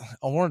at I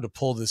wanted to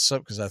pull this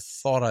up because I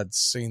thought I'd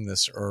seen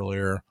this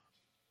earlier.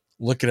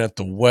 Looking at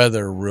the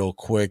weather real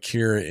quick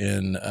here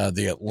in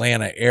the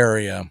Atlanta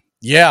area.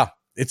 Yeah,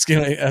 it's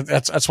gonna.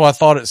 That's why I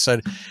thought it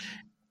said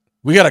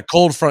we got a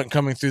cold front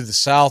coming through the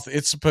south.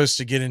 It's supposed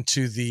to get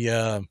into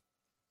the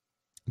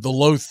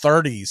low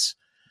 30s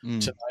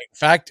tonight. In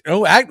fact,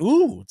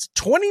 it's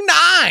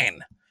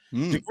 29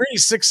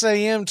 degrees 6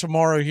 a.m.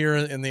 tomorrow here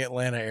in the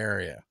Atlanta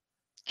area.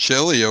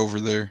 Chilly over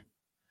there.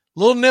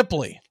 Little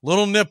nipply.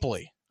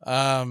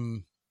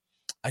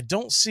 I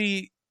don't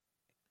see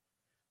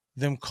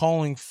them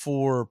calling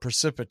for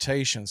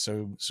precipitation,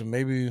 so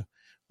maybe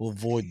we'll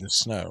avoid the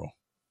snow.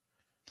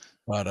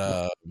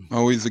 But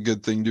always a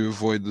good thing to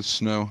avoid the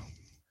snow.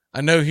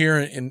 I know here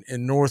in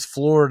North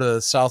Florida,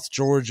 South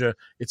Georgia,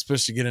 it's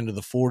supposed to get into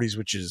the 40s,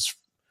 which is,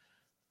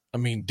 I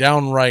mean,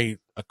 downright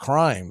a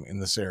crime in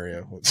this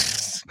area.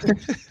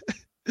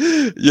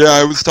 Yeah,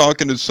 I was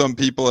talking to some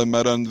people I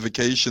met on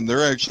vacation.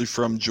 They're actually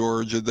from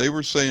Georgia. They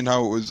were saying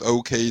how it was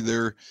okay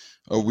there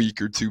a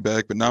week or two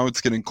back, but now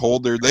it's getting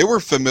colder. They were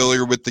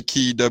familiar with the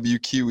key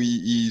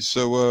WQEE,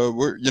 so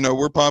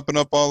we're popping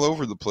up all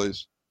over the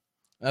place.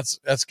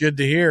 That's good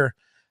to hear.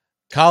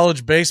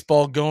 College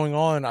baseball going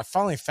on. I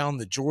finally found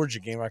the Georgia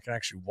game. I can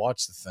actually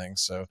watch the thing,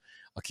 so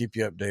I'll keep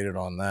you updated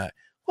on that.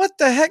 What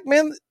the heck,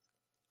 man?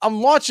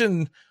 I'm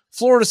watching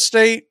Florida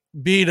State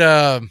beat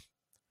Arkansas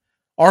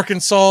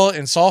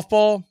in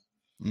softball,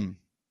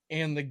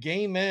 and the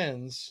game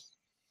ends.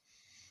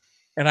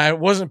 And I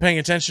wasn't paying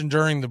attention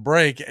during the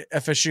break.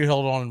 FSU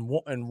held on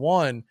and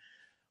won.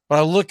 But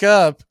I look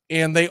up,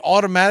 and they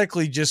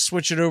automatically just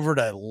switch it over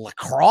to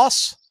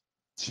lacrosse.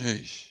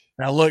 Jeez.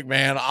 Now, look,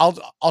 man,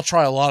 I'll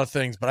try a lot of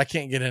things, but I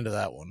can't get into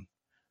that one.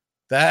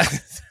 That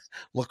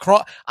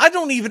lacrosse, I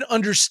don't even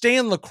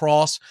understand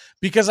lacrosse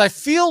because I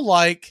feel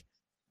like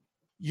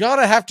you ought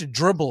to have to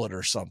dribble it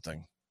or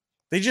something.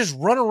 They just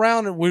run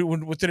around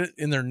with it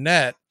in their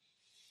net.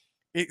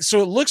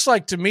 So it looks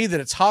like to me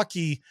that it's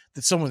hockey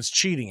that someone's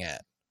cheating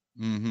at.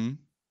 Mm-hmm.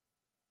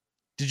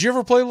 Did you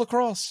ever play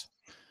lacrosse?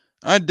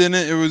 I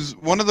didn't. It was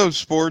one of those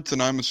sports,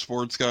 and I'm a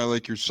sports guy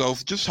like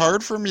yourself. Just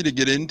hard for me to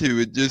get into.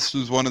 It just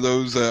was one of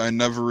those I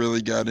never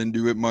really got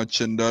into it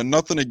much, and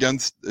nothing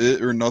against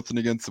it or nothing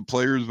against the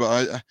players,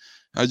 but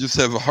I just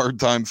have a hard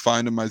time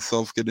finding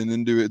myself getting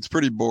into it. It's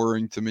pretty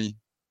boring to me.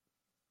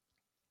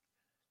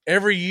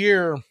 Every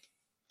year,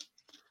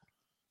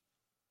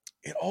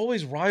 it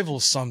always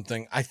rivals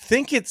something. I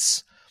think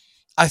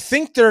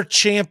their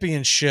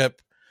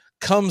championship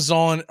comes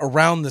on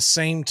around the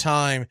same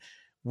time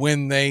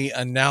when they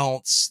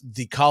announce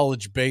the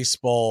college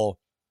baseball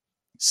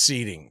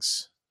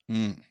seedings.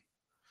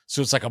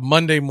 So it's like a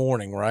Monday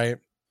morning, right?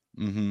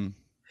 Mm-hmm.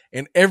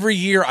 And every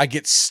year I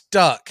get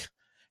stuck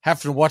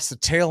having to watch the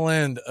tail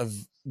end of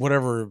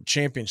whatever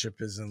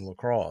championship is in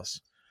lacrosse.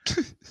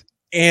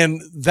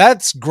 And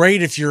that's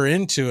great if you're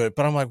into it,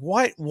 but I'm like,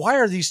 why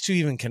are these two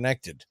even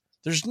connected?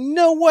 There's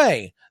no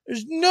way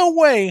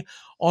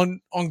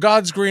on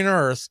God's green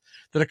earth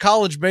that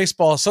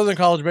a Southern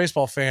college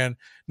baseball fan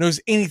knows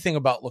anything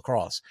about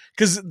lacrosse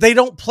because they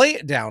don't play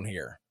it down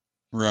here.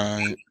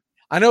 Right.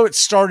 I know it's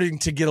starting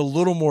to get a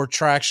little more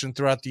traction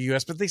throughout the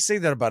U.S., but they say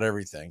that about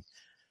everything.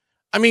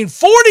 I mean,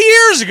 40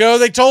 years ago,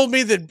 they told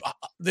me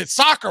that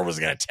soccer was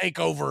going to take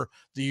over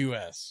the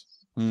U.S.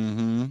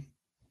 Mm-hmm.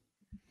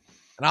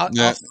 And I'll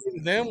say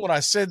to them what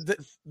I said.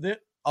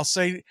 I'll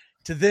say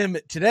to them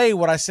today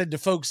what I said to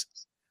folks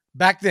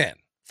back then,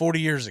 40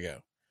 years ago.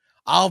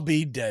 I'll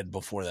be dead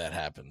before that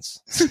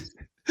happens.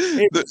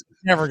 It's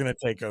never going to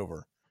take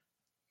over.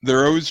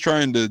 They're always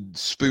trying to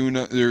spoon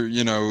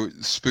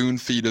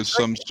feed us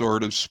some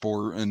sort of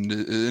sport, and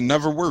it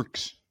never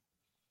works.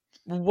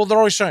 Well, they're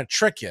always trying to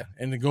trick you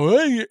and to go,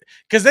 hey,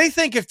 because they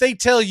think if they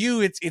tell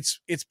you it's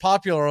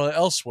popular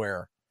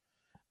elsewhere,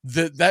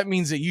 that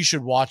means that you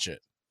should watch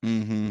it.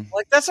 Mm-hmm.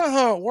 Like that's not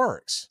how it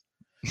works.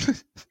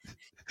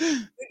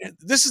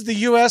 This is the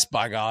U.S.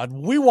 by God.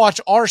 We watch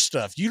our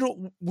stuff.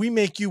 We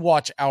make you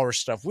watch our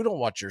stuff. We don't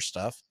watch your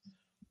stuff.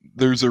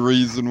 There's a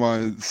reason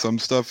why some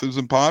stuff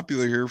isn't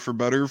popular here, for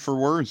better or for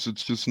worse.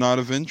 It's just not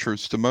of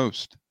interest to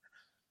most.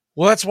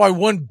 Well, that's why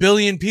 1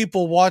 billion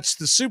people watch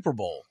the Super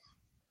Bowl,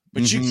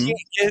 but you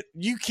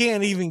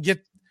can't even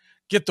get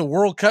the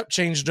World Cup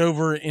changed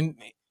over in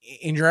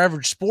your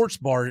average sports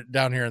bar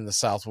down here in the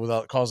South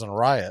without causing a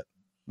riot.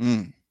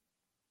 Mm.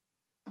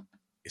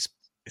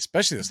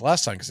 Especially this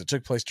last time because it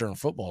took place during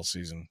football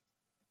season.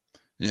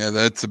 Yeah,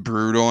 that's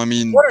brutal. I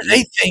mean, what are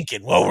they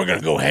thinking? Well, we're going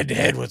to go head to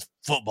head with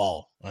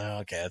football.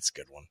 Well, okay, that's a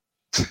good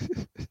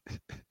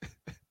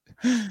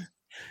one.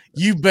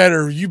 You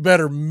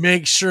better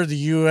make sure the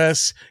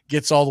U.S.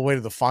 gets all the way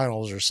to the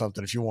finals or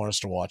something if you want us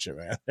to watch it,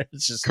 man.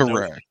 It's just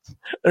correct.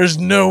 There's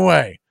no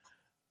way.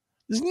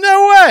 There's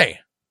no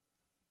way.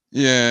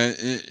 Yeah,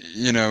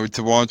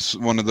 to watch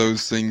one of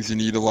those things, you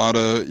need a lot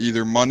of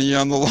either money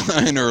on the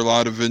line or a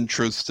lot of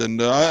interest, and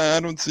I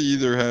don't see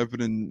either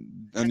happening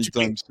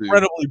anytime soon.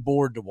 Incredibly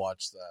bored to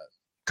watch that.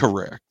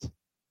 Correct.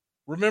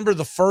 Remember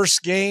the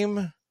first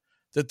game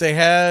that they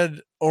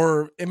had,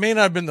 or it may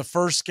not have been the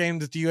first game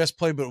that the U.S.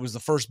 played, but it was the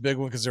first big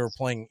one because they were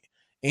playing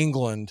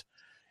England.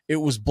 It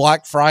was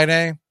Black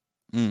Friday,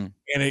 and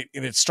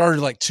it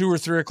started like 2 or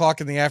 3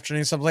 o'clock in the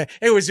afternoon, something like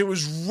that. Anyways, it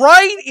was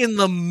right in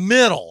the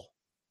middle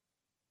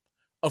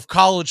of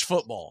college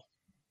football,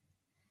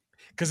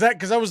 because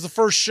that was the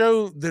first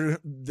show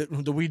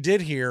that we did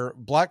here,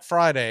 Black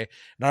Friday,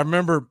 and I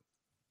remember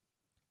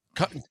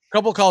a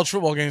couple of college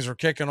football games were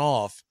kicking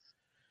off,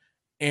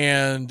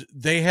 and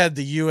they had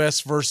the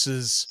U.S.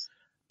 versus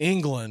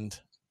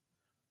England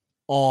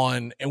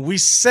on, and we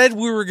said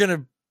we were going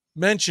to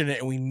mention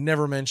it, and we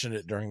never mentioned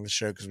it during the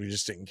show because we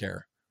just didn't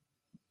care.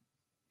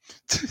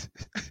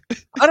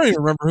 I don't even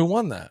remember who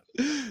won that.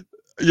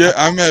 Yeah,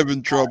 I'm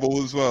having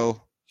trouble as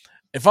well.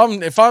 If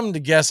I'm to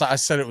guess, I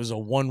said it was a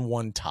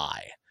 1-1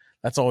 tie.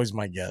 That's always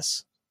my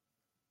guess.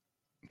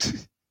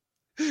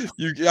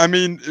 I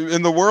mean,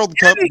 in the World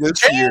Cup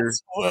this year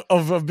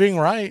of being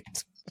right.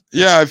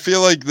 Yeah, I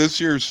feel like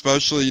this year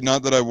especially,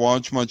 not that I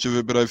watch much of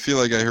it, but I feel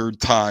like I heard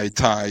tie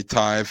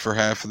for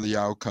half of the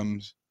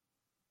outcomes.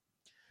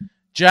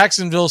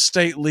 Jacksonville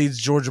State leads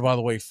Georgia, by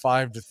the way,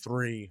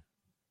 5-3.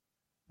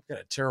 I've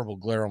got a terrible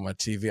glare on my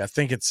TV. I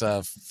think it's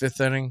fifth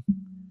inning.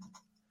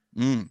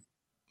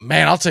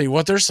 Man, I'll tell you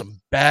what, there's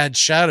some bad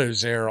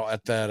shadows there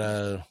at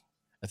that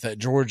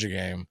Georgia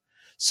game.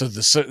 So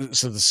the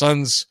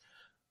sun's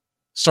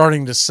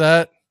starting to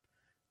set,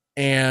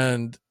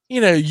 and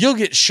you'll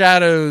get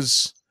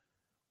shadows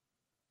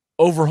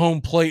over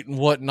home plate and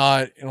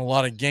whatnot in a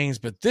lot of games,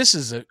 but this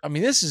is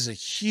a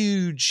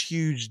huge,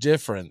 huge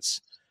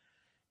difference.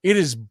 It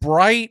is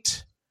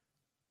bright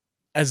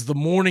as the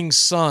morning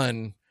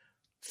sun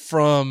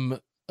from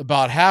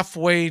about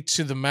halfway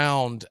to the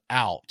mound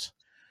out.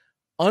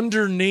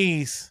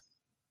 Underneath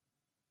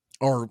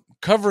or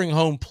covering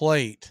home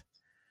plate,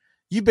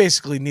 you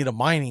basically need a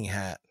mining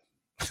hat.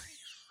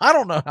 I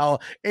don't know how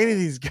any of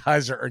these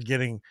guys are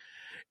getting,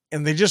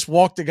 and they just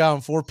walked the guy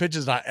on 4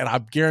 pitches, and I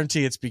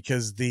guarantee it's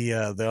because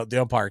the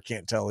umpire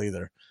can't tell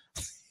either.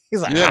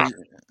 He's like,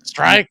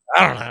 strike?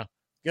 I don't know.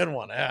 Good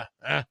one. Yeah.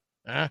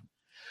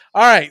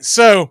 All right,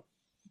 so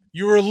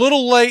you were a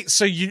little late,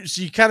 so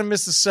you kind of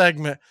missed the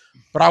segment,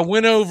 but I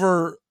went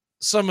over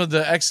some of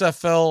the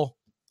XFL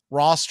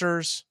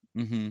rosters.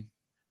 Mm-hmm.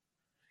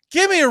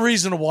 Give me a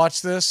reason to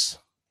watch this.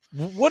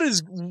 What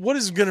is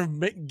going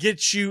to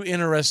get you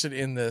interested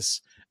in this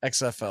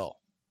XFL?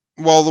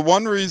 Well, the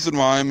one reason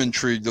why I'm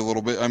intrigued a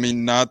little bit, I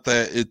mean, not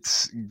that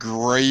it's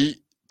great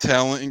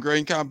talent and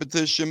great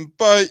competition,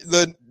 but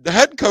the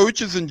head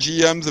coaches and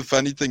GMs, if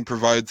anything,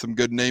 provide some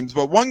good names.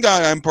 But one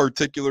guy I'm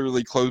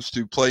particularly close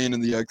to playing in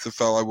the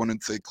XFL, I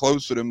wouldn't say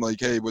close with him, like,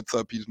 hey, what's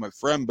up? He's my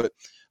friend. But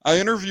I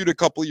interviewed a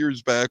couple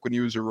years back when he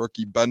was a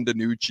rookie, Ben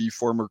DiNucci,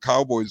 former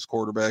Cowboys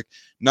quarterback.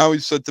 Now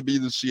he's set to be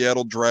the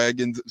Seattle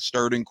Dragons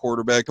starting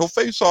quarterback. He'll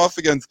face off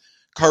against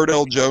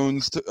Cardell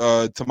Jones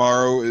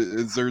tomorrow.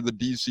 Is there the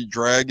DC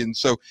Dragons?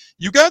 So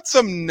you got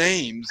some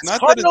names. Is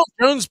Cardell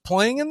Jones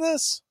playing in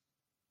this?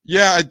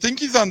 Yeah, I think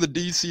he's on the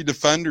DC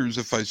Defenders,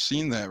 if I've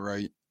seen that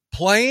right.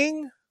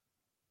 Playing?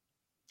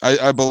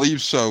 I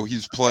believe so.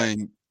 He's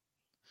playing.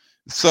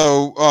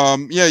 So,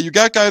 yeah, you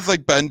got guys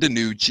like Ben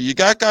DiNucci. You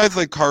got guys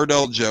like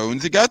Cardell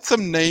Jones. You got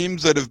some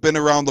names that have been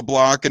around the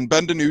block. And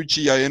Ben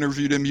DiNucci, I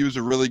interviewed him. He was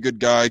a really good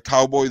guy.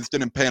 Cowboys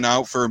didn't pan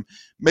out for him.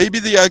 Maybe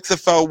the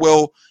XFL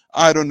will.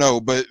 I don't know.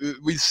 But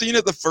we've seen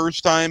it the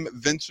first time.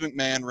 Vince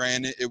McMahon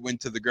ran it. It went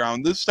to the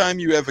ground. This time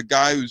you have a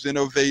guy who's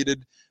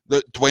innovated.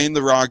 Dwayne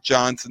The Rock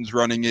Johnson's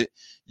running it.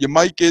 You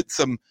might get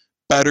some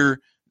better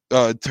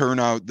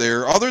turnout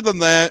there. Other than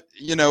that,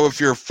 if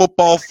you're a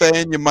football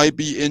fan, you might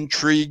be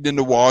intrigued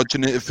into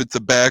watching it if it's a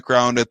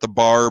background at the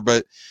bar,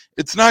 but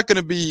it's not going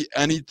to be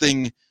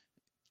anything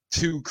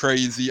too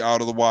crazy out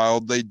of the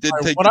wild. They did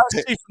take what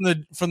I see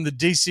from the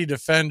DC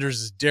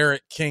Defenders is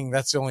Derek King.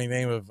 That's the only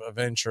name of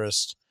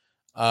interest.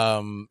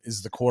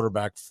 Is the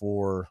quarterback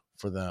for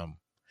them,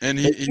 and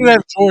he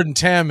have Jordan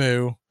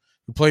Tamu,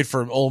 who played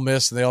for Ole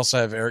Miss, and they also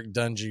have Eric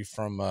Dungy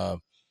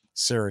from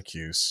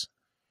Syracuse.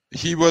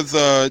 He was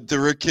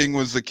Derek King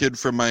was the kid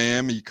from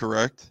Miami,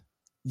 correct?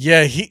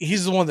 Yeah,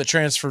 he's the one that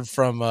transferred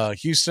from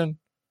Houston.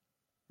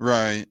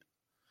 Right.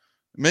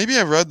 Maybe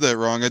I read that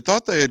wrong. I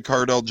thought they had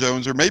Cardell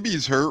Jones, or maybe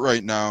he's hurt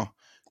right now.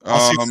 I'll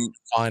see if I can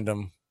find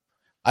him.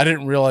 I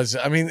didn't realize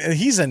it. I mean,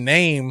 he's a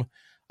name.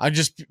 I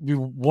just be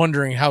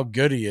wondering how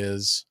good he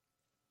is.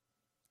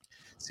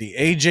 See,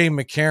 AJ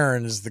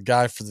McCarron is the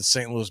guy for the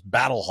St. Louis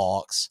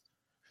Battlehawks.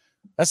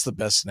 That's the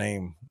best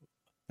name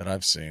that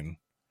I've seen.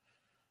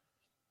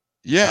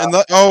 Yeah, and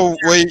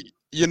wait,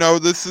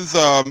 this is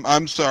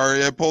I'm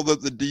sorry, I pulled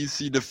up the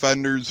DC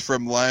Defenders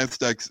from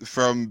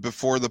from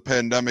before the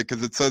pandemic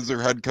because it says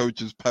their head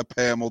coach is Pep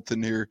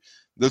Hamilton here.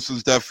 This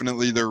was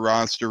definitely their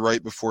roster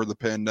right before the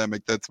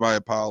pandemic. That's my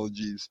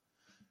apologies.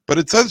 But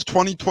it says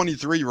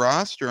 2023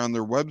 roster on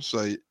their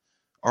website,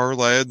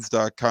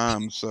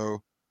 ourlads.com.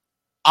 So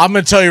I'm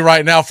going to tell you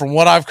right now, from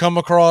what I've come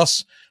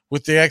across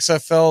with the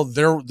XFL,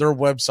 their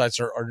websites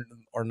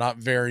are not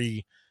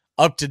very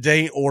up to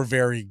date or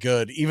very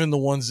good. Even the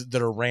ones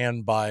that are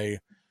ran by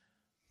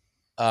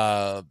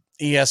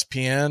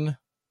ESPN.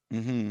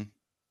 Mm-hmm.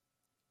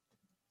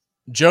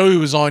 Joey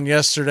was on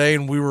yesterday,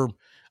 and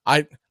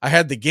I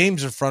had the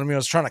games in front of me. I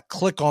was trying to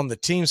click on the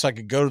team so I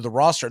could go to the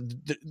roster.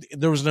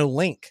 There was no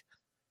link.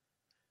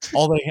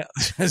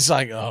 It's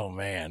like, oh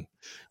man.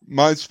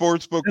 My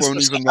sportsbook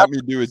won't even let me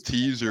do a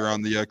teaser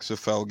on the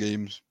XFL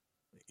games.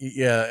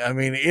 Yeah, I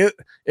mean it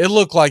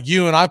looked like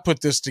you and I put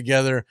this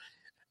together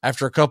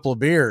after a couple of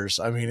beers.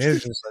 I mean,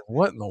 it's just like,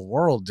 what in the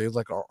world, dude?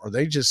 Like, are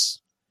they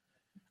just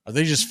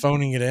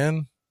phoning it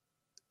in?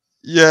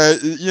 Yeah,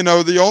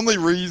 the only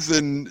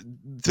reason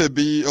to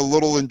be a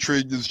little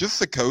intrigued is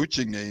just the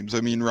coaching names. I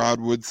mean, Rod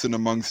Woodson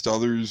amongst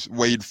others,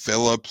 Wade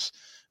Phillips.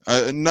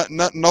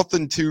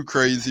 Nothing too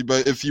crazy,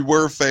 but if you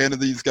were a fan of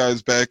these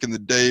guys back in the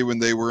day when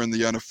they were in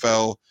the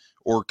NFL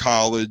or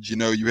college. You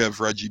know, you have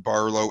Reggie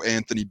Barlow,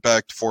 Anthony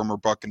Becht, former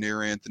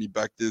Buccaneer Anthony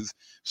Becht is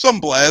some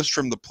blast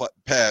from the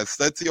past.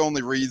 That's the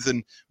only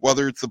reason,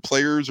 whether it's the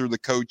players or the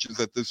coaches,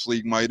 that this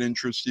league might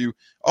interest you.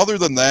 Other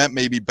than that,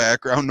 maybe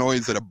background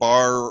noise at a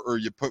bar, or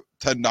you put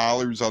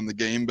 $10 on the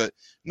game, but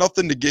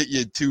nothing to get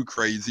you too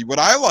crazy. What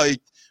I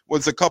liked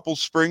was a couple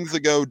springs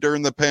ago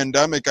during the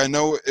pandemic. I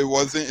know it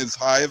wasn't as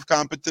high of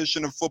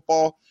competition of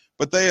football,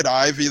 but they had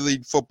Ivy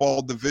League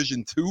football,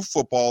 Division II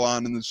football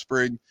on in the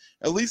spring.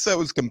 At least that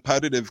was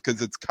competitive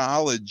because it's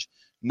college.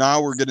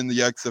 Now we're getting the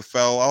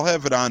XFL. I'll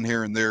have it on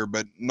here and there,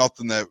 but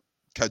nothing that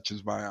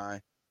catches my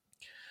eye.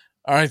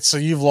 All right, so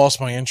you've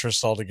lost my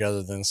interest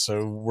altogether then,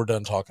 so we're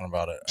done talking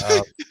about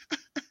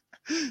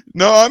it.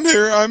 No, I'm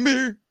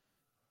here.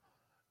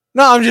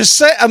 No, I'm just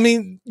saying, I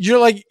mean,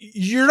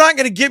 you're not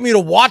going to get me to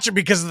watch it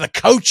because of the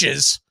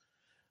coaches.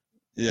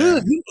 Yeah.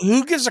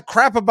 Who gives a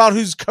crap about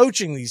who's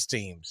coaching these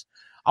teams?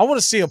 I want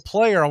to see a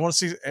player. I want to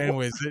see,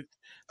 anyways.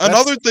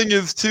 Another thing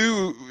is,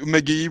 too,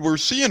 McGee, we're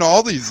seeing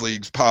all these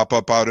leagues pop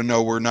up out of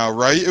nowhere now,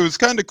 right? It was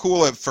kind of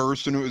cool at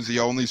first when it was the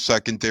only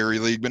secondary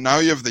league, but now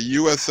you have the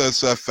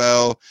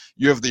USSFL,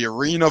 you have the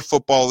Arena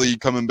Football League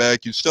coming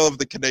back, you still have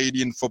the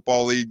Canadian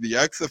Football League, the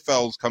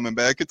XFL's coming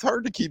back. It's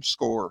hard to keep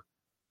score.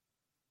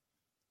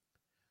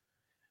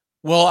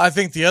 Well, I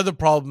think the other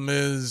problem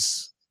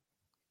is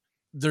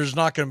there's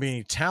not going to be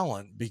any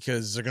talent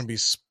because they're going to be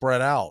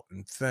spread out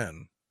and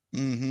thin.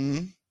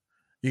 Mm-hmm.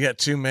 You got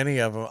too many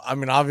of them. I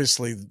mean,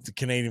 obviously, the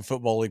Canadian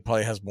Football League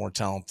probably has more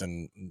talent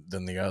than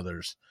the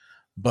others,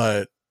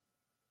 but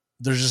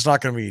there's just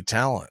not going to be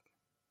talent.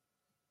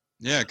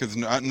 Yeah, because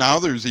now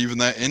there's even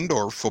that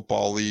indoor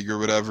football league or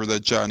whatever that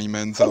Johnny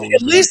Manziel. I mean,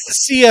 at least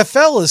the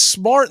CFL is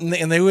smart,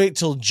 and they wait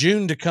till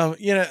June to come.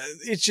 You know,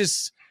 it's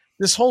just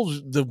this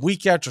the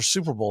week after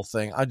Super Bowl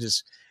thing.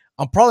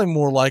 I'm probably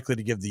more likely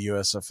to give the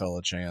USFL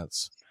a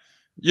chance.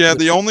 Yeah,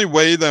 the only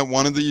way that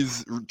one of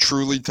these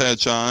truly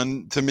catch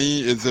on to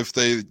me is if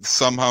they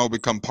somehow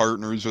become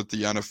partners with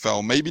the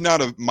NFL. Maybe not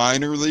a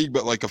minor league,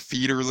 but like a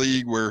feeder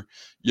league where,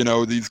 you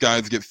know, these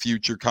guys get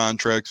future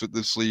contracts with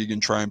this league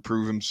and try and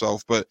prove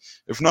himself. But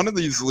if none of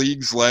these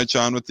leagues latch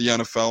on with the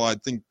NFL, I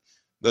think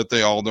that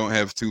they all don't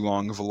have too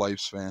long of a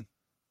lifespan.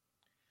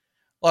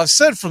 Well, I've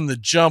said from the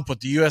jump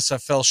what the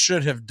USFL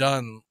should have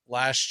done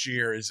last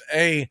year is,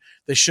 they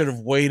should have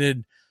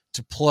waited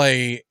to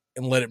play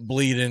and let it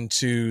bleed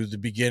into the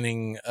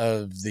beginning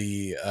of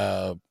the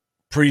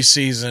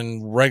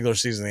preseason, regular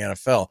season of the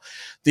NFL.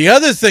 The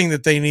other thing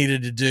that they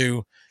needed to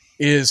do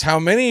is how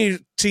many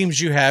teams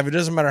you have. It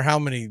doesn't matter how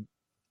many.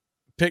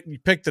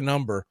 Pick the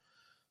number.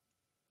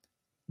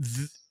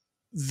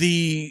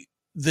 There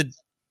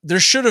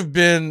should have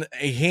been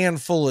a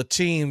handful of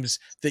teams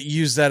that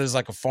use that as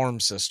like a farm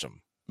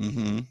system.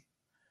 Mm-hmm.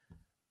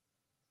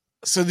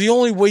 So the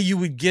only way you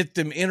would get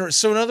them in.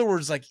 So in other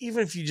words, like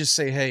even if you just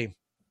say, hey,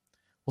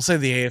 we'll say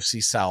the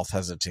AFC South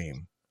has a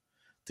team.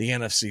 The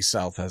NFC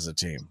South has a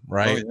team,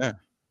 right? Oh, yeah.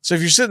 So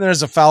if you're sitting there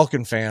as a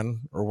Falcon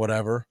fan or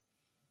whatever,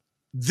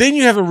 then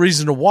you have a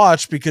reason to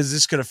watch because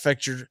this could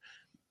affect you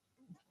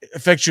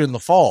in the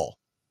fall.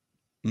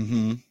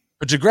 Mm-hmm.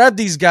 But to grab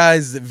these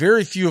guys that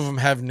very few of them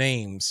have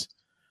names.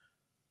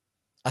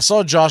 I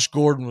saw Josh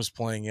Gordon was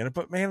playing in it,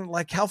 but man,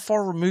 like how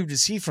far removed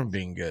is he from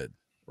being good,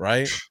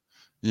 right?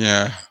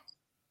 Yeah.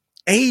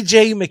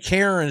 AJ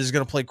McCarron is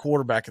going to play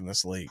quarterback in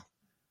this league.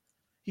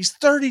 He's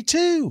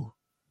 32.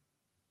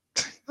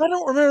 I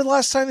don't remember the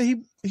last time that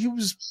he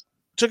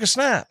took a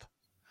snap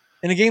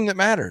in a game that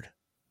mattered.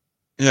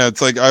 Yeah,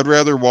 it's like I'd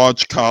rather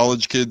watch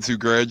college kids who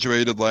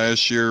graduated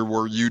last year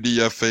where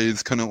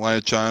UDFAs couldn't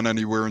latch on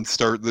anywhere and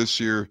start this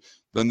year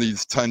than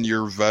these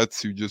 10-year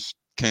vets who just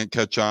can't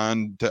catch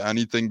on to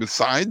anything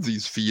besides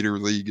these feeder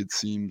league, it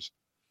seems.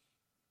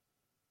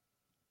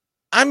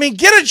 I mean,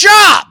 get a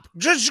job.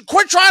 Just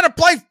quit trying to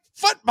play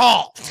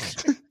football.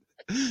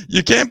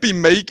 You can't be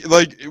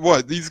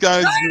these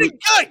guys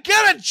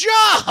get a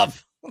job.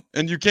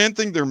 And you can't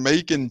think they're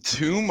making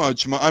too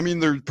much money. I mean,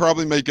 they're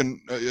probably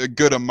making a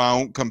good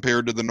amount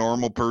compared to the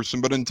normal person,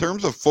 but in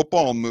terms of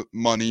football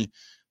money,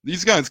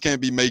 these guys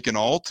can't be making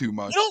all too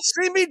much. You don't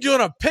see me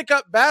doing a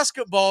pickup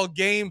basketball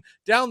game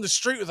down the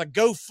street with a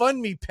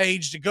GoFundMe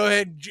page to go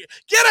ahead and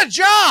get a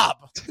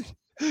job.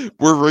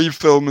 We're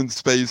refilming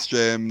Space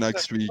Jam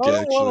next week, I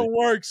don't want to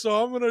work,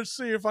 so I'm going to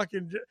see if I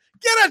can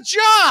get a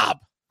job.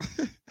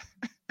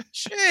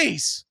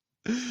 Jeez.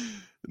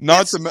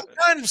 It's some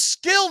kind of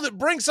skill that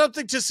brings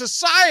something to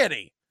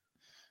society.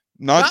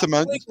 Not to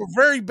mention a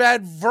very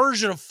bad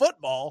version of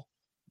football.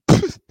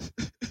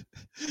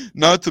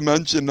 Not to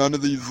mention, none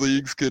of these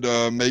leagues could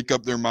make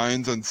up their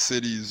minds on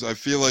cities. I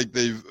feel like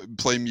they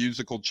play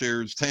musical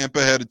chairs.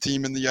 Tampa had a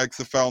team in the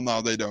XFL,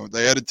 now they don't.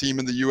 They had a team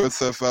in the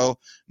USFL,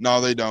 now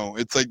they don't.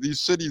 It's like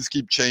these cities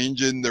keep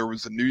changing. There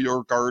was a New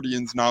York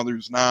Guardians, now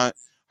there's not.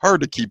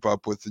 Hard to keep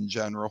up with in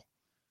general.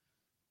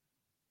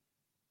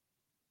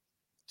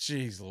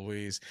 Jeez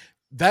Louise.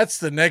 That's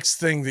the next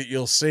thing that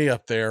you'll see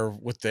up there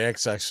with the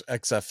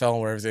XFL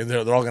and everything. They're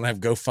all going to have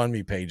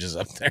GoFundMe pages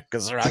up there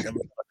because they're not going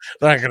to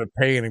They're not going to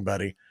pay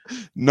anybody.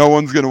 No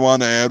one's going to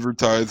want to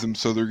advertise them,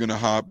 so they're going to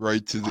hop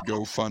right to the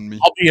GoFundMe.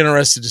 I'll be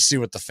interested to see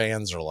what the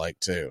fans are like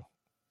too.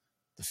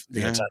 The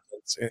Yeah.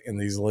 attendance in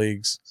these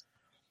leagues.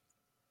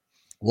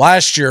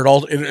 Last year,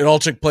 it all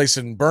took place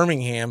in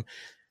Birmingham.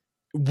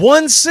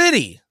 One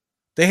city,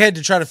 they had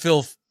to try to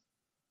fill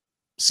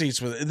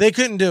seats with it. They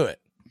couldn't do it.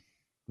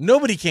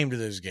 Nobody came to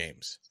those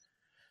games.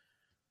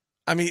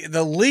 I mean,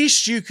 the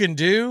least you can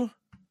do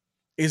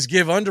is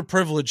give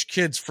underprivileged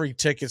kids free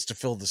tickets to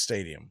fill the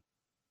stadium.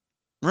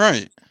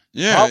 Right.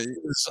 Yeah.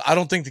 I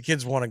don't think the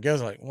kids want to go.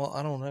 They're like, well,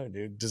 I don't know,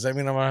 dude. Does that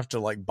mean I'm gonna have to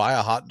like buy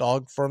a hot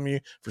dog from you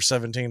for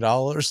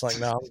 $17? Like,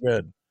 no, I'm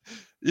good.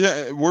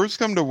 Yeah, worst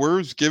come to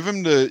worst, give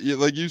them to,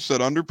 like you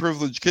said,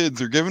 underprivileged kids,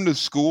 or give them to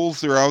schools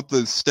throughout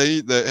the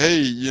state that, hey,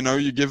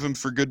 you give them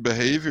for good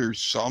behavior or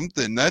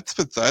something. That's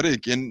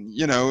pathetic. And,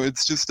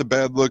 it's just a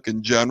bad look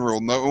in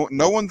general.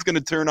 No one's going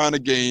to turn on a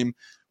game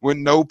with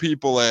no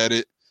people at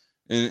it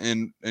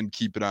and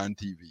keep it on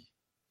TV.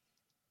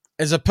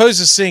 As opposed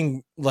to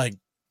seeing like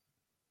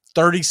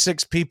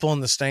 36 people in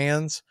the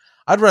stands,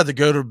 I'd rather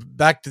go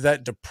back to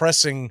that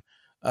depressing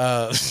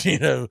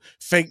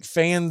fake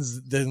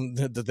fans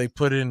that they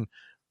put in.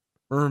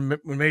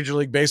 Remember when Major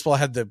League Baseball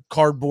had the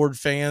cardboard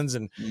fans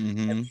and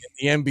the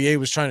NBA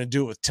was trying to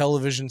do it with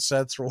television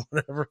sets or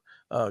whatever.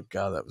 Oh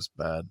God, that was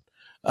bad.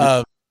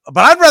 But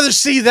I'd rather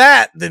see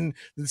that than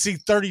see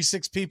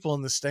 36 people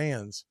in the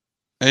stands.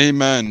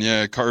 Amen.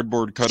 Yeah.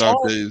 Cardboard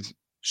cutout days.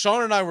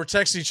 Sean and I were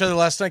texting each other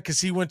last night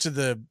because he went to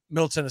the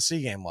Middle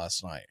Tennessee game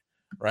last night.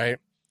 Right.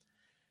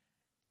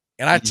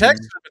 And I texted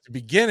him at the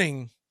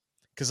beginning,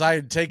 because I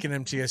had taken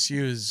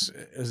MTSU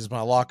as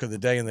my lock of the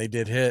day, and they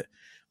did hit.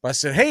 But I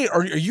said, hey,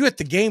 are you at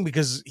the game?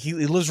 Because he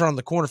lives around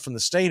the corner from the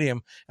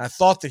stadium. And I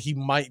thought that he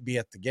might be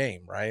at the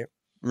game, right?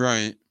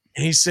 Right.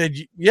 And he said,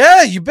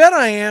 yeah, you bet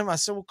I am. I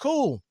said, well,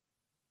 cool.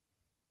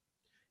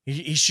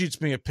 He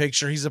shoots me a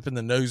picture. He's up in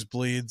the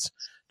nosebleeds,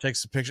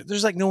 takes a picture.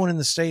 There's like no one in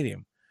the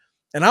stadium.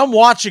 And I'm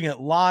watching it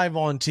live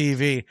on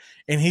TV.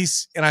 And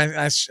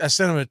I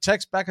sent him a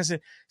text back. I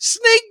said,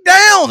 sneak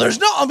down. There's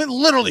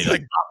literally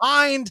like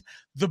behind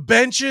the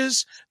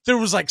benches, there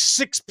was like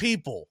 6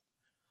 people.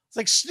 It's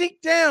like,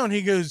 sneak down.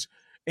 He goes,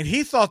 and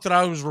he thought that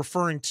I was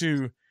referring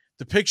to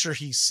the picture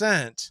he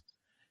sent.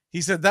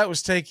 He said that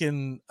was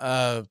taken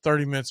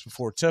 30 minutes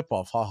before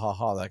tip-off. Ha, ha,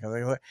 ha, that kind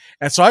of thing.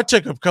 And so I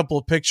took a couple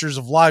of pictures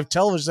of live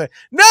television. Saying,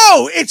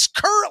 no, it's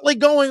currently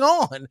going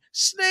on.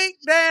 Sneak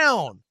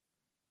down.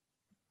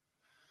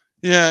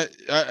 Yeah,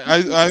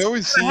 I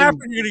always see him. You're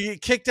going to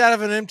get kicked out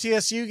of an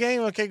MTSU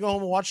game? Okay, go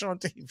home and watch it on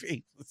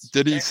TV.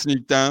 Did he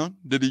sneak down?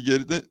 Did he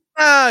get it?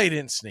 No, he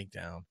didn't sneak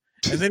down.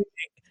 And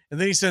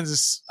then he sends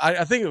us,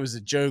 I think it was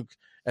a joke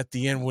at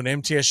the end when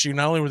MTSU,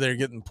 not only were they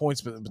getting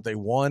points, but they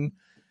won.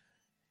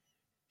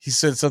 He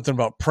said something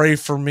about pray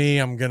for me.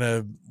 I'm going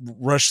to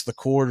rush the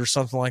court or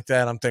something like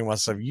that. I'm thinking to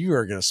myself, you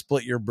are going to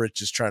split your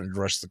britches trying to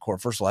rush the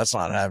court. First of all, that's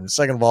not happening.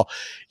 Second of all,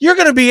 you're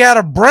going to be out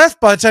of breath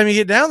by the time you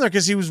get down there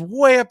because he was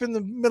way up in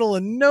the middle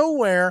of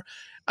nowhere.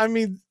 I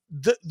mean,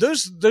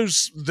 those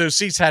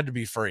seats had to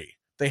be free.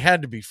 They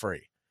had to be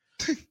free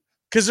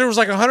because there was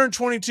like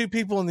 122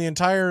 people in the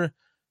entire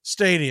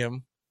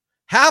stadium.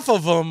 Half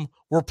of them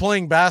were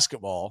playing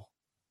basketball,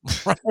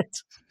 right?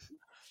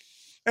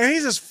 And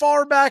he's as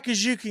far back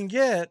as you can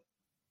get.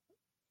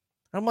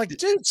 I'm like,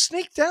 dude,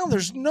 sneak down.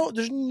 There's no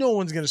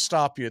one's going to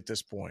stop you at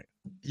this point.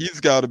 He's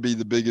got to be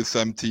the biggest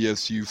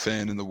MTSU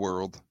fan in the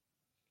world.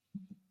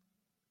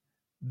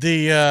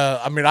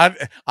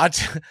 I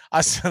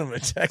sent him a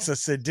text. I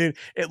said, dude,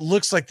 it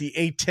looks like the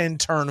A10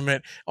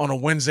 tournament on a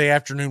Wednesday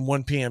afternoon,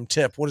 1 p.m.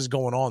 tip. What is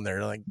going on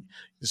there? Like,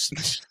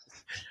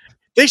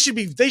 they should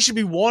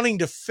be wanting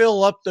to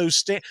fill up those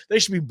stands. They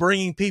should be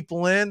bringing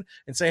people in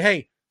and say,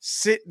 hey,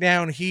 sit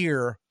down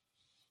here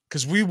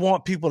because we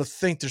want people to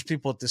think there's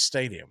people at this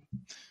stadium.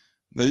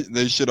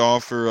 They should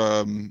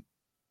offer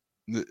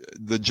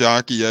the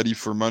jockey Eddie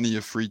for money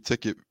a free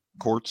ticket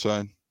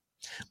courtside.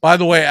 By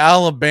the way,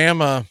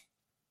 Alabama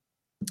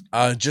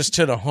just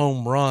hit a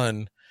home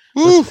run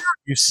with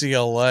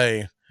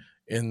UCLA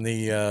in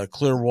the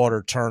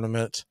Clearwater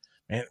tournament.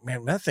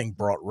 Man, that thing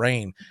brought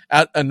rain.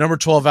 At number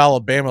 12,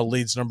 Alabama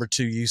leads number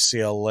 2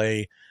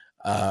 UCLA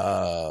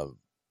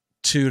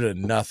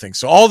 2-0.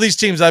 So all these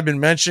teams I've been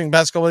mentioning,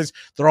 basketball leagues,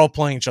 they're all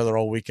playing each other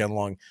all weekend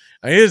long.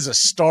 I mean, it is a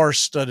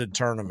star-studded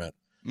tournament.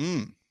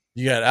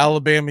 You got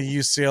Alabama,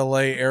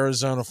 UCLA,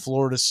 Arizona,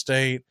 Florida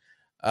State,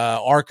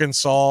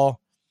 Arkansas.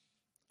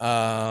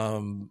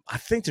 I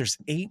think there's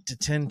 8 to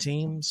 10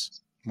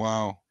 teams.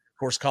 Wow. Of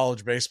course,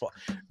 college baseball.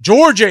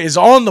 Georgia is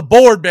on the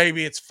board,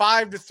 baby. It's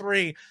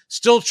 5-3,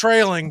 still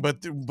trailing,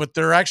 but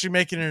they're actually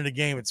making it a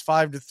game. It's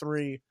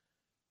 5-3.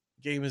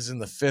 Game is in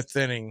the 5th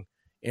inning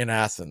in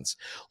Athens.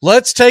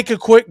 Let's take a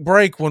quick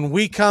break. When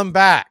we come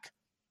back,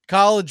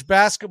 college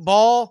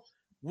basketball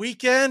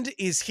weekend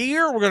is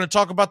here. We're going to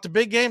talk about the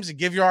big games and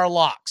give you our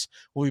locks.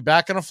 We'll be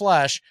back in a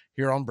flash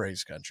here on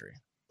Braves Country.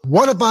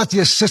 What about the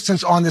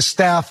assistants on the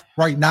staff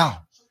right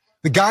now?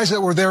 The guys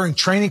that were there in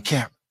training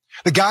camp,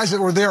 the guys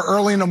that were there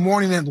early in the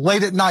morning and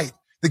late at night,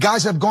 the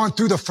guys that have gone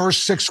through the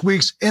first 6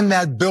 weeks in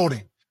that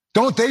building.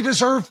 Don't they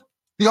deserve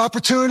the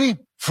opportunity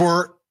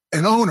for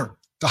an owner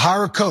to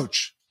hire a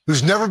coach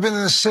who's never been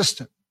an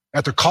assistant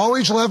at the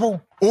college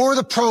level or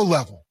the pro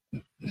level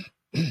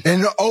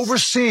and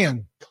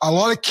overseeing a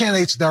lot of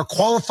candidates that are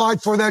qualified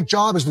for that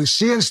job, as we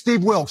see in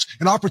Steve Wilkes,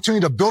 an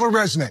opportunity to build a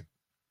resume?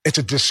 It's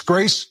a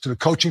disgrace to the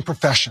coaching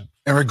profession.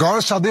 And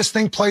regardless how this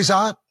thing plays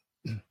out,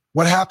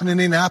 what happened in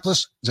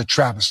Indianapolis is a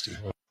travesty.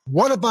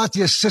 What about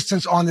the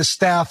assistants on the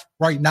staff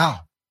right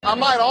now? I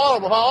might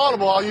audible. If I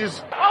audible, I'll use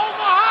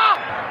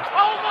Omaha!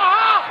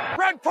 Omaha!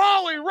 Red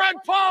Polly!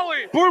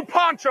 Blue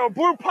Poncho!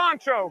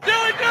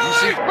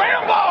 Dilly!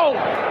 Rambo!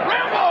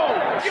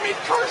 Give me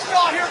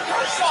Kershaw here,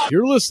 Kershaw!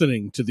 You're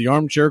listening to the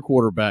Armchair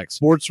Quarterback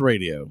Sports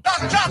Radio.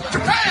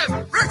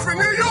 Japan! Richmond,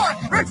 New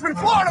York! Richmond,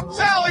 Florida!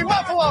 Sally,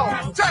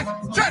 Buffalo! Check!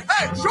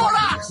 Hey, Short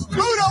Ox!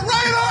 Luda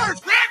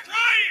Raiders! Red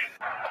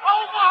Lion!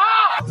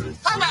 Omaha!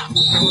 Time out!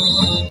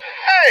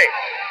 Hey!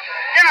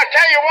 Can I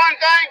tell you one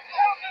thing?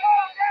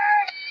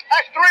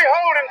 That's 3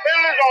 holding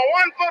penalties on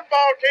one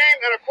football team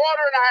in a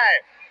quarter and a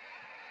half.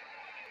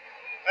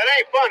 That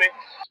ain't funny.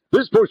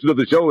 This portion of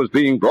the show is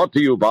being brought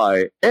to you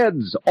by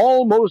Ed's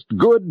Almost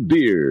Good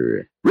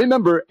Beer.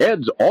 Remember,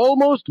 Ed's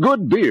Almost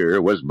Good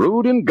Beer was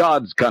brewed in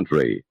God's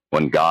country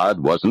when God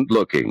wasn't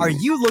looking. Are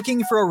you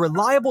looking for a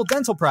reliable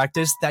dental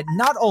practice that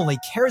not only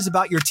cares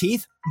about your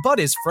teeth, but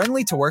is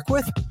friendly to work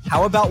with?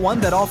 How about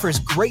one that offers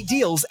great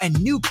deals and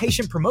new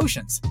patient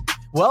promotions?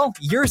 Well,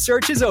 your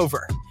search is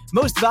over.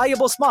 Most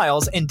Valuable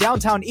Smiles in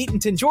downtown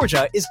Eatonton,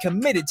 Georgia is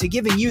committed to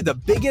giving you the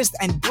biggest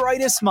and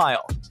brightest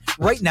smile.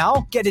 Right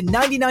now, get a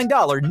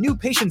 $99 new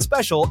patient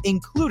special,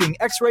 including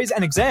x-rays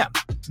and exam.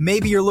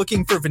 Maybe you're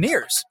looking for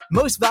veneers.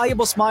 Most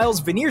Valuable Smiles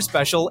veneer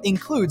special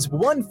includes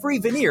 1 free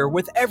veneer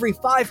with every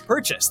 5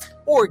 purchased.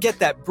 Or get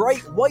that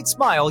bright white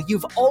smile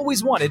you've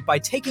always wanted by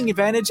taking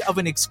advantage of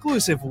an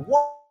exclusive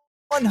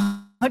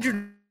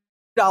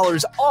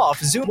 $100 off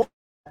Zoom.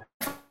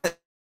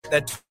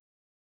 That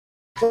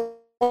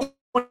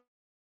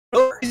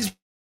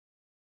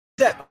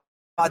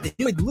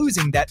with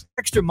losing that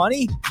extra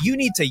money, you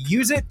need to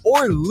use it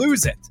or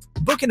lose it.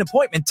 Book an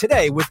appointment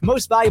today with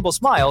Most Valuable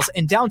Smiles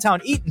in downtown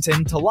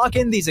Eatonton to lock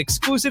in these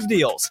exclusive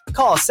deals.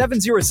 Call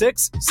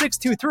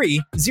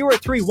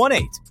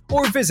 706-623-0318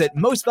 or visit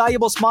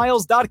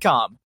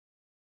mostvaluablesmiles.com.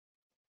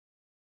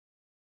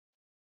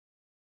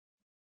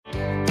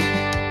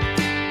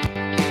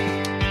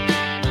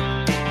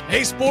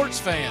 Hey, sports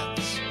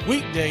fans.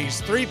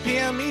 Weekdays, 3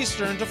 p.m.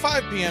 Eastern to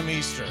 5 p.m.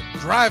 Eastern.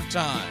 Drive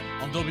Time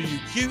on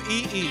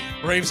WQEE.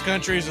 Braves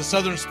Country is a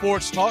Southern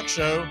sports talk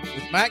show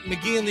with Mac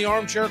McGee and the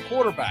Armchair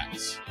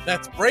Quarterbacks.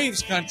 That's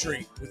Braves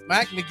Country with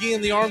Mac McGee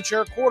and the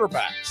Armchair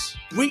Quarterbacks.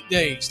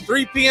 Weekdays,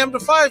 3 p.m. to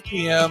 5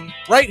 p.m.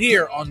 right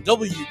here on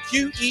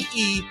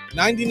WQEE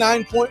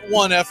 99.1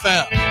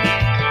 FM.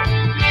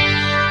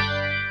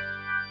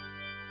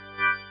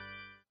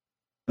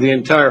 The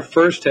entire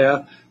first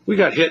half, we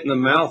got hit in the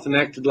mouth and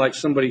acted like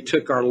somebody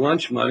took our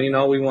lunch money, and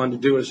all we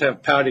wanted to do was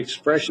have pouty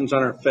expressions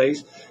on our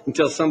face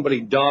until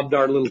somebody daubed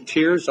our little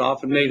tears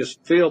off and made us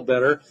feel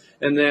better.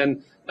 And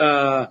then,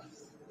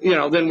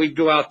 then we'd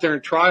go out there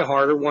and try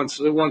harder once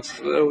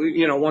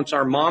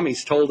our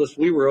mommies told us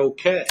we were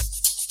okay.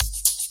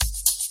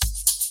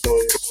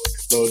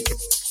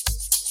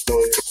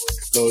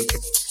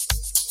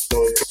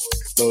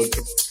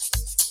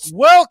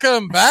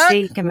 Welcome back.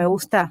 Sí, que me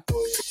gusta.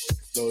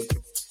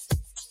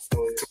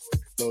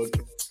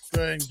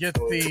 Go ahead and get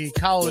the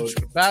college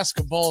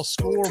basketball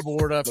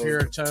scoreboard up here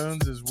at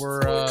Tones as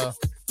we're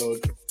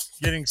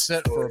getting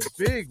set for a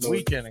big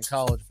weekend in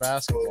college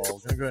basketball.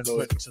 We're going to go ahead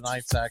and put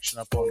tonight's action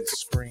up on the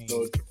screen,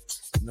 and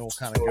then we'll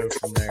kind of go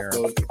from there.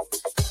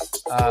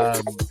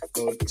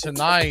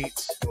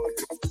 Tonight,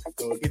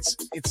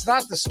 it's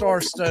not the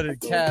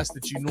star-studded cast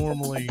that you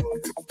normally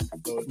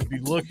would be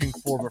looking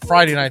for, but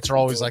Friday nights are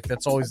always like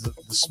that's always the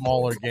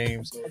smaller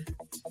games.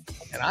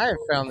 And I have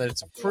found that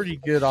it's a pretty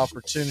good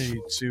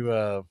opportunity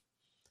to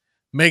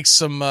make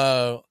some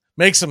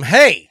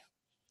hay.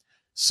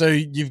 So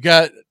you've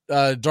got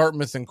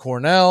Dartmouth and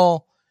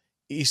Cornell,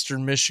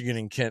 Eastern Michigan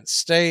and Kent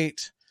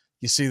State.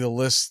 You see the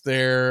list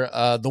there.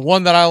 The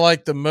one that I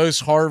like the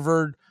most,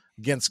 Harvard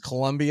against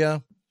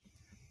Columbia.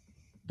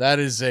 That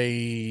is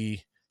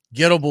a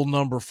gettable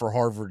number for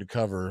Harvard to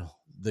cover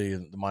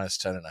the minus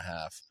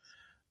 10.5.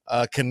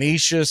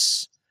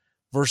 Canisius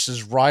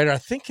versus Rider. I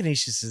think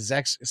Canisius is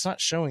actually, it's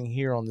not showing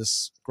here on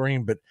this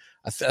screen, but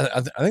I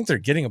think they're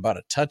getting about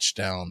a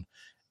touchdown,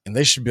 and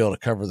they should be able to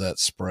cover that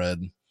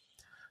spread.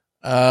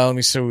 Let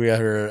me see what we got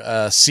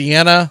here.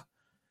 Siena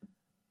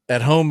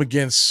at home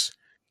against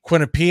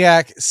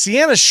Quinnipiac.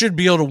 Siena should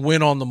be able to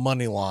win on the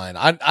money line.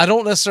 I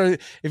don't necessarily,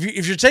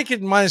 if you're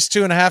taking minus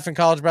 2.5 in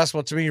college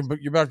basketball, to me,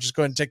 you're about to just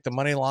go ahead and take the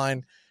money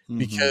line,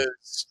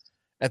 because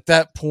at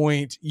that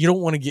point you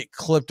don't want to get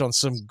clipped on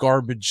some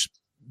garbage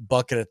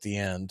bucket at the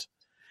end.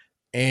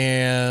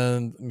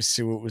 And let me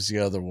see, what was the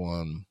other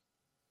one?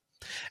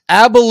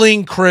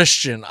 Abilene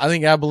Christian. I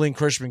think Abilene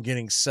Christian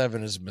getting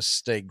 7 is a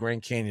mistake.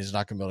 Grand Canyon is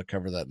not going to be able to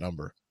cover that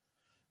number.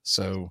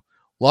 So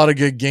A lot of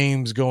good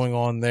games going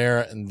on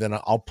there, and then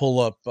I'll pull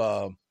up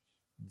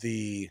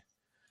the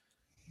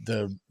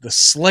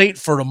slate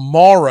for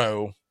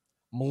tomorrow.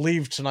 I'm gonna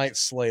leave tonight's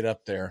slate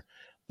up there,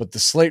 but the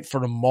slate for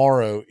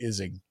tomorrow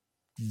is a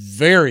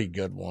very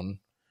good one.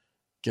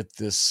 Get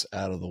this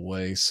out of the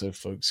way so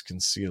folks can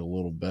see it a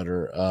little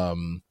better.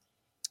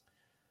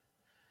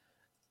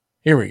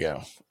 Here we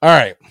go. All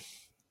right.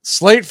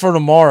 Slate for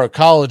tomorrow,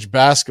 college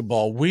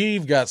basketball.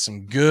 We've got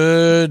some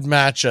good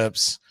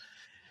matchups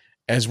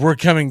as we're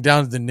coming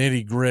down to the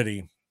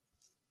nitty-gritty.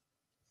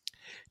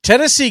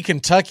 Tennessee,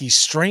 Kentucky,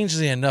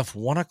 strangely enough,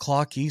 1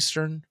 o'clock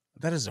Eastern.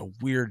 That is a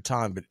weird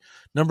time, but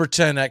number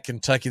 10 at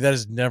Kentucky, that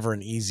is never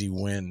an easy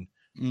win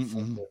for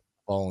the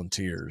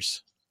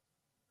Volunteers.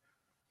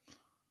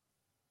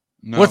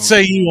 No. What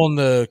say you on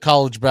the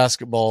college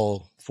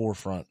basketball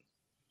forefront?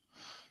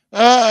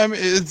 I mean,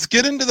 it's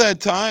getting to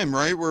that time,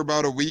 right? We're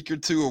about a week or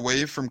two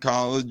away from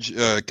college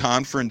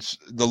conference,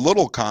 the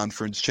little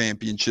conference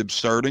championship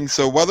starting.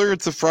 So whether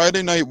it's a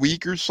Friday night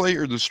weaker slate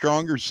or the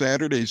stronger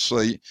Saturday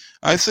slate,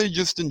 I say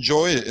just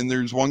enjoy it. And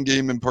there's one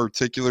game in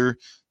particular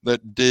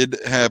that did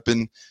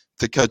happen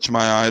to catch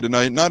my eye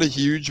tonight. Not a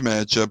huge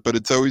matchup, but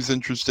it's always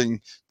interesting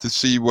to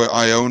see what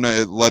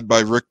Iona, led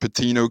by Rick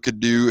Pitino, could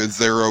do, as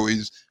they're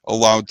always a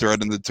loud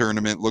threat in the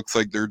tournament. Looks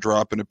like they're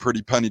dropping a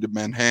pretty penny to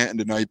Manhattan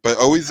tonight, but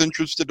always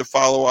interested to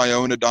follow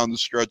Iona down the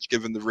stretch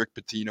given the Rick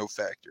Pitino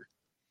factor.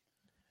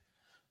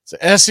 So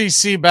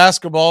SEC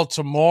basketball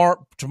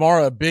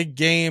tomorrow, a big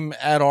game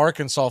at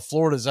Arkansas.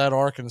 Florida's at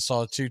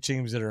Arkansas, two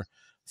teams that are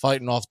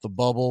fighting off the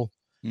bubble.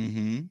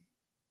 Mm-hmm.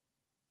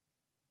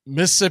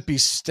 Mississippi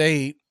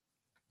State,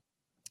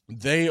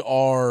 they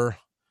are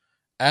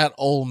at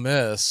Ole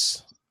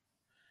Miss,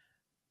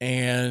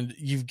 and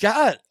you've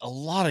got a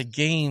lot of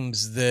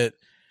games that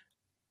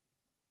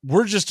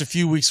we're just a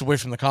few weeks away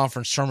from the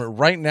conference tournament.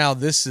 Right now,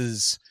 this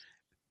is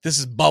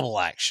bubble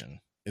action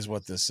is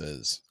what this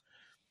is.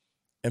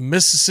 And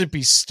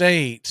Mississippi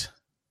State,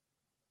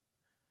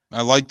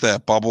 I like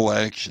that bubble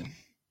action.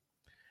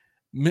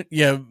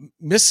 Yeah,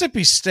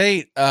 Mississippi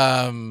State,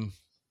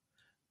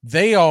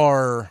 they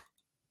are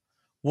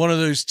one of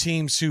those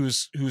teams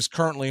who's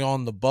currently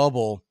on the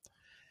bubble,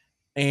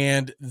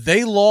 and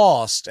they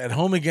lost at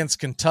home against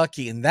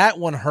Kentucky, and that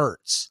one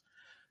hurts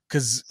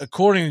because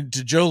according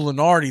to Joe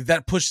Lunardi,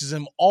 that pushes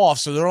them off,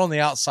 so they're on the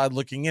outside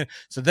looking in.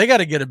 So they got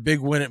to get a big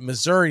win at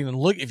Missouri. And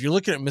look, if you're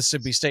looking at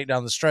Mississippi State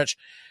down the stretch,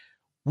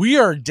 we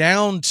are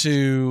down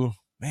to,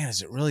 man,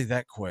 is it really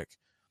that quick?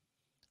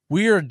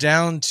 We are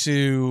down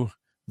to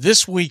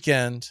this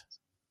weekend,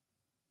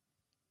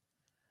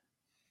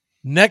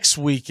 next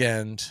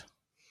weekend,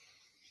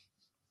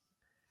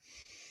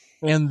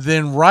 and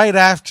then right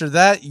after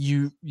that,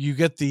 you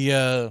get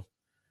the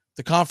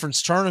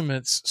conference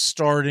tournaments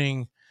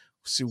starting.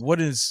 See,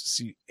 March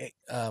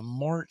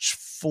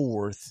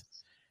 4th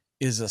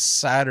is a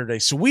Saturday.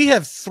 So we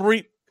have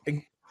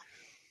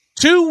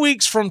 2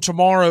 weeks from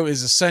tomorrow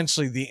is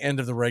essentially the end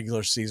of the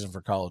regular season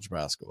for college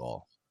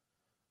basketball.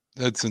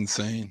 That's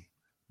insane.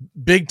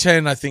 Big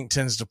Ten, I think,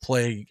 tends to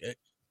play a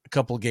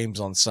couple of games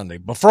on Sunday.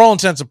 But for all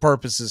intents and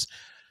purposes,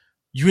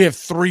 you have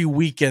 3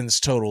 weekends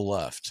total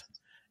left.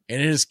 And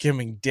it is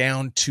coming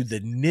down to the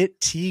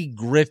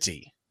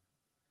nitty-gritty.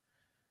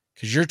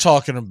 Because you're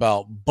talking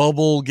about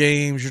bubble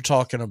games. You're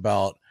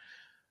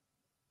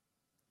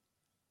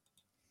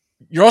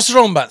also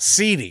talking about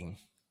seeding.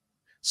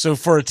 So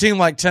for a team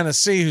like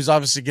Tennessee, who's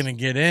obviously going to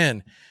get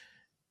in,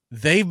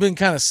 they've been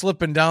kind of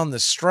slipping down the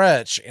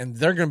stretch, and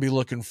they're going to be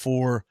looking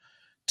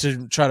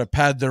to try to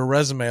pad their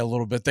resume a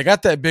little bit. They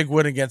got that big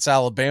win against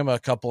Alabama a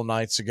couple of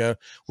nights ago,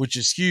 which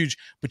is huge,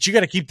 but you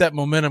got to keep that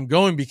momentum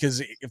going,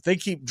 because if they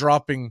keep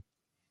dropping,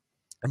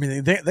 I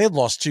mean, they had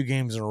lost 2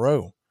 games in a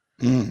row.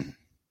 Mm.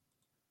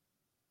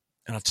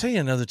 And I'll tell you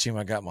another team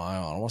I got my eye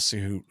on. I want to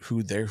see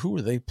who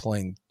are they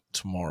playing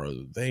tomorrow.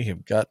 They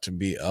have got to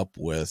be up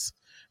with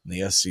in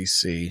the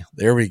SEC.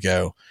 There we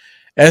go.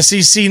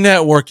 SEC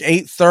Network,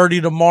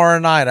 8:30 tomorrow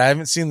night. I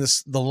haven't seen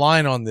the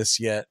line on this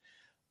yet,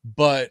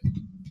 but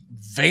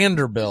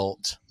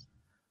Vanderbilt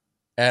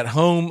at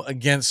home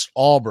against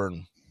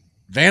Auburn.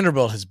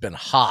 Vanderbilt has been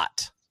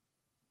hot,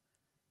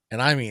 and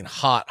I mean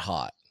hot.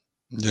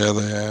 Yeah,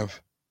 they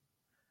have.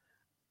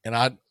 And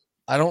I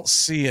don't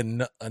see a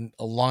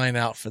line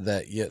out for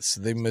that yet, so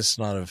they must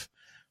not have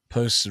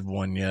posted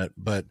one yet.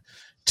 But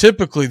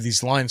typically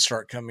these lines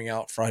start coming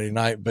out Friday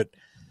night. But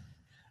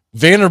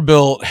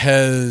Vanderbilt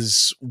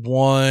has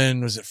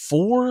won, was it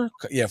 4?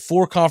 Yeah,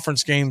 4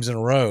 conference games in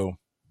a row.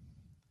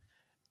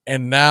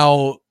 And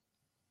now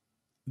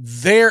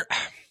if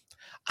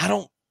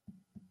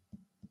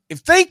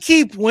they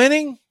keep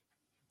winning,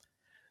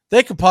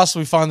 they could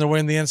possibly find their way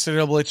in the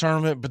NCAA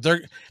tournament, but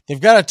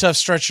they've got a tough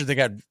stretcher. They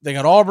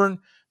got Auburn,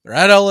 they're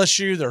at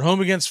LSU, they're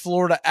home against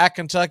Florida, at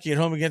Kentucky, at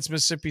home against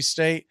Mississippi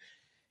State.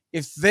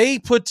 If they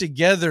put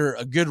together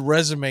a good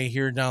resume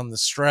here down the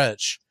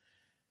stretch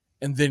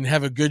and then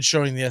have a good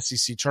showing in the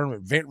SEC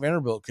tournament,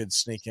 Vanderbilt could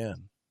sneak in.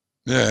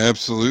 Yeah,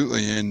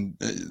 absolutely, and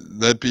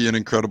that'd be an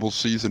incredible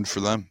season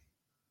for them.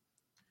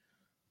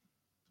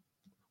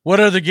 What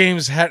other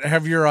games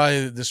have your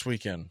eye this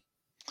weekend?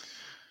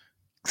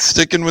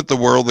 Sticking with the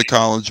world of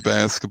college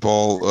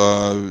basketball,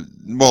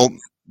 well,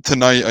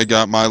 tonight I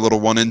got my little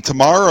one. And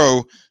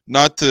tomorrow,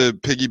 not to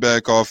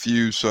piggyback off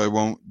you so I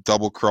won't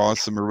double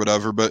cross them or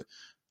whatever, but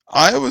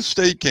Iowa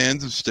State,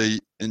 Kansas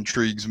State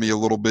intrigues me a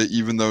little bit,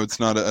 even though it's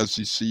not a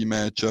SEC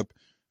matchup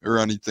or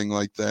anything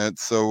like that.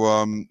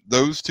 So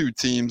those two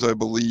teams, I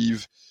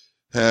believe,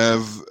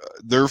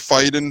 they're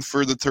fighting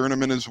for the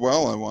tournament as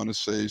well, I want to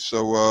say.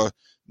 So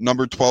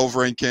number 12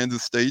 ranked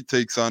Kansas State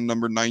takes on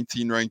number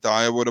 19 ranked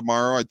Iowa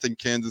tomorrow. I think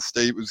Kansas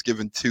State was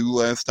given 2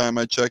 last time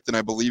I checked, and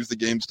I believe the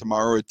game's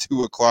tomorrow at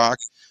 2:00.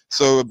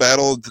 So a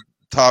battle of the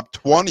top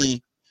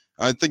 20.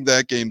 I think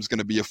that game's going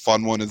to be a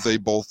fun one as they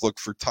both look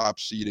for top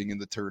seeding in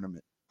the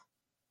tournament.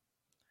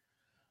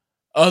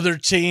 Other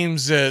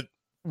teams that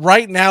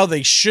right now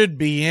they should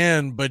be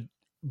in, but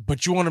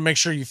you want to make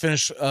sure you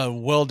finish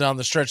well down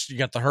the stretch. You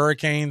got the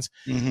Hurricanes,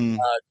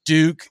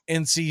 Duke,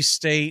 NC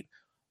State,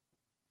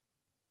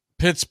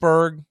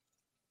 Pittsburgh,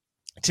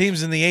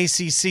 teams in the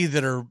ACC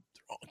that are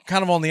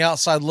kind of on the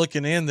outside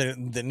looking in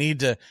that need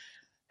to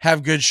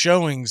have good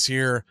showings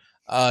here.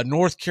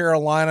 North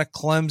Carolina,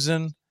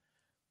 Clemson,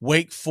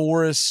 Wake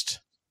Forest,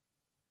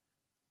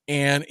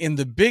 and in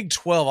the Big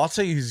 12, I'll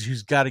tell you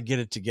who's got to get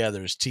it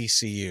together is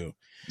TCU.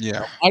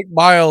 Yeah. Mike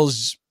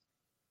Miles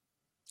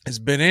has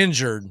been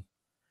injured,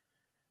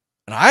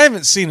 and I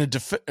haven't seen a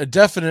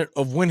definite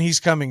of when he's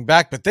coming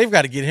back, but they've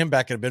got to get him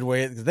back in a big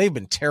way. They've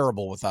been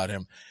terrible without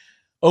him.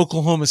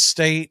 Oklahoma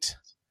State,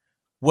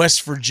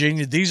 West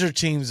Virginia, these are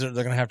teams that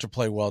they're going to have to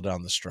play well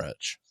down the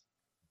stretch.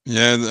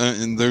 Yeah,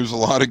 and there's a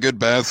lot of good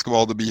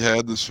basketball to be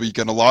had this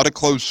weekend. A lot of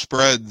close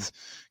spreads.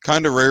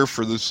 Kind of rare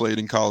for this late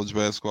in college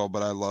basketball,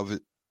 but I love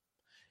it.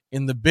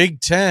 In the Big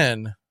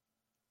Ten,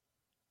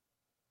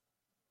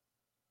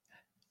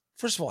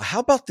 first of all, how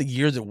about the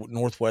year that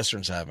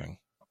Northwestern's having?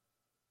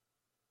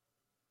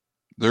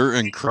 They're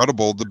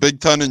incredible. The Big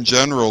Ten in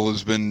general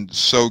has been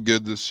so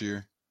good this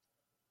year.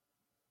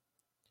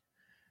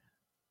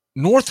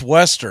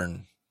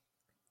 Northwestern,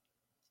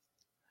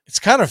 it's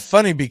kind of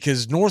funny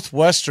because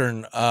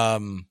Northwestern,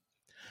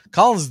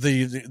 Collins,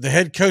 the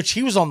head coach,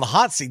 he was on the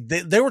hot seat.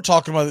 They were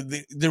talking about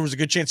there was a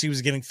good chance he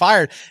was getting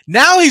fired.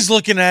 Now he's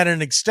looking at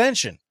an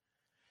extension.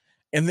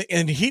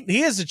 And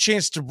he has a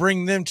chance to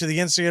bring them to the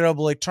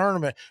NCAA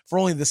tournament for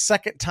only the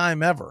second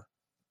time ever.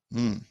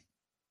 I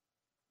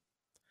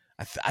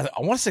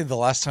want to say the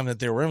last time that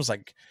they were in was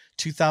like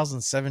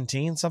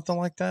 2017, something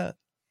like that.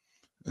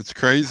 It's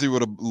crazy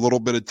what a little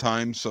bit of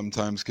time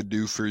sometimes could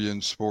do for you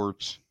in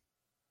sports.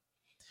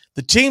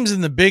 The teams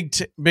in the Big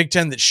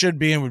Ten that should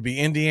be in would be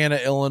Indiana,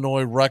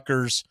 Illinois,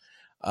 Rutgers,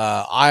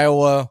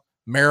 Iowa,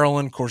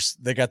 Maryland. Of course,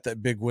 they got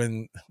that big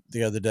win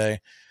the other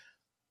day.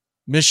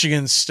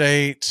 Michigan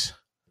State,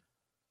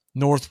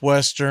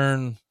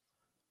 Northwestern.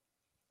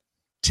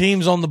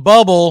 Teams on the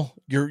bubble,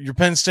 your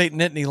Penn State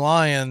Nittany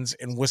Lions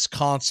and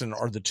Wisconsin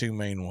are the two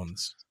main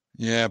ones.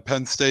 Yeah,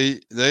 Penn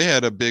State, they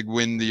had a big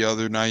win the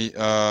other night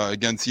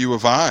against U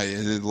of I.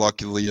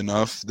 Luckily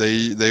enough,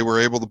 they were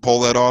able to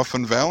pull that off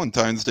on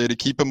Valentine's Day to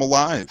keep them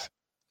alive.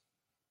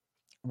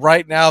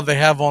 Right now, they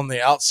have on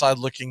the outside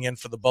looking in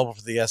for the bubble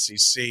for the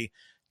SEC,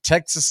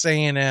 Texas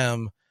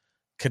A&M,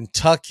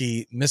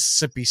 Kentucky,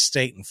 Mississippi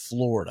State, and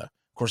Florida.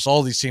 Of course,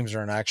 all these teams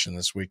are in action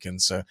this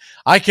weekend, so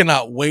I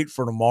cannot wait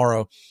for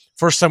tomorrow.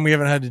 First time we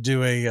haven't had to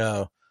do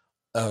a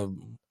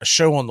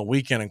show on the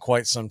weekend in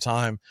quite some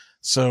time.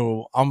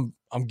 So I'm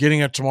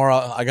getting up tomorrow.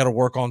 I got to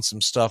work on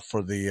some stuff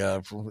for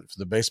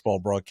the baseball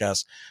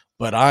broadcast,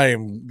 but I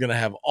am going to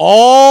have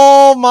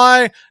all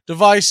my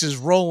devices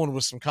rolling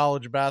with some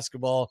college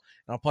basketball,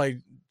 and I'll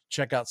probably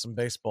check out some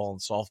baseball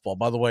and softball.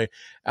 By the way,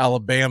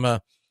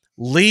 Alabama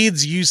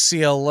leads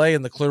UCLA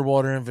in the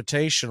Clearwater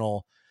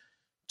Invitational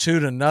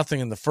 2-0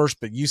 in the first,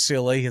 but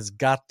UCLA has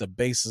got the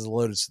bases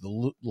loaded, so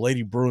the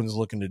Lady Bruins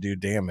looking to do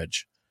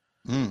damage.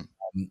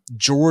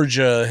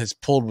 Georgia has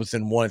pulled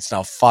within one. It's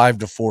now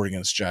 5-4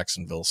 against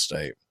Jacksonville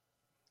State.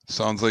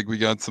 Sounds like we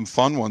got some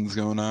fun ones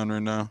going on right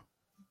now.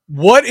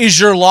 What is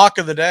your lock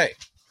of the day?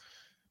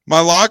 My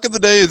lock of the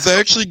day is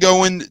actually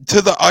going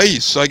to the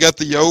ice. I got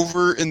the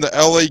over in the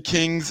LA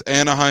Kings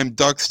Anaheim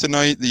Ducks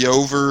tonight. The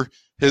over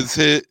has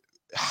hit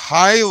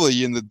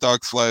highly in the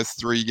Ducks' last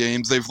 3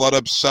 games. They've let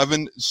up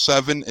 7,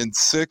 7, and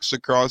 6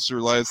 across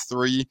their last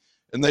 3,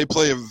 and they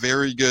play a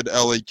very good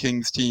LA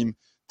Kings team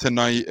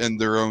tonight in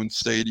their own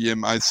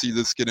stadium. I see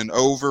this getting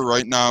over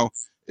right now.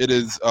 It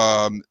is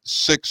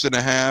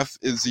 6.5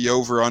 is the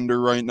over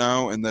under right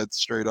now, and that's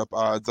straight up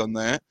odds on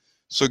that.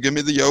 So give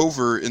me the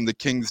over in the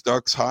Kings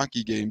Ducks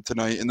hockey game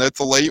tonight, and that's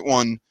a late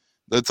one.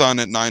 That's on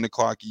at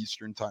 9:00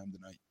 Eastern time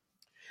tonight.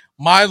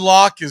 My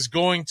lock is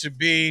going to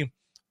be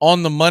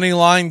on the money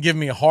line. Give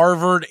me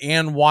Harvard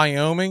and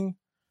Wyoming.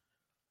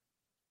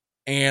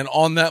 And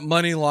on that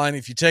money line,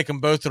 if you take them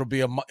both, it'll be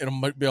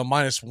a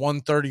minus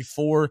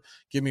 134.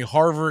 Give me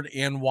Harvard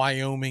and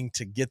Wyoming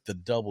to get the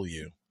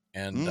W.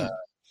 And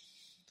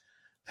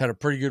had a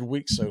pretty good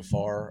week so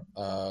far.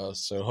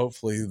 So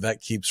hopefully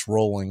that keeps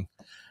rolling.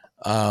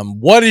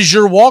 What is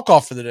your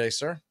walk-off for the day,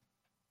 sir?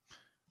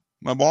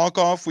 My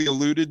walk-off, we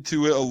alluded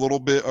to it a little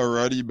bit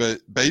already,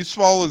 but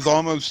baseball is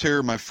almost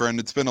here, my friend.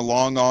 It's been a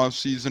long off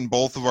season.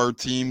 Both of our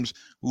teams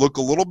look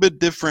a little bit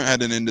different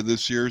heading into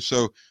this year.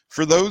 So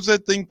for those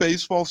that think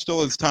baseball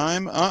still has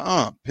time,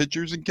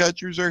 pitchers and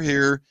catchers are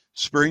here.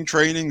 Spring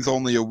training's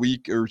only a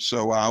week or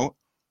so out,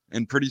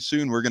 and pretty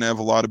soon we're going to have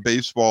a lot of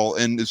baseball,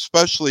 and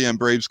especially on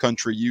Braves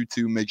Country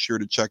YouTube, make sure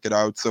to check it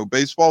out. So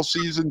baseball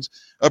season's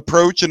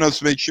approaching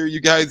us. Make sure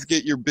you guys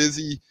get your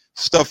busy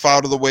stuff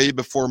out of the way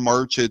before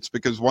March hits,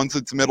 because once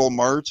it's middle of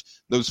March,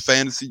 those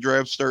fantasy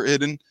drafts start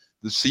hitting,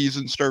 the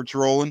season starts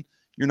rolling.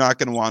 You're not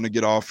going to want to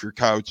get off your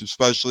couch,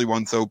 especially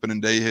once opening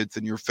day hits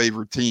and your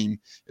favorite team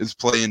is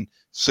playing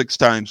 6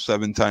 times,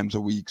 7 times a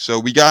week. So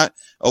we got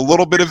a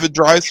little bit of a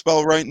dry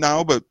spell right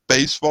now, but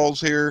baseball's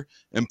here,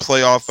 and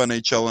playoff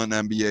NHL and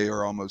NBA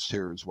are almost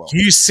here as well.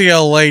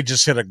 UCLA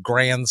just hit a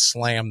grand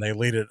slam. They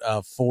lead it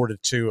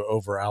 4-2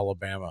 over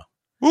Alabama.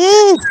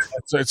 Woo!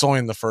 It's only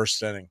in the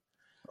first inning.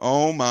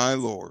 Oh, my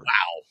Lord.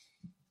 Wow.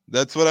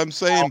 That's what I'm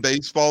saying. Wow.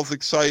 Baseball's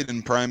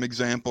exciting. Prime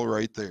example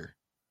right there.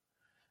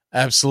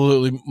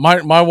 Absolutely.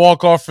 My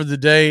walk-off for the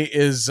day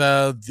is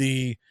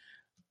the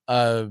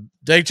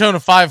Daytona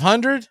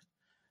 500.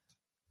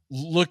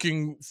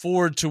 Looking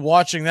forward to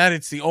watching that.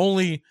 It's the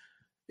only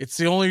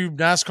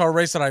NASCAR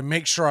race that I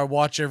make sure I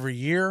watch every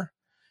year.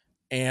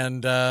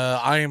 And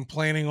I am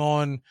planning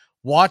on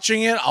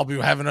watching it. I'll be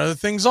having other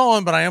things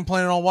on, but I am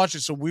planning on watching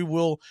it. So we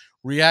will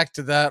react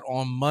to that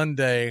on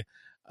Monday.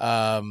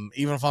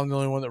 Even if I'm the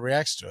only one that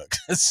reacts to it,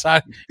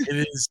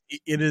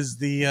 it is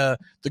the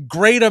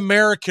Great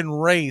American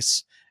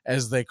Race,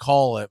 as they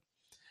call it.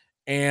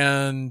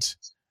 And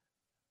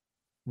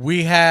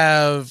we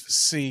have,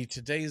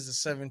 today's the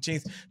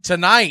 17th.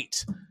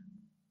 Tonight,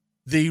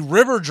 the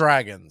River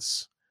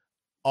Dragons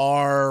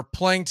are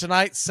playing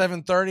tonight,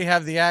 7:30.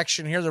 Have the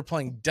action here. They're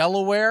playing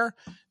Delaware.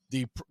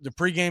 The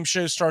pregame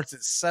show starts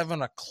at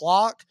 7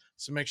 o'clock.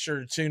 So make sure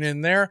to tune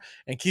in there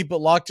and keep it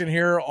locked in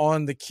here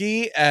on the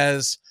Key,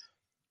 as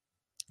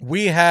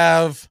we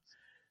have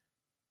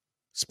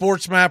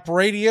Sports Map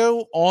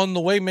Radio on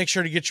the way. Make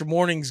sure to get your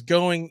mornings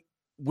going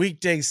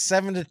weekdays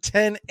 7 to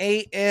 10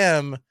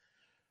 a.m.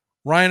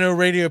 Rhino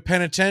Radio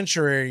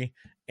Penitentiary.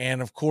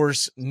 And, of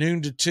course,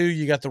 noon to 2,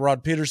 you got the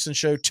Rod Peterson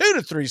Show, 2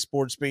 to 3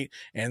 Sports Beat.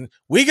 And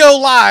we go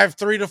live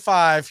 3 to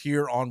 5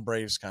 here on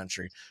Braves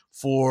Country.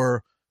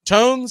 For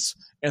Tones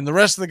and the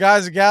rest of the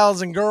guys and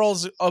gals and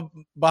girls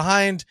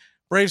behind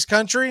Braves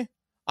Country,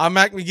 I'm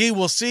Mac McGee.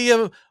 We'll see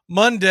you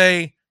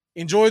Monday.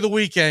 Enjoy the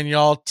weekend,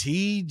 y'all.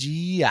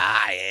 TGIF.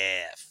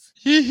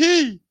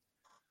 Hee-hee.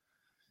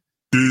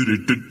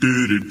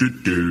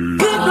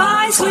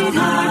 Goodbye,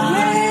 sweetheart.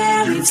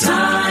 Well, it's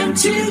time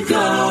to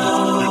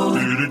go.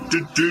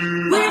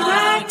 We're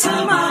back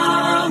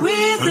tomorrow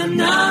with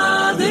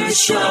another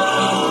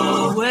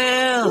show.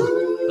 Well,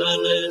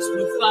 unless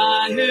we're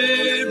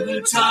fired,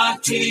 we'll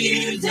talk to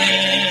you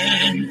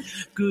then.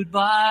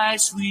 Goodbye,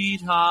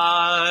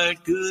 sweetheart.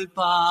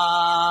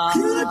 Goodbye.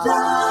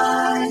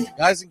 Goodbye.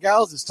 Guys and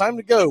gals, it's time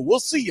to go. We'll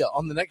see you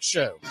on the next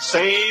show.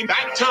 Same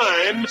bat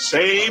time,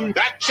 same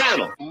bat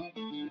channel.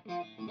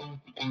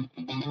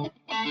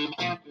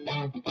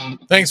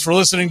 Thanks for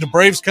listening to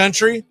Braves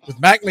Country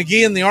with Mac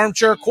McGee and the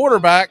Armchair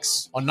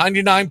Quarterbacks on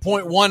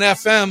 99.1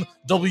 FM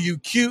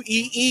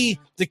WQEE,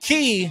 The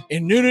Key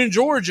in Noonan,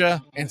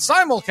 Georgia, and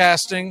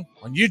simulcasting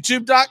on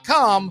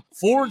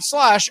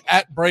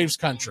youtube.com/@Braves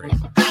Country.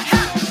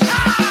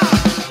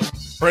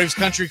 Braves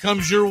Country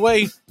comes your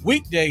way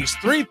weekdays,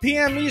 3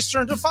 p.m.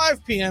 Eastern to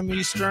 5 p.m.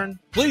 Eastern.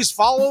 Please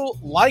follow,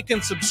 like,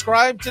 and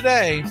subscribe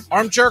today.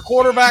 Armchair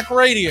Quarterback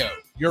Radio,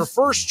 your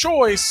first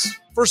choice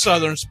for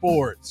Southern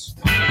sports.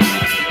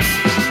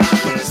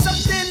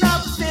 Something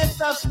of the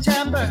 5th of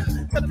September.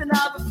 Something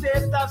of the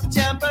 5th of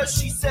September.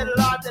 She said a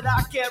lot that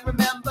I can't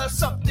remember.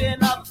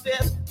 Something of the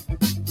 5th.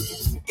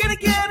 Can I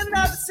get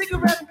another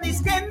cigarette,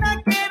 please? Can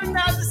I get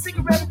another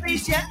cigarette,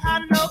 please? Yeah, I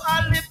know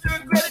I live to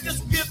regret it.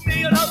 Just give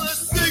me another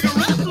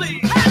cigarette,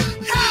 please.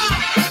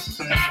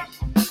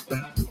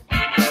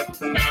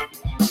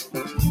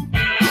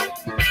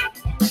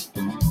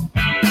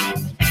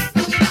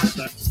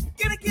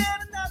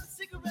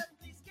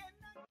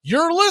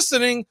 You're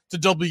listening to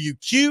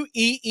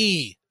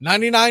WQEE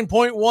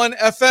 99.1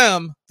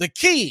 FM, The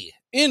Key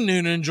in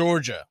Noonan, Georgia.